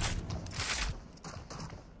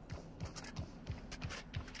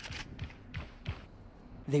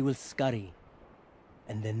 They will scurry,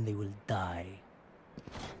 and then they will die.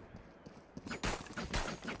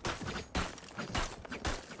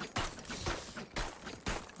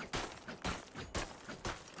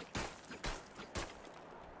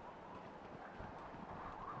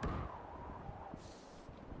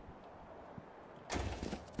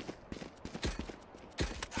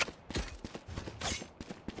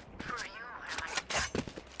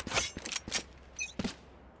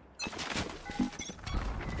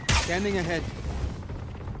 Standing ahead.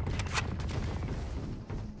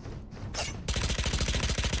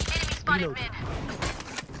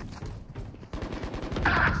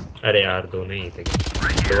 अरे यार दोनों ही थे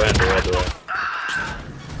दो है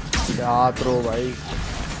क्या थ्रो भाई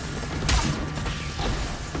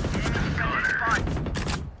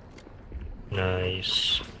नाइस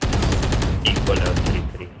इक्वल है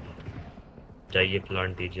 3-3 चाहिए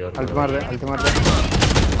प्लांट दीजिए और अल्ट मार दे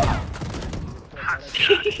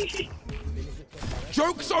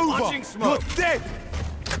Joke's over. You're dead.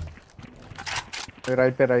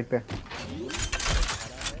 Right पे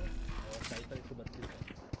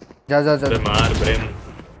जा मार ब्रेम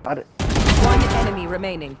अरे One enemy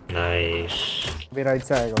remaining. नाइस भी राइट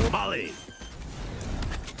से आएगा वो Molly.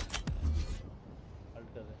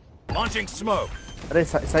 Launching smoke. अरे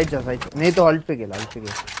साइड जा नहीं तो अल्ट पे गेला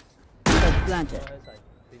Planted.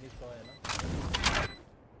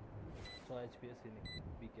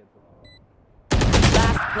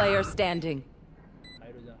 Last player standing.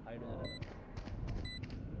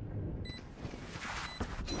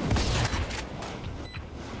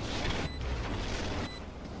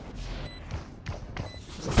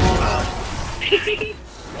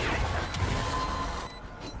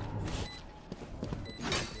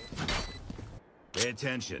 Pay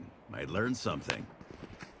attention. Might learn something.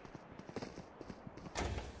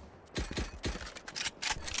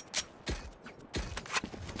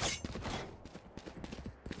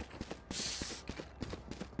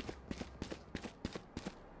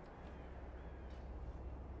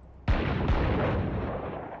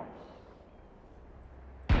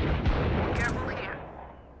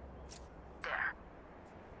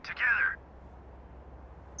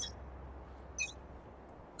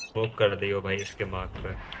 Smoke कर दियो भाई इसके मार्क पे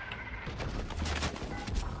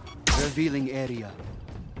Revealing area.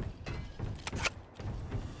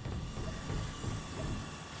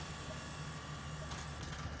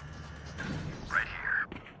 Right here.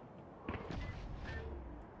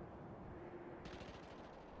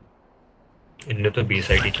 इनने तो बी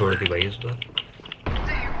साइड ही छोड़ दी भाई इस बार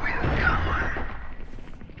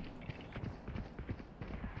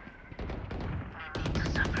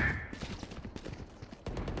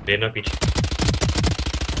लेना पीछे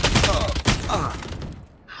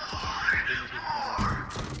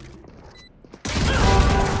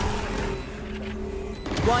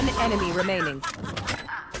One enemy remaining.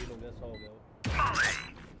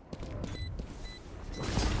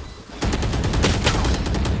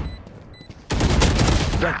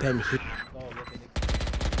 weapon here.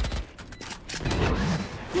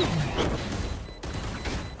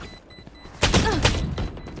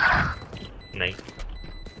 Nice.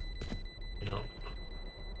 No.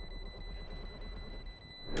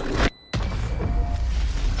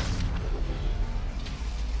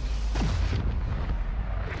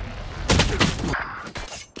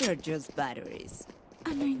 They're just batteries.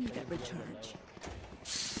 And I need a recharge.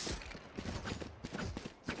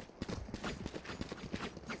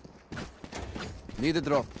 Need a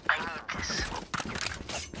drop. I need this.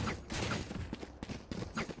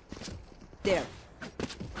 There.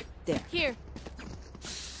 There. Here.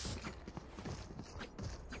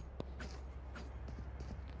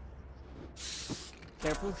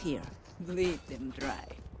 Careful here. Bleed them dry.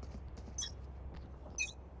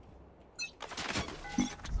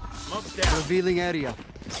 Smoke's down. Revealing area.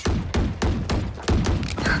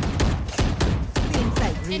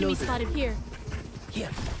 Inside. Enemy spotted here.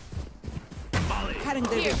 Here. Cutting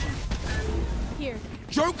their Here. vision. Here.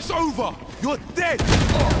 Joke's over! You're dead!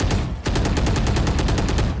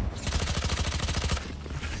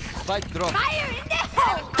 Spike drop. Fire in the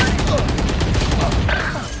hole!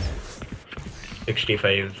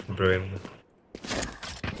 65 Brim.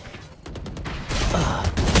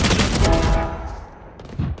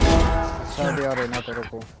 अच्छा दिया रे ना तेरे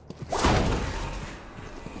को.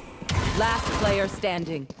 Last player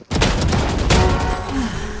standing.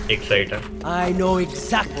 एक side है. I know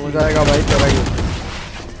exactly. हो जाएगा भाई तेरा ही.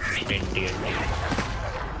 98.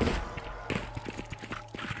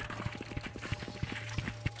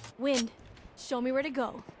 Wind, show me where to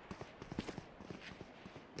go.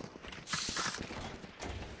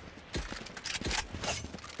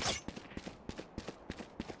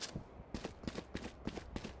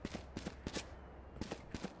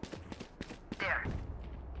 There.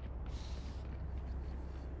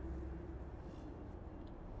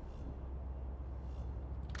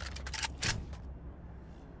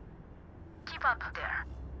 Keep up there.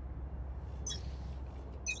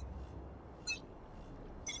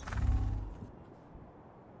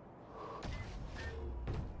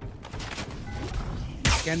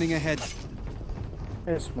 Scanning ahead.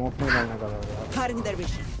 ये स्मोक नहीं डालने का था यार. Cutting their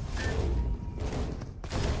vision.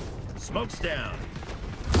 Smoke's down.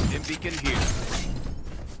 Dim beacon here.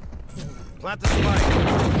 Plant the spike.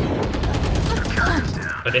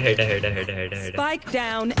 अरे head. Spike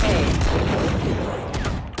down A.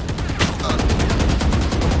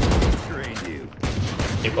 Trained you.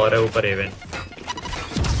 एक और है ऊपर Avon.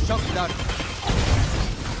 Shock dart.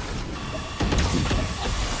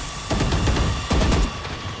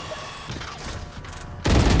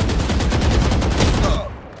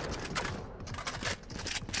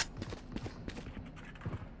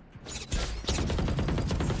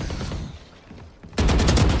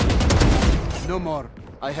 No more.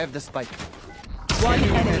 I have the spike. One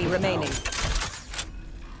enemy remaining.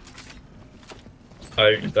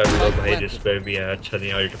 Alt कर लो भाई जिस पर भी है. अच्छा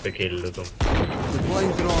नहीं अल्ट पे खेल लो तुम.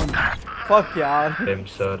 Deploying drone. Fuck यार.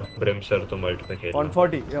 ब्रिम सर तुम अल्ट पे खेल लो.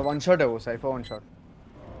 140 या वन शॉट है वो. Cipher one shot.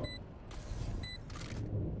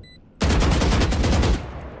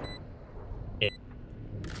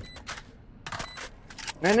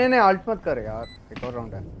 नहीं अल्ट मत कर यार. एक और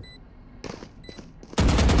राउंड है.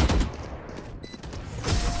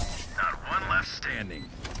 Not one left standing.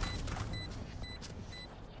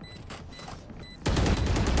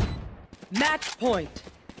 Match point.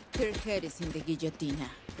 Her head is in the guillotine.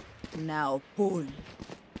 Now pull.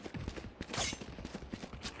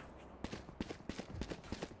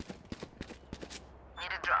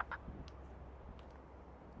 Need a drop.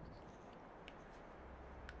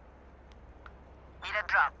 Need a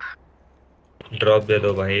drop. Drop दे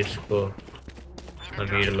दो भाई इसको.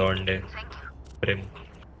 अमीर लॉन्डे. ब्रिम.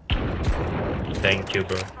 Thank you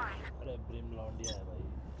bro. अरे ब्रिम लॉन्डिया है भाई.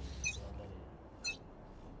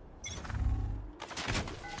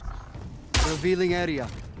 Revealing area.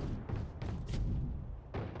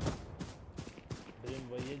 ब्रिम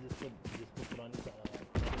वही है जिसको पुरानी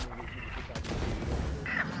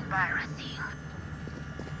Embarrassing.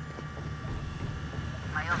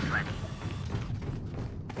 My ult ready.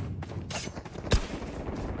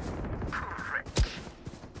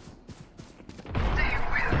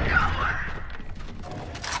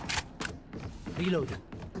 Reloading.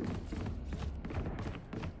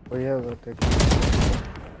 Oh yeah, that take.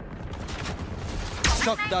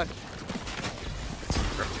 Shock dart.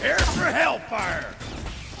 Prepare for hellfire.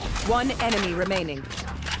 One enemy remaining.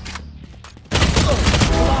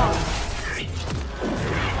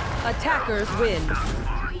 Attackers win.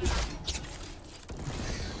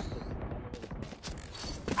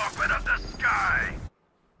 Open up the sky.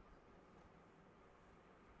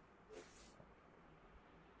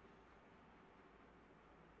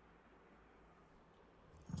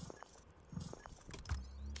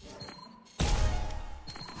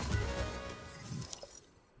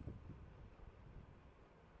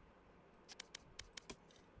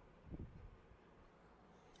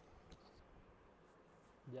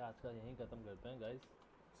 आज का यहीं ख़त्म करते हैं गाइस।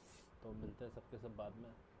 तो मिलते हैं सबके सब बाद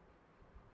में।